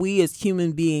that we as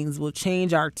human beings will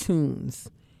change our tunes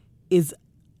is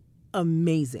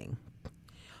amazing.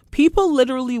 People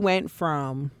literally went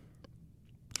from,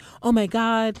 oh my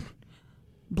God,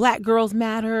 black girls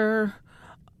matter,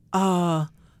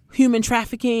 human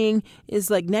trafficking is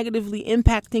like negatively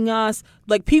impacting us.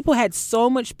 Like people had so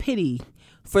much pity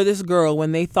for this girl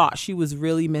when they thought she was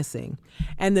really missing.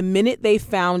 And the minute they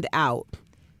found out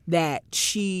that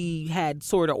she had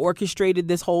sort of orchestrated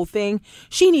this whole thing,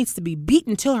 she needs to be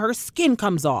beaten till her skin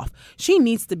comes off. She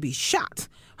needs to be shot.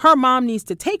 Her mom needs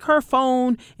to take her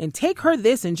phone and take her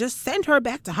this and just send her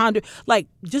back to Honduras. Like,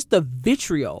 just the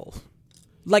vitriol.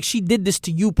 Like she did this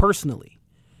to you personally.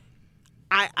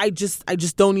 I just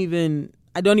don't even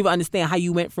understand how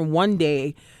you went from one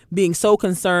day being so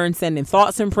concerned, sending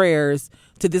thoughts and prayers,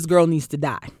 to this girl needs to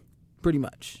die, pretty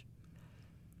much.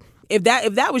 If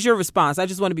that was your response, I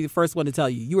just want to be the first one to tell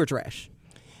you were trash.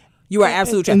 You are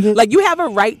absolute trash. Like, you have a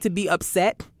right to be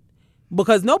upset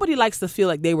because nobody likes to feel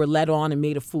like they were led on and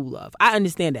made a fool of. I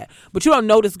understand that. But you don't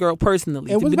know this girl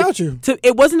personally. It was about you.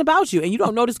 It wasn't about you. And you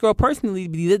don't know this girl personally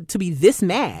to be this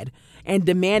mad and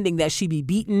demanding that she be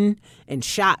beaten and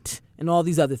shot and all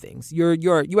these other things. You're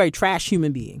a trash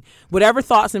human being. Whatever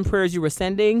thoughts and prayers you were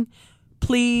sending,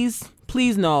 please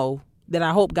know that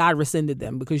I hope God rescinded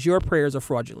them because your prayers are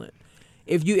fraudulent.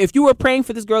 If you were praying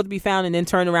for this girl to be found and then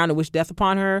turn around and wish death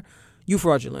upon her, you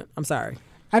fraudulent. I'm sorry.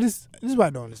 This is what I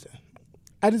don't understand.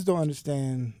 I just don't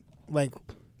understand, like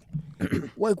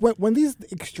when these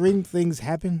extreme things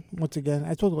happen. Once again,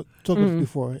 I talked about this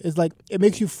before. It's like it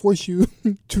makes you force you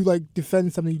to like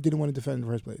defend something you didn't want to defend in the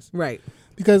first place. Right.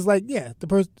 Because like the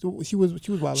person she was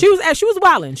wilding. She was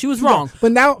wilding. She was wrong.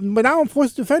 But now I'm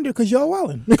forced to defend her because y'all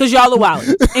wilding. Because y'all are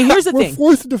wilding. And here's the thing. We're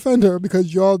forced to defend her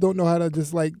because y'all don't know how to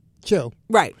just like chill.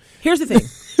 Right. Here's the thing.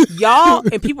 Y'all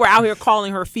and people are out here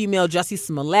calling her female Jussie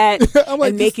Smollett like,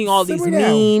 and making all these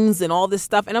memes and all this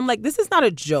stuff. And I'm like, this is not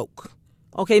a joke.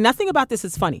 Okay, nothing about this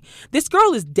is funny. This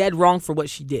girl is dead wrong for what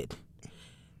she did.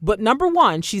 But number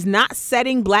one, she's not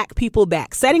setting black people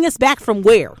back. Setting us back from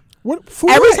where?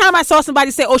 Every time I saw somebody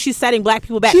say, oh, she's setting black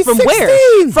people back. She's from 16.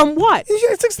 Where? From what?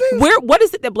 She's 16. What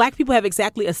is it that black people have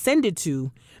exactly ascended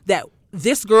to that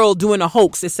this girl doing a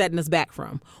hoax is setting us back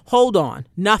from? Hold on.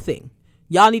 Nothing.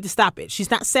 Y'all need to stop it. She's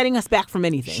not setting us back from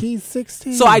anything. She's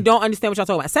 16. So I don't understand what y'all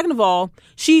talking about. Second of all,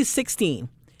 she's 16.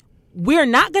 We're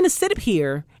not going to sit up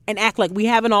here and act like we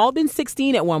haven't all been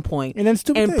 16 at one point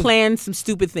and plan some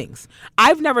stupid things.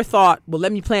 I've never thought, well,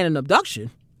 let me plan an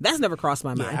abduction. That's never crossed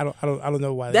my mind. I don't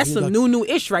know why. That's some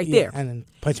new-ish right there. And then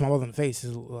punch my mother in the face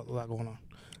is a lot going on.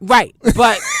 Right.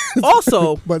 But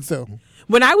Also, But so.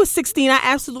 when I was 16, I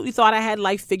absolutely thought I had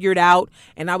life figured out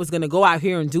and I was going to go out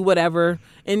here and do whatever.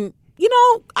 And, you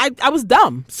know, I was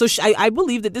dumb. So I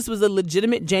believe that this was a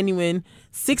legitimate, genuine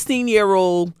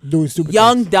 16-year-old, Doing stupid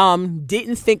young, things. dumb,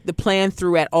 didn't think the plan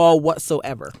through at all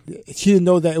whatsoever. She didn't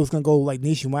know that it was going to go like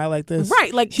nationwide like this.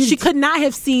 Right. Like, she could not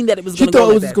have seen that it was She going to thought go it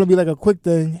like was that. just going to be like a quick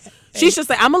thing. She's just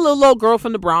like, I'm a little old girl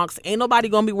from the Bronx. Ain't nobody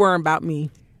going to be worrying about me.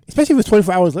 Especially if it's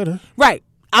 24 hours later. Right.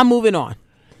 I'm moving on.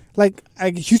 Like,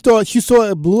 she saw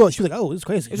it blew up. She was like, "Oh, this is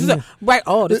crazy." She's like, right.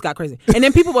 Oh, this got crazy. And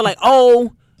then people were like,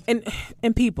 oh,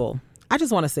 and people, I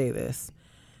just want to say this.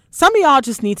 Some of y'all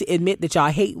just need to admit that y'all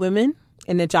hate women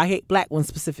and that y'all hate black ones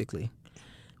specifically.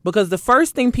 Because the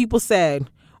first thing people said,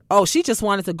 oh, she just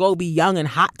wanted to go be young and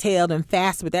hot-tailed and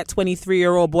fast with that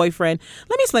 23-year-old boyfriend.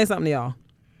 Let me explain something to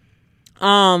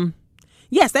y'all.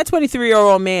 Yes, that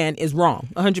 23-year-old man is wrong,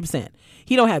 100%.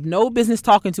 He don't have no business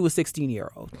talking to a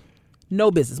 16-year-old. No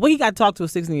business. What he got to talk to a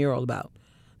 16-year-old about?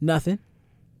 Nothing.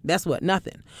 That's what,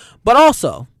 nothing. But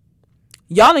also,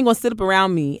 y'all ain't gonna sit up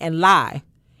around me and lie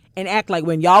and act like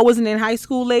when y'all wasn't in high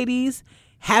school, ladies,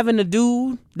 having a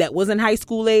dude that wasn't high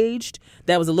school aged,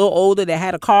 that was a little older, that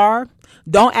had a car,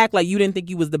 don't act like you didn't think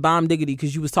you was the bomb diggity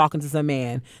because you was talking to some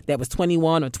man that was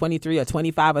 21 or 23 or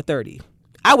 25 or 30.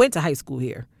 I went to high school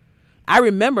here. I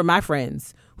remember my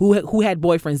friends who had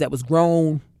boyfriends that was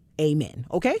grown men,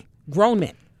 okay? Grown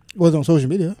men. It wasn't on social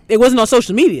media. It wasn't on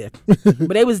social media,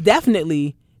 but they was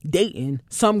definitely dating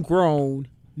some grown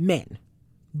men.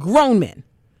 Grown men.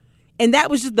 And that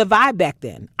was just the vibe back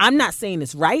then. I'm not saying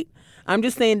it's right. I'm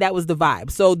just saying that was the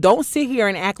vibe. So don't sit here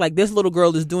and act like this little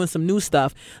girl is doing some new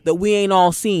stuff that we ain't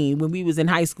all seen when we was in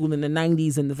high school in the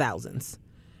 90s and the thousands.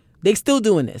 They still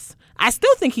doing this. I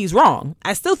still think he's wrong.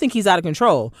 I still think he's out of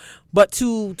control. But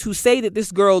to say that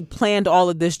this girl planned all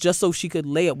of this just so she could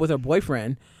lay up with her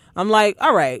boyfriend, I'm like,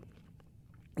 all right,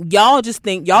 y'all just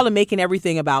think y'all are making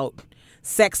everything about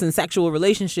sex and sexual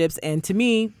relationships. And to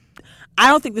me, I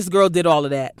don't think this girl did all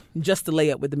of that just to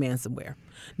lay up with the man somewhere.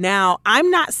 Now,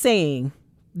 I'm not saying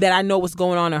that I know what's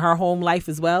going on in her home life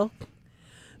as well.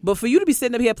 But for you to be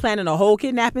sitting up here planning a whole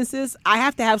kidnapping, sis, I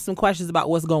have to have some questions about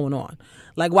what's going on.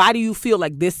 Like, why do you feel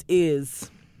like this is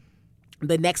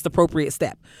the next appropriate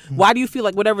step? Why do you feel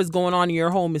like whatever's going on in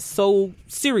your home is so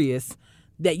serious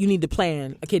that you need to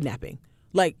plan a kidnapping?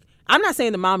 Like, I'm not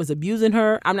saying the mom is abusing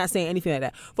her. I'm not saying anything like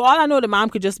that. For all I know, the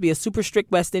mom could just be a super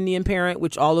strict West Indian parent,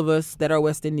 which all of us that are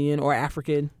West Indian or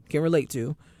African can relate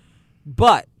to.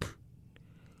 But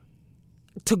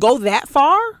to go that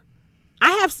far,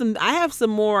 I have some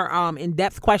more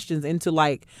in-depth questions into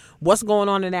like what's going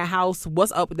on in that house,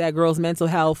 what's up with that girl's mental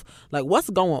health, like what's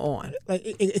going on. Like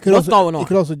it could What's also, going on? It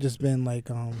could also just been like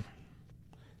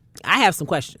I have some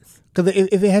questions. because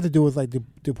if it had to do with like the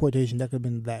deportation, that could have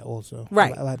been that also.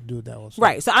 Right. A lot to do with that also.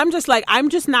 Right. So I'm just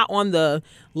not on the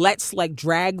let's like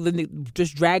drag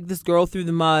this girl through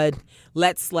the mud.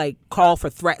 Let's like call for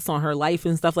threats on her life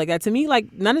and stuff like that. To me,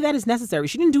 like none of that is necessary.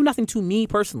 She didn't do nothing to me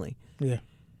personally. Yeah.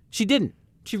 She didn't.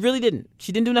 She really didn't.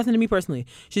 She didn't do nothing to me personally.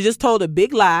 She just told a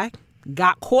big lie,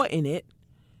 got caught in it.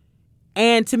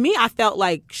 And to me, I felt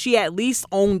like she at least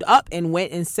owned up and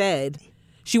went and said,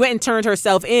 she went and turned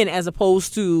herself in as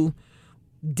opposed to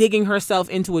digging herself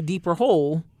into a deeper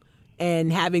hole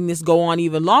and having this go on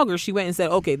even longer. She went and said,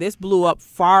 okay, this blew up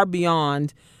far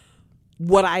beyond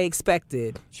what I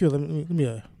expected. Sure.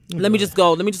 Let me just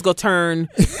go turn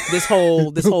this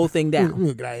whole thing down. Let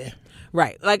me get out of here.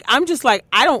 Right. Like, I'm just like,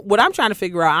 what I'm trying to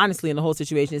figure out, honestly, in the whole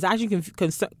situation is actually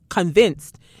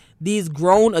convinced these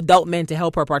grown adult men to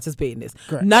help her participate in this.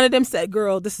 Correct. None of them said,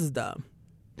 girl, this is dumb.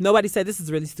 Nobody said, this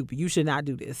is really stupid. You should not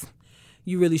do this.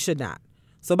 You really should not.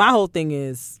 So my whole thing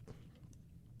is,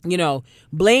 you know,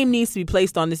 blame needs to be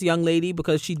placed on this young lady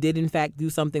because she did, in fact, do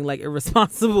something like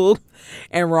irresponsible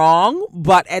and wrong.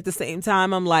 But at the same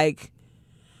time, I'm like,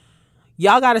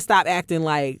 y'all got to stop acting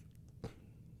like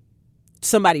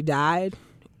somebody died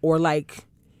or like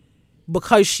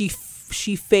because she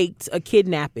faked a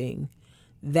kidnapping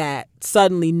that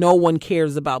suddenly no one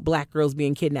cares about black girls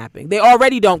being kidnapped. They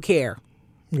already don't care.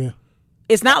 Yeah.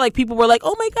 It's not like people were like,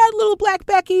 oh my God, little black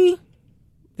Becky.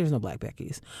 There's no black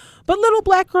Beckys. But little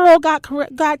black girl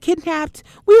got kidnapped.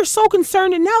 We are so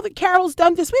concerned. And now that Carol's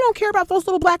done this, we don't care about those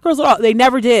little black girls at all. They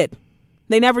never did.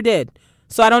 They never did.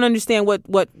 So I don't understand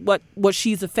what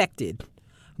she's affected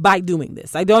by doing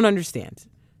this. I don't understand.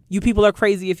 You people are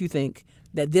crazy if you think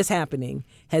that this happening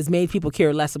has made people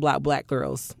care less about black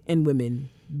girls and women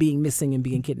being missing and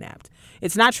being kidnapped.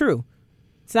 It's not true.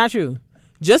 It's not true.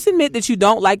 Just admit that you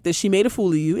don't like that she made a fool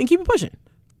of you and keep it pushing.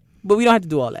 But we don't have to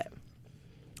do all that.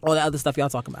 All the other stuff y'all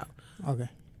talking about. Okay.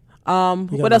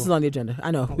 What else is on the agenda?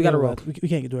 I know we got to roll. We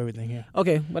can't do everything here.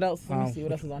 Okay, what else? Let me see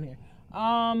what else is on here.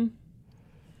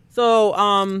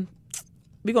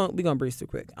 We gonna breeze through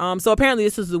quick. So apparently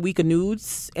this is the week of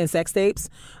nudes and sex tapes.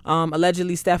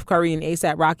 Allegedly Steph Curry and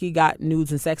ASAP Rocky got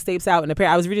nudes and sex tapes out, and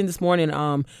apparently I was reading this morning.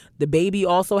 The Baby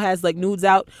also has like nudes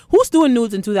out. Who's doing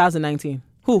nudes in 2019?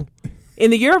 Who?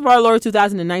 In the year of our Lord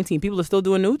 2019, people are still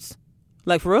doing nudes?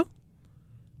 Like for real?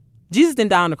 Jesus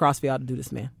didn't die on the cross for y'all to do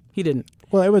this, man. He didn't.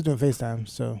 Well, everyone's doing FaceTime,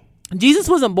 so. Jesus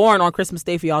wasn't born on Christmas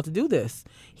Day for y'all to do this.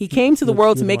 He came to the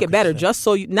world to make it better, just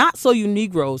so you, not so you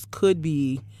Negroes could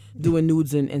be doing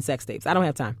nudes and sex tapes. I don't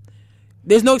have time.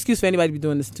 There's no excuse for anybody to be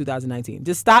doing this in 2019.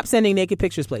 Just stop sending naked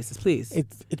pictures places, please.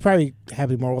 It's probably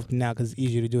happening more often now because it's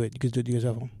easier to do it. You can do it to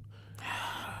yourself.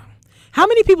 How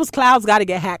many people's clouds got to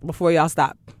get hacked before y'all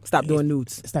stop doing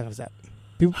nudes? It's not gonna stop.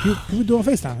 People do on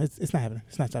FaceTime. It's not happening.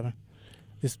 It's not stopping.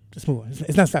 Just move on.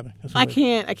 It's not stopping. I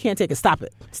can't take it. Stop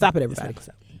it. Stop it, everybody.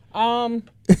 Stop. I'm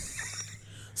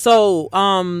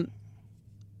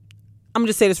gonna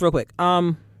just say this real quick.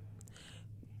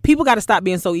 People got to stop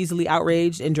being so easily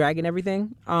outraged and dragging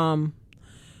everything. Kim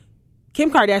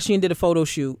Kardashian did a photo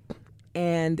shoot,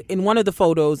 and in one of the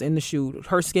photos in the shoot,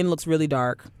 her skin looks really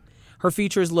dark. Her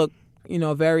features look,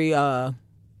 very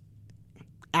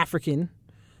African,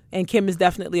 and Kim is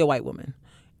definitely a white woman.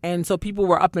 And so people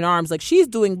were up in arms like, she's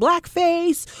doing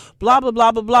blackface, blah, blah,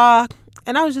 blah, blah, blah.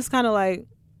 And I was just kind of like,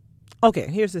 okay,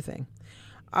 here's the thing.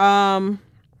 I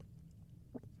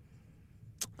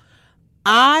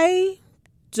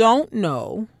don't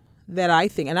know that I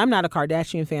think, and I'm not a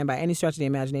Kardashian fan by any stretch of the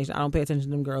imagination. I don't pay attention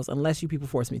to them girls unless you people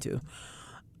force me to.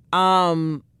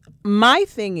 My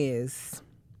thing is,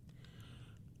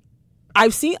 I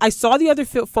saw the other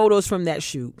photos from that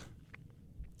shoot,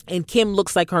 and Kim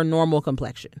looks like her normal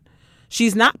complexion.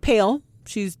 She's not pale.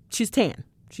 She's tan.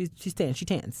 She's tan. She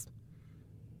tans.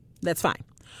 That's fine.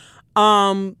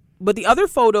 But the other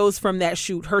photos from that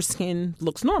shoot, her skin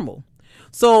looks normal.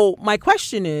 So my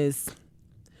question is,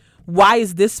 why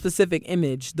is this specific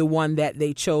image the one that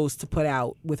they chose to put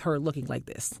out with her looking like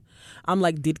this? I'm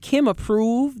like, did Kim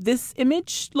approve this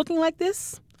image looking like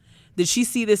this? Did she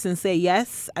see this and say,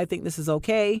 yes, I think this is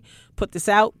okay, put this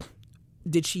out?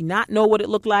 Did she not know what it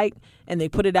looked like and they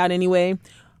put it out anyway?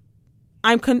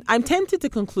 I'm tempted to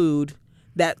conclude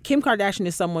that Kim Kardashian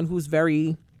is someone who's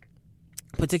very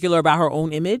particular about her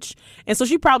own image. And so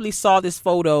she probably saw this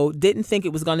photo, didn't think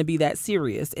it was going to be that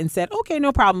serious, and said, okay,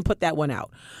 no problem, put that one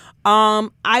out.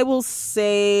 I will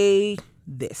say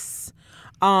this.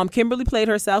 Kimberly played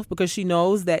herself because she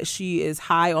knows that she is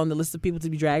high on the list of people to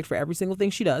be dragged for every single thing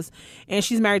she does. And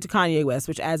she's married to Kanye West,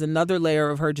 which adds another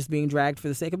layer of her just being dragged for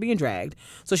the sake of being dragged.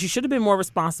 So she should have been more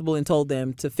responsible and told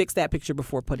them to fix that picture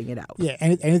before putting it out. Yeah,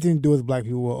 anything to do with black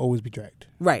people will always be dragged.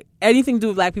 Right. Anything to do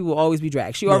with black people will always be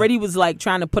dragged. She already was like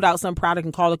trying to put out some product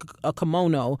and call it a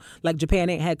kimono. Like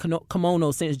Japan ain't had kimono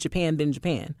since Japan been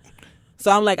Japan. So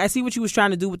I'm like, I see what you was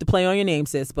trying to do with the play on your name,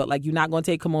 sis, but like, you're not going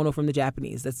to take kimono from the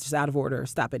Japanese. That's just out of order.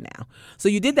 Stop it now. So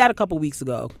you did that a couple weeks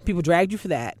ago. People dragged you for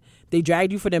that. They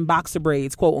dragged you for them boxer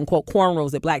braids, quote unquote,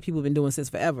 cornrows that black people have been doing since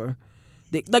forever.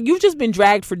 You've just been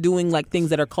dragged for doing like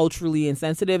things that are culturally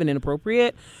insensitive and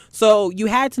inappropriate. So you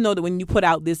had to know that when you put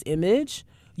out this image,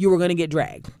 you were going to get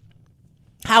dragged.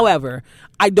 However,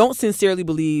 I don't sincerely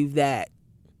believe that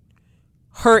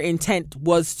her intent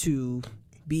was to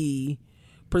be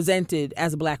presented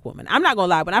as a black woman. I'm not gonna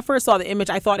lie, when I first saw the image,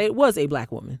 I thought it was a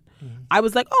black woman. Mm-hmm. I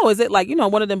was like, oh, is it like,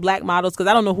 one of them black models? Because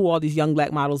I don't know who all these young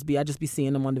black models be. I just be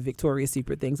seeing them on the Victoria's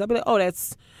Secret things. I'll be like, oh,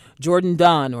 that's Jordan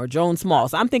Dunn or Joan Small.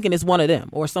 So I'm thinking it's one of them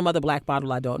or some other black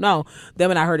model I don't know. Then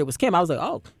when I heard it was Kim, I was like,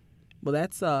 oh, well,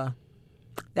 that's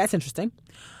interesting.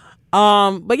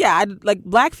 But yeah, I like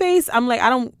blackface. I'm like, I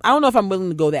don't know if I'm willing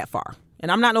to go that far.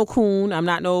 And I'm not no coon. I'm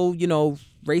not no,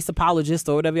 race apologist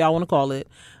or whatever y'all want to call it.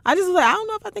 I just was like, I don't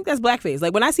know if I think that's blackface.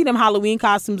 Like when I see them Halloween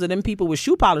costumes of them people with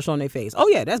shoe polish on their face, oh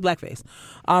yeah, that's blackface.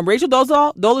 Rachel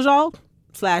Dolezal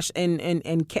 /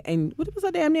 and what was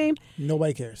her damn name?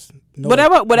 Nobody cares.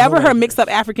 Whatever her mixed up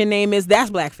African name is,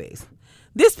 that's blackface.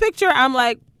 This picture, I'm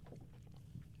like,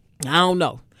 I don't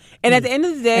know. And at the end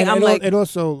of the day, I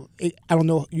don't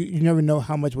know. You never know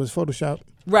how much was Photoshopped.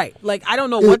 Right. Like I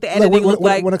don't know what the editing looked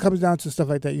like. When it comes down to stuff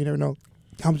like that, you never know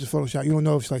how much is Photoshop. You don't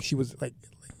know if she was like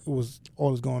it was all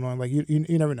that's going on. Like you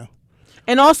never know.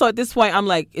 And also at this point, I'm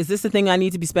like, is this the thing I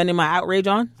need to be spending my outrage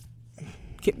on?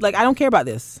 Like I don't care about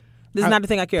this. This is not the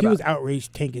thing I care about. People's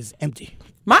outrage tank is empty.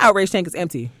 My outrage tank is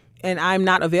empty, and I'm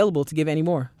not available to give any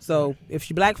more. So if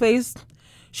she blackfaced,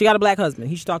 she got a black husband.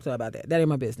 He should talk to her about that. That ain't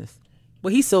my business.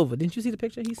 Well, he's silver. Didn't you see the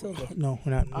picture? He's silver. No,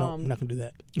 we're not. No, we're not gonna do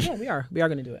that. Yeah, we are. We are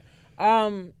gonna do it.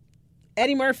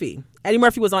 Eddie Murphy. Eddie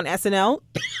Murphy was on SNL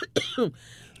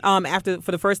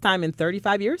for the first time in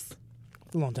 35 years.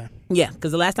 A long time. Yeah,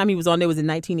 because the last time he was on there was in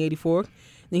 1984.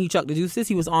 Then he chucked the deuces.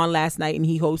 He was on last night and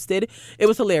he hosted. It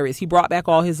was hilarious. He brought back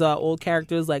all his old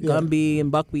characters like Gumby and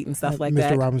Buckwheat and stuff like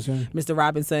that. Mr.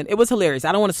 Robinson. It was hilarious.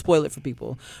 I don't want to spoil it for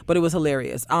people, but it was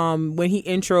hilarious. When he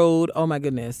introed, oh my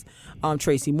goodness,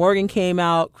 Tracy Morgan came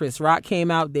out, Chris Rock came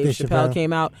out, Dave Chappelle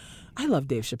came out. I love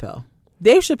Dave Chappelle.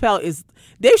 Dave Chappelle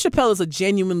is a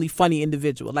genuinely funny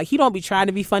individual. Like, he don't be trying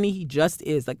to be funny. He just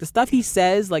is. Like, the stuff he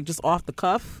says, like, just off the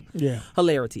cuff,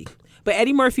 hilarity. But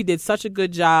Eddie Murphy did such a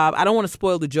good job. I don't want to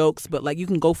spoil the jokes, but like, you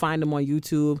can go find them on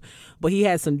YouTube. But he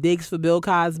had some digs for Bill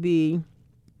Cosby.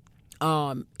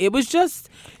 It was just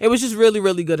really,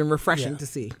 really good and refreshing to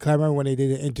see. Cause I remember when they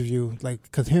did an interview, like,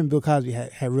 because him and Bill Cosby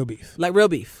had real beef. Like real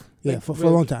beef. Yeah, like, for a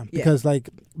long time. Because like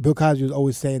Bill Cosby was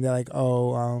always saying that, like,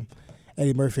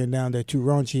 Eddie Murphy and down, they're too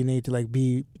raunchy. Need to like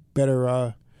be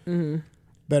better,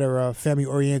 family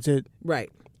oriented,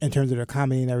 right? In terms of their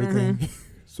comedy and everything.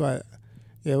 So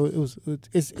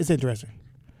it's interesting.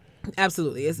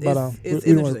 Absolutely, it's we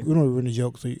interesting. We don't ruin the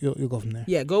joke, so you'll go from there.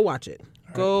 Yeah, go watch it.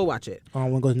 Go watch it.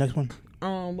 Want to go to the next one?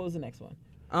 What was the next one?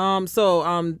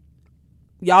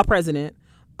 Y'all president.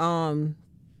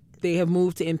 They have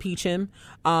moved to impeach him.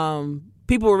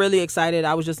 People were really excited.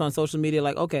 I was just on social media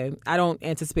like, okay, I don't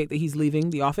anticipate that he's leaving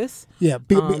the office. Yeah,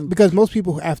 because most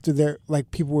people after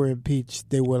people were impeached,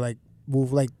 they were like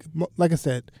moved. Like I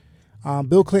said,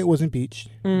 Bill Clinton was impeached,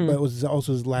 but it was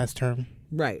also his last term.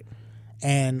 Right.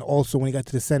 And also when he got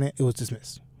to the Senate, it was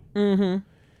dismissed.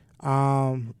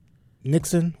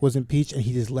 Nixon was impeached and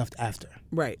he just left after.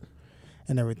 Right.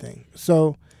 And everything.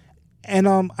 So, and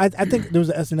I think there was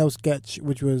an SNL sketch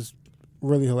which was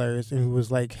really hilarious, and it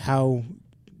was like how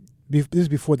this is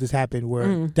before this happened,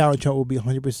 where Donald Trump will be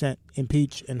 100%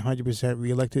 impeached and 100%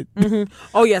 reelected.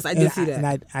 Oh yes, I did see that,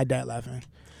 and I died laughing.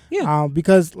 Yeah,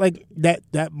 because like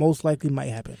that most likely might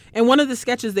happen. And one of the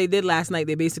sketches they did last night,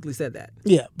 they basically said that.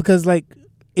 Yeah, because like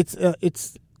it's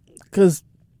because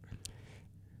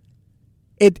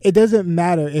it doesn't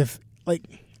matter if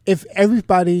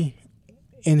everybody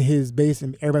in his base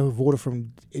and everybody who voted for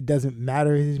him, it doesn't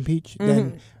matter if he's impeached,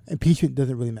 then impeachment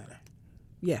doesn't really matter.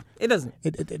 Yeah, it doesn't.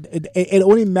 It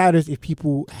only matters if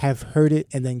people have heard it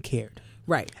and then cared.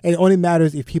 Right. And it only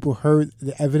matters if people heard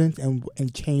the evidence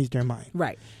and changed their mind.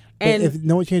 Right. And if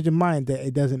no one changed their mind, that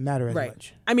it doesn't matter as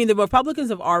much. I mean, the Republicans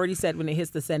have already said when it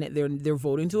hits the Senate, they're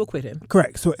voting to acquit him.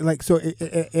 Correct. So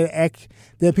the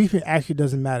impeachment actually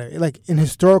doesn't matter. Like in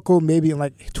historical, maybe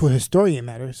like to a historian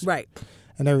matters. Right.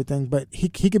 And everything, but he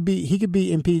could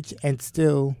be impeached and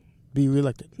still be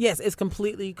reelected. Yes, it's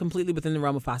completely within the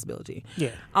realm of possibility. Yeah.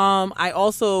 I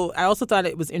also thought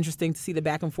it was interesting to see the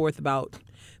back and forth about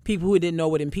people who didn't know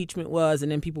what impeachment was,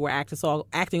 and then people were acting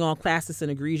all classist and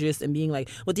egregious and being like,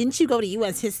 well, didn't you go to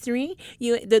U.S. history?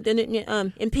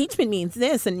 Impeachment means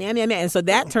this and meh, meh, meh. And so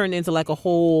that turned into like a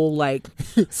whole like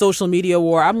social media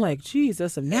war. I'm like, geez,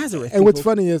 that's some Nazareth. And what's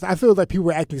funny is I feel like people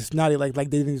were acting snotty, like they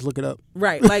didn't just look it up.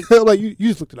 Right. Like, like you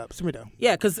just looked it up. Simmer down.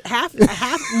 Yeah, because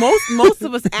most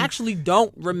of us actually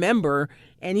don't remember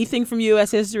anything from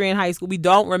U.S. history in high school. We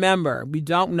don't remember. We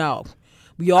don't know.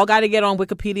 We all got to get on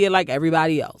Wikipedia like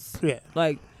everybody else. Yeah.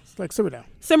 Like simmer down.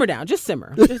 Simmer down. Just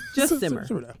simmer. Just simmer.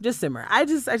 Simmer down. Just simmer. I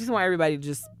just want everybody to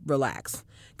just relax.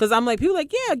 Because I'm like, people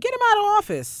like, yeah, get him out of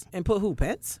office. And put who?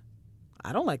 Pence?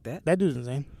 I don't like that. That dude's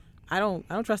insane. I don't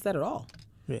trust that at all.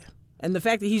 Yeah. And the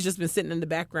fact that he's just been sitting in the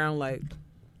background like,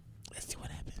 let's see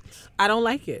what happens. I don't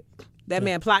like it. That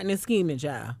man plotting and scheming,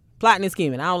 child. Plotting and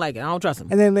scheming. I don't like it. I don't trust him.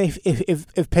 And then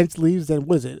if Pence leaves, then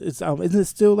what is it? It's isn't it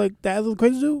still like that other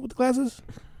crazy dude with the glasses?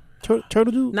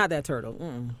 Turtle dude? Not that turtle.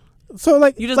 Mm-mm. So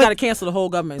like you just got to cancel the whole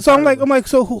government. So I'm like,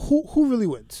 so who really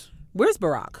wins? Where's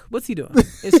Barack? What's he doing?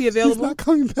 Is he available? He's not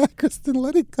coming back, Kristen.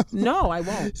 Let it go. No, I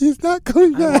won't. He's not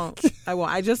coming back. I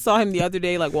won't. I just saw him the other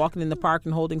day, like walking in the park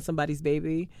and holding somebody's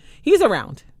baby. He's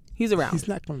around. He's around. He's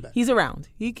not coming back. He's around.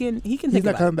 He can. He's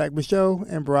not coming back. Michelle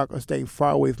and Barack are staying far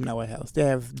away from that White House. They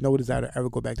have no desire to ever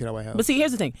go back to that White House. But see,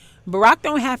 here's the thing: Barack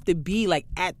don't have to be like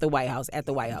at the White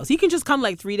House. He can just come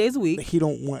like 3 days a week. He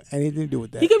don't want anything to do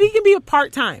with that. He can be a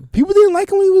part time. People didn't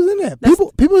like him when he was in there.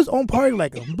 People his own party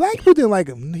like him. Black people didn't like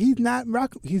him. He's not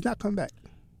coming back.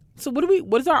 So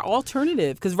what is our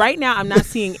alternative? Because right now I'm not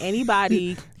seeing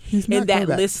anybody in that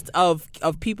list of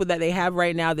people that they have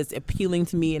right now that's appealing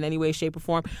to me in any way, shape, or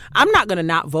form. I'm not going to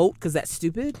not vote because that's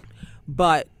stupid.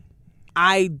 But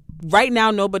right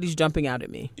now nobody's jumping out at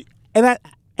me. And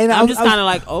I'm just kind of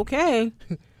like, okay.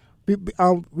 We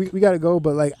got to go.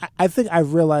 But like I think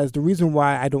I've realized the reason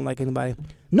why I don't like anybody.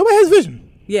 Nobody has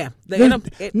vision. Yeah.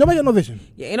 Nobody got no vision.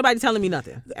 Yeah, ain't nobody telling me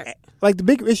nothing. Like the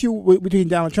big issue between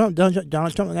Donald Trump, like,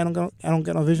 I don't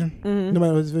get no vision. Mm-hmm.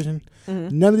 Nobody knows his vision.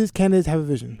 Mm-hmm. None of these candidates have a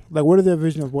vision. Like, what is their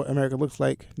vision of what America looks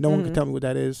like? No one can tell me what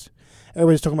that is.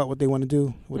 Everybody's talking about what they want to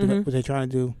do, what they're trying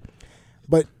to do.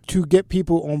 But to get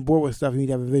people on board with stuff, you need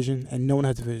to have a vision, and no one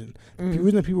has a vision. The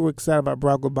reason that people were excited about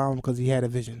Barack Obama because he had a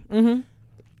vision. Mm-hmm.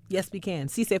 Yes, we can.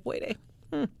 Si se puede.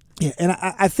 Yeah, and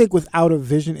I think without a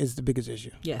vision is the biggest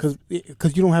issue. Yes.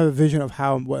 Because you don't have a vision of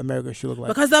what America should look like.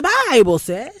 Because the Bible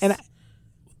says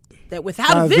that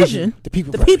without a vision, the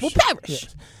people perish.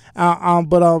 Yes.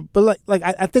 But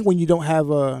I think when you don't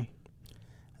have a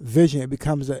vision, it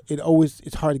becomes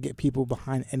it's hard to get people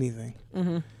behind anything.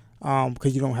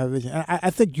 Because you don't have a vision. And I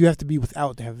think you have to be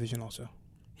without to have vision also.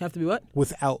 You have to be what?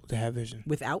 Without to have vision.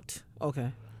 Without?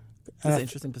 Okay. That's an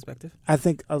interesting perspective. I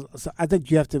think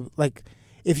you have to, like,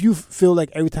 if you feel like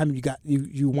every time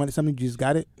you wanted something, you just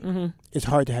got it, it's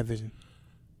hard to have vision.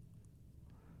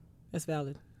 That's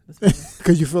valid.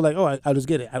 Because you feel like, oh, I'll just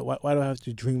get it. Why do I have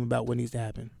to dream about what needs to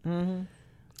happen?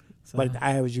 So, like the I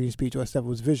Have a Dream speech or stuff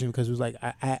was vision because it was like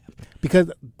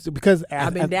because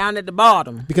I've been down at the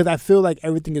bottom. Because I feel like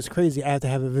everything is crazy. I have to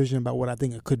have a vision about what I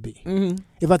think it could be.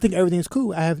 If I think everything is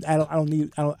cool, I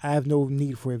have no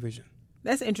need for a vision.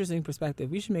 That's an interesting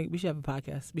perspective. We should have a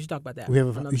podcast. We should talk about that. We should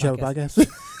have a podcast.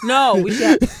 No, we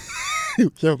should. We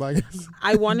should have a podcast.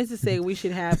 I wanted to say we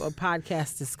should have a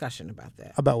podcast discussion about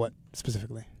that. About what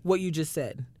specifically? What you just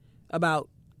said about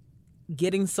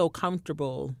getting so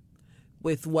comfortable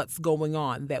with what's going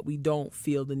on that we don't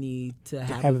feel the need to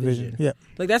have a vision. Yeah,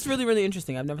 like that's really, really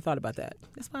interesting. I've never thought about that.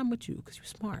 That's why I'm with you, because you're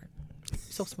smart. You're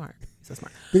so smart. So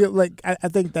smart. Because like I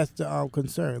think that's the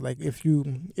concern. Like if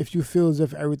you feel as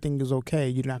if everything is okay,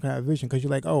 you're not gonna have a vision because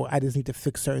you're like, oh, I just need to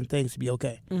fix certain things to be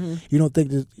okay. You don't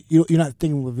think you're not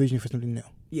thinking of a vision for something new.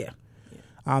 Yeah.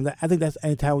 I think that's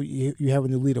any time you have a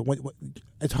new leader.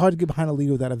 It's hard to get behind a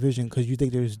leader without a vision because you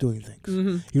think they're just doing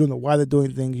things. You don't know why they're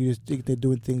doing things. You just think they're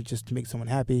doing things just to make someone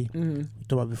happy. We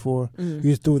talked about before. You're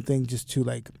just doing things just to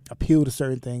like appeal to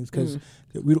certain things because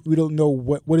we don't know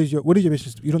what is your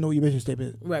mission. You don't know what your mission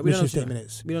statement. Right. Mission statement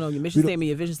is. We don't know your mission statement,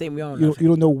 your vision statement. We don't know. You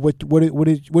don't know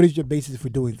what is your basis for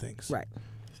doing things. Right.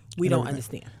 We don't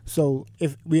understand. So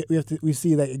if we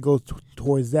see that it goes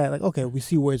towards that, like okay, we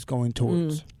see where it's going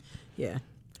towards. Yeah.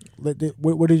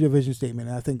 What is your vision statement?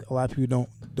 And I think a lot of people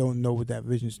don't know what that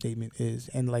vision statement is,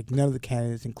 and like none of the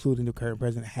candidates, including the current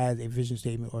president, has a vision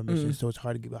statement or mission. So it's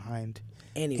hard to get behind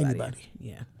anybody.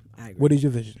 Yeah, I agree. What is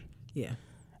your vision? Yeah,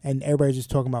 and everybody's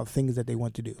just talking about things that they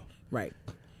want to do. Right.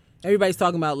 Everybody's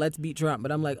talking about let's beat Trump,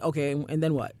 but I'm like, okay, and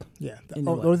then what? Yeah, the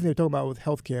only thing they're talking about with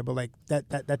healthcare, but like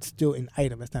that's still an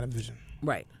item. That's not a vision.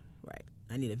 Right.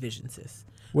 I need a vision, sis.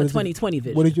 What a 2020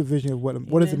 vision. What is your vision of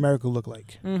what does America look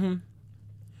like?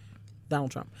 Donald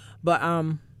Trump. But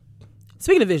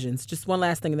speaking of visions, just one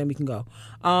last thing and then we can go.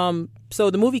 So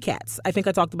the movie Cats, I think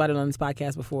I talked about it on this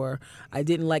podcast before. I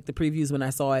didn't like the previews when I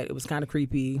saw it. It was kind of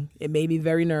creepy. It made me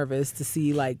very nervous to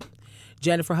see like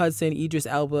Jennifer Hudson, Idris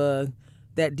Elba,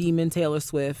 that demon Taylor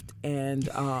Swift, and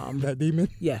that demon,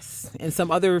 yes, and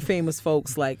some other famous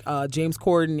folks like James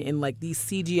Corden in like these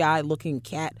CGI looking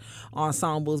cat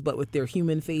ensembles, but with their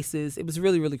human faces. It was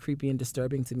really, really creepy and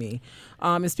disturbing to me.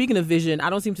 And speaking of vision, I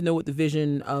don't seem to know what the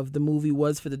vision of the movie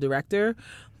was for the director,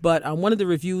 but one of the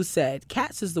reviews said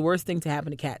Cats is the worst thing to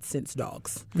happen to cats since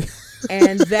dogs,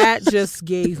 and that just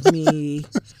gave me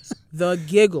the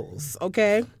giggles.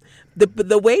 Okay,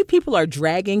 the way people are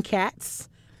dragging cats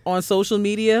on social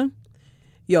media,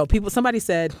 somebody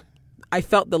said, I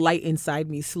felt the light inside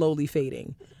me slowly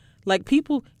fading. Like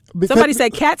somebody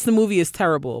said, Cats, the movie is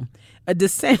terrible. A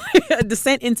descent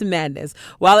into madness,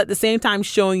 while at the same time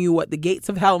showing you what the gates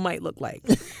of hell might look like.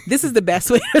 This is the best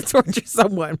way to torture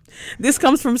someone. This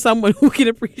comes from someone who can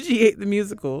appreciate the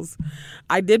musicals.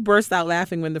 I did burst out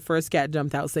laughing when the first cat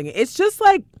jumped out singing. It's just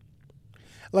like,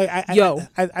 I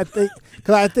think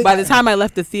by the time I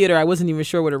left the theater, I wasn't even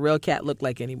sure what a real cat looked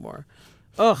like anymore.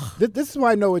 Ugh. This is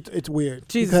why I know it's weird.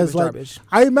 Jesus, because garbage.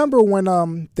 I remember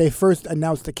when they first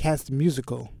announced the Cats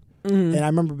musical, and I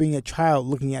remember being a child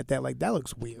looking at that like that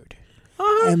looks weird,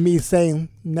 and me saying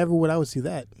never would I would see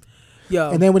that.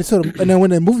 And then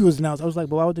when the movie was announced, I was like,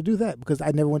 well, why would they do that? Because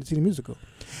I never wanted to see the musical,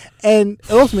 and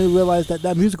it also made me realize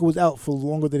that musical was out for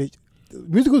longer than it. The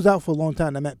musical was out for a long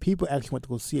time. I meant people actually went to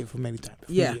go see it for many times.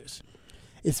 For years.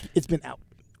 It's been out.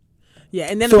 Yeah,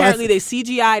 and then apparently they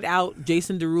CGI'd out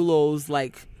Jason Derulo's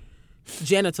like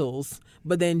genitals,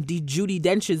 but then Judi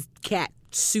Dench's cat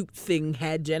suit thing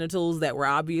had genitals that were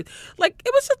obvious. Like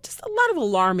it was just a lot of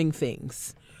alarming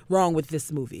things wrong with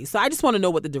this movie. So I just want to know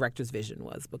what the director's vision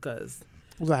was because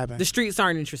What's happening? The streets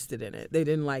aren't interested in it. They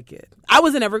didn't like it. I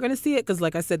wasn't ever going to see it because,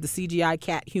 like I said, the CGI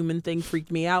cat human thing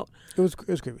freaked me out. It was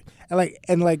creepy.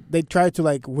 And they tried to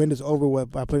like win this over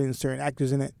with by putting certain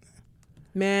actors in it.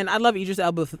 Man, I love Idris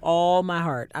Elba with all my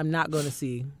heart. I'm not going to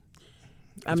see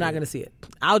it.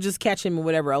 I'll just catch him in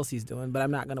whatever else he's doing, but I'm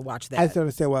not going to watch that. I just don't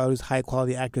understand why all these high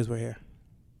quality actors were here.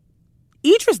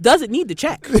 Idris doesn't need the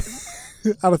check. I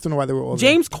just don't know why they were all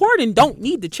James Corden don't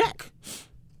need the check.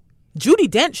 Judi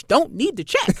Dench don't need the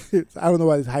check. I don't know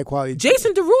why these high quality.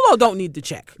 Jason Derulo don't need the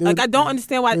check. I don't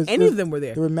understand why any of them were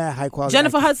there. They were mad high quality.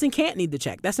 Jennifer actors. Hudson can't need the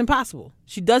check. That's impossible.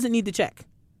 She doesn't need the check.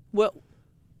 Well,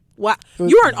 why?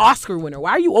 You're an Oscar winner.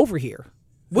 Why are you over here?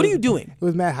 What are you doing? It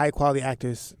was mad high quality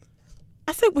actors.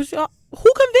 I said, who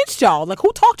convinced y'all? Like,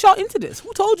 who talked y'all into this?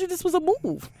 Who told you this was a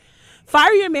move?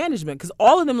 Fire your management because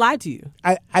all of them lied to you.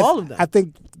 All of them. I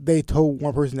think they told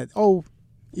one person that,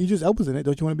 Idris Elba's in it.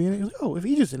 Don't you want to be in it? He was like, if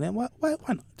Idris in it, why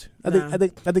not? I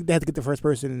think they had to get the first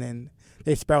person and then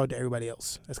they sprouted to everybody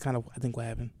else. That's kind of, I think, what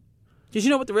happened. Did you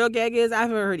know what the real gag is? I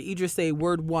haven't heard Idris say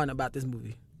word one about this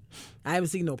movie. I haven't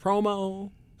seen no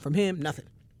promo from him, nothing.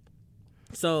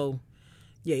 So,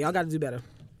 yeah, y'all got to do better.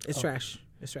 It's trash.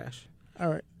 It's trash. All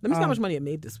right. Let me see how much money it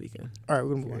made this weekend. All right, we're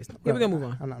going to move on. Yeah, we're going to move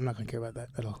on. I'm not going to care about that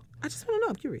at all. I just want to know.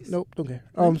 I'm curious. Nope, don't care.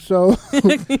 So,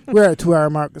 we're at a 2-hour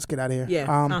mark. Let's get out of here.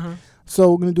 Yeah.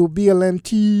 So, we're going to do BLM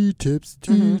Tea Tips.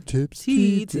 This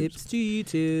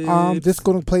is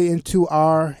going to play into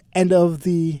our end of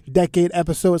the decade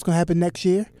episode. It's going to happen next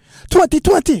year.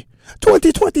 2020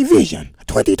 vision.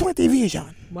 2020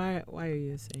 vision. Why are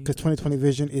you saying? Because 2020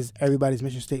 vision is everybody's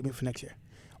mission statement for next year.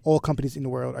 All companies in the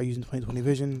world are using 2020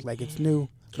 vision like it's new.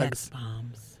 Like it's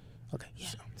bombs. Okay,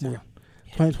 so move on.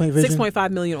 2020 vision.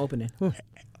 6.5 million opening.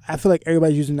 I feel like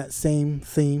everybody's using that same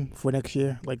theme for next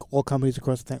year. Like all companies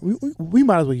across the thing. We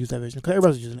might as well use that vision because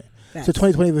everybody's using it. So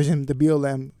 2020 vision, the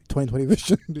BLM 2020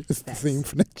 vision is the theme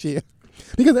for next year.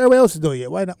 Because everybody else is doing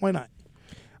it. Why not? You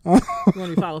want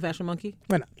to follow Fashion Monkey?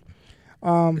 Why not?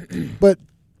 But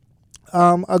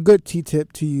a good tea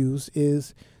tip to use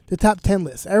is the top 10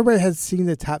 list. Everybody has seen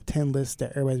the top 10 list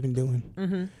that everybody's been doing.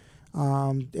 Mm-hmm.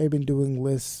 They've been doing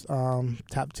lists,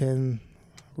 top 10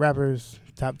 rappers,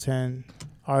 top 10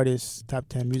 artists, top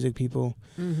 10 music people.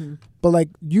 Mm-hmm. But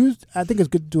I think it's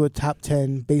good to do a top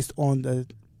 10 based on the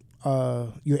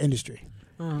your industry.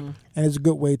 Uh-huh. And it's a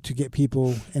good way to get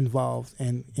people involved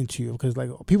and into you because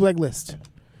people like lists.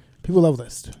 People love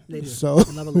lists. They do. So I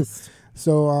love a list.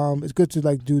 So it's good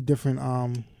to do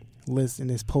different lists and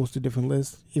just post to different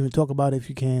lists. Even talk about it if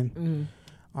you can. Mm-hmm.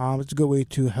 It's a good way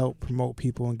to help promote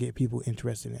people and get people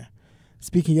interested in it.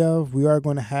 Speaking of, we are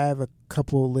going to have a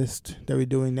couple of lists that we're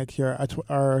doing next year.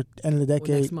 Our end of the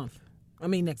decade.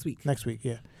 Next week. Next week,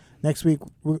 yeah. Next week,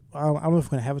 I don't know if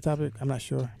we're going to have a topic. I'm not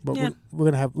sure. But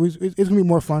we're going to have, it's going to be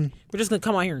more fun. We're just going to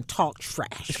come out here and talk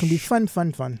trash. It's going to be fun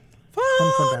times.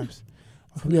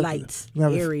 Light,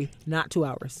 airy, not 2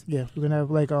 hours. Yeah, we're going to have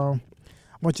a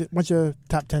bunch of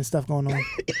top 10 stuff going on.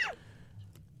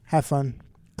 Have fun.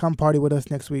 Come party with us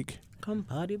next week. Come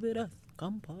party with us.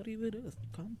 Come party with us.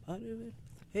 Come party with us.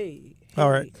 Hey.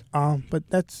 All right. But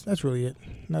that's really it.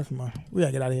 Nothing more. We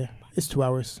gotta get out of here. It's 2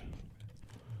 hours.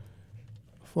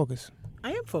 Focus.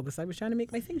 I am focused. I was trying to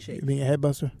make my thing shake. You being a head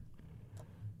buster?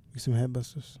 Get some head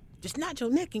busters. Just nod your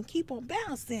neck and keep on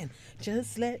bouncing.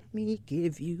 Just let me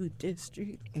give you this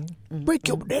street. Break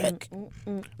your neck.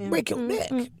 Break your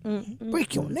neck.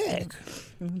 Break your neck.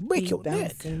 Break your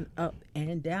neck. Bouncing up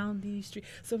and down the street.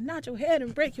 So nod your head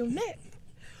and break your neck.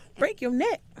 Break your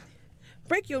neck.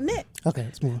 Break your neck. Okay,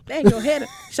 let's move on. Bang your head.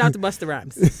 Shout out to Busta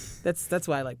Rhymes. That's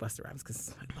why I like Busta Rhymes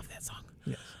because I love that song.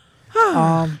 Yes.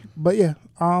 But yeah,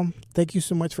 thank you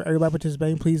so much for everybody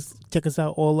participating. Please check us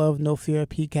out,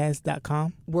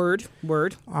 allovenofearpcast.com. Word.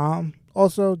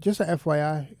 Also, just a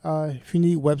FYI, if you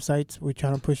need websites, we're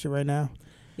trying to push it right now.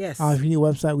 Yes. If you need a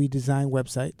website, we design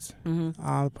websites.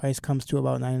 Mm-hmm. The price comes to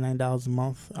about $99 a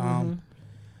month. Mm-hmm.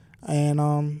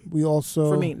 And we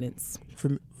also for maintenance.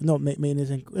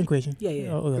 Maintenance and creation.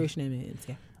 Yeah. Okay. Creation and maintenance.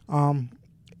 Yeah.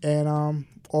 And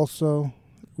also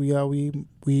we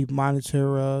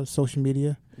monitor social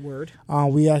media. Word.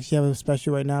 We actually have a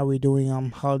special right now. We're doing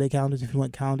holiday calendars. If you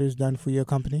want calendars done for your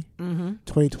company,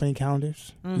 2020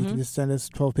 calendars. You can just send us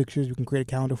 12 pictures. We can create a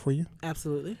calendar for you.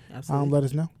 Absolutely. Let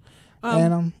us know.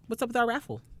 And what's up with our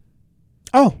raffle?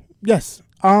 Oh yes,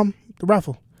 the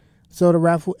raffle. So the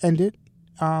raffle ended.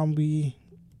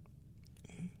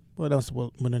 What else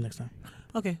will winner next time?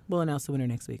 Okay, we'll announce the winner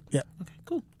next week. Yeah. Okay,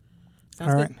 cool.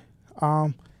 Sounds good. All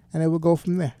right. And then we'll go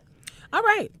from there. All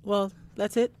right. Well,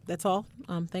 that's it. That's all.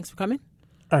 Thanks for coming.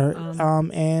 All right.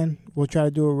 And we'll try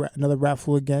to do another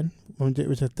raffle again. With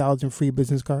 1,000 free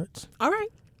business cards. All right.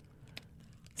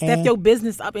 Step your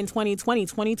business up in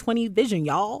 2020 vision,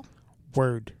 y'all.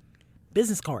 Word.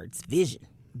 Business cards, vision.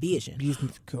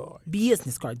 Business card.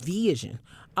 Business cards, vision.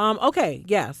 Okay,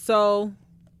 yeah. So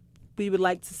we would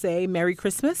like to say Merry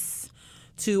Christmas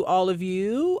to all of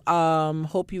you.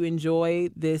 Hope you enjoy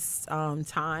this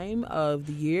time of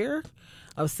the year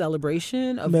of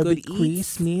celebration, of Merry good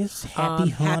eats. Christmas,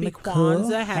 Happy Hanukkah, Happy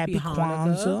Kwanzaa, Happy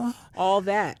Kwanzaa. Hanukkah, all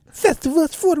that.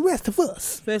 Festivus for the rest of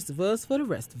us. Festivus for the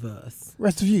rest of us.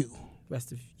 Rest of you.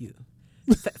 Rest of you.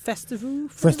 Festival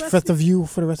for the rest Festive of you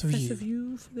for the rest of Festive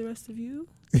you. you for the rest of you.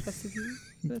 Festive you.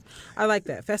 I like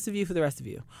that. Festive you for the rest of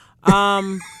you.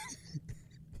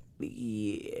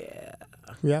 Yeah.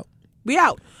 Yep. We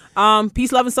out.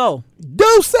 Peace, love, and soul.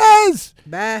 Deuces!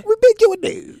 Bye. We big you a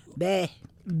dude. Bye.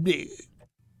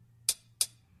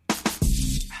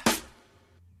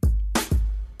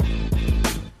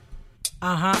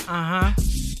 Yeah.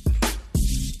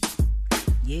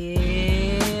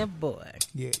 Yeah, boy.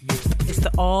 Yeah. It's the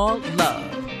All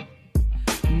Love,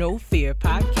 No Fear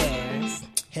podcast.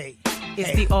 Hey.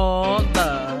 It's the All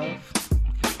Love,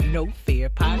 No Fear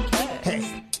podcast.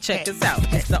 Hey. Check us out.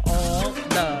 It's the All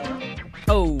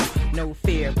Love, No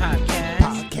Fear podcast.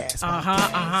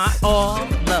 Podcast. All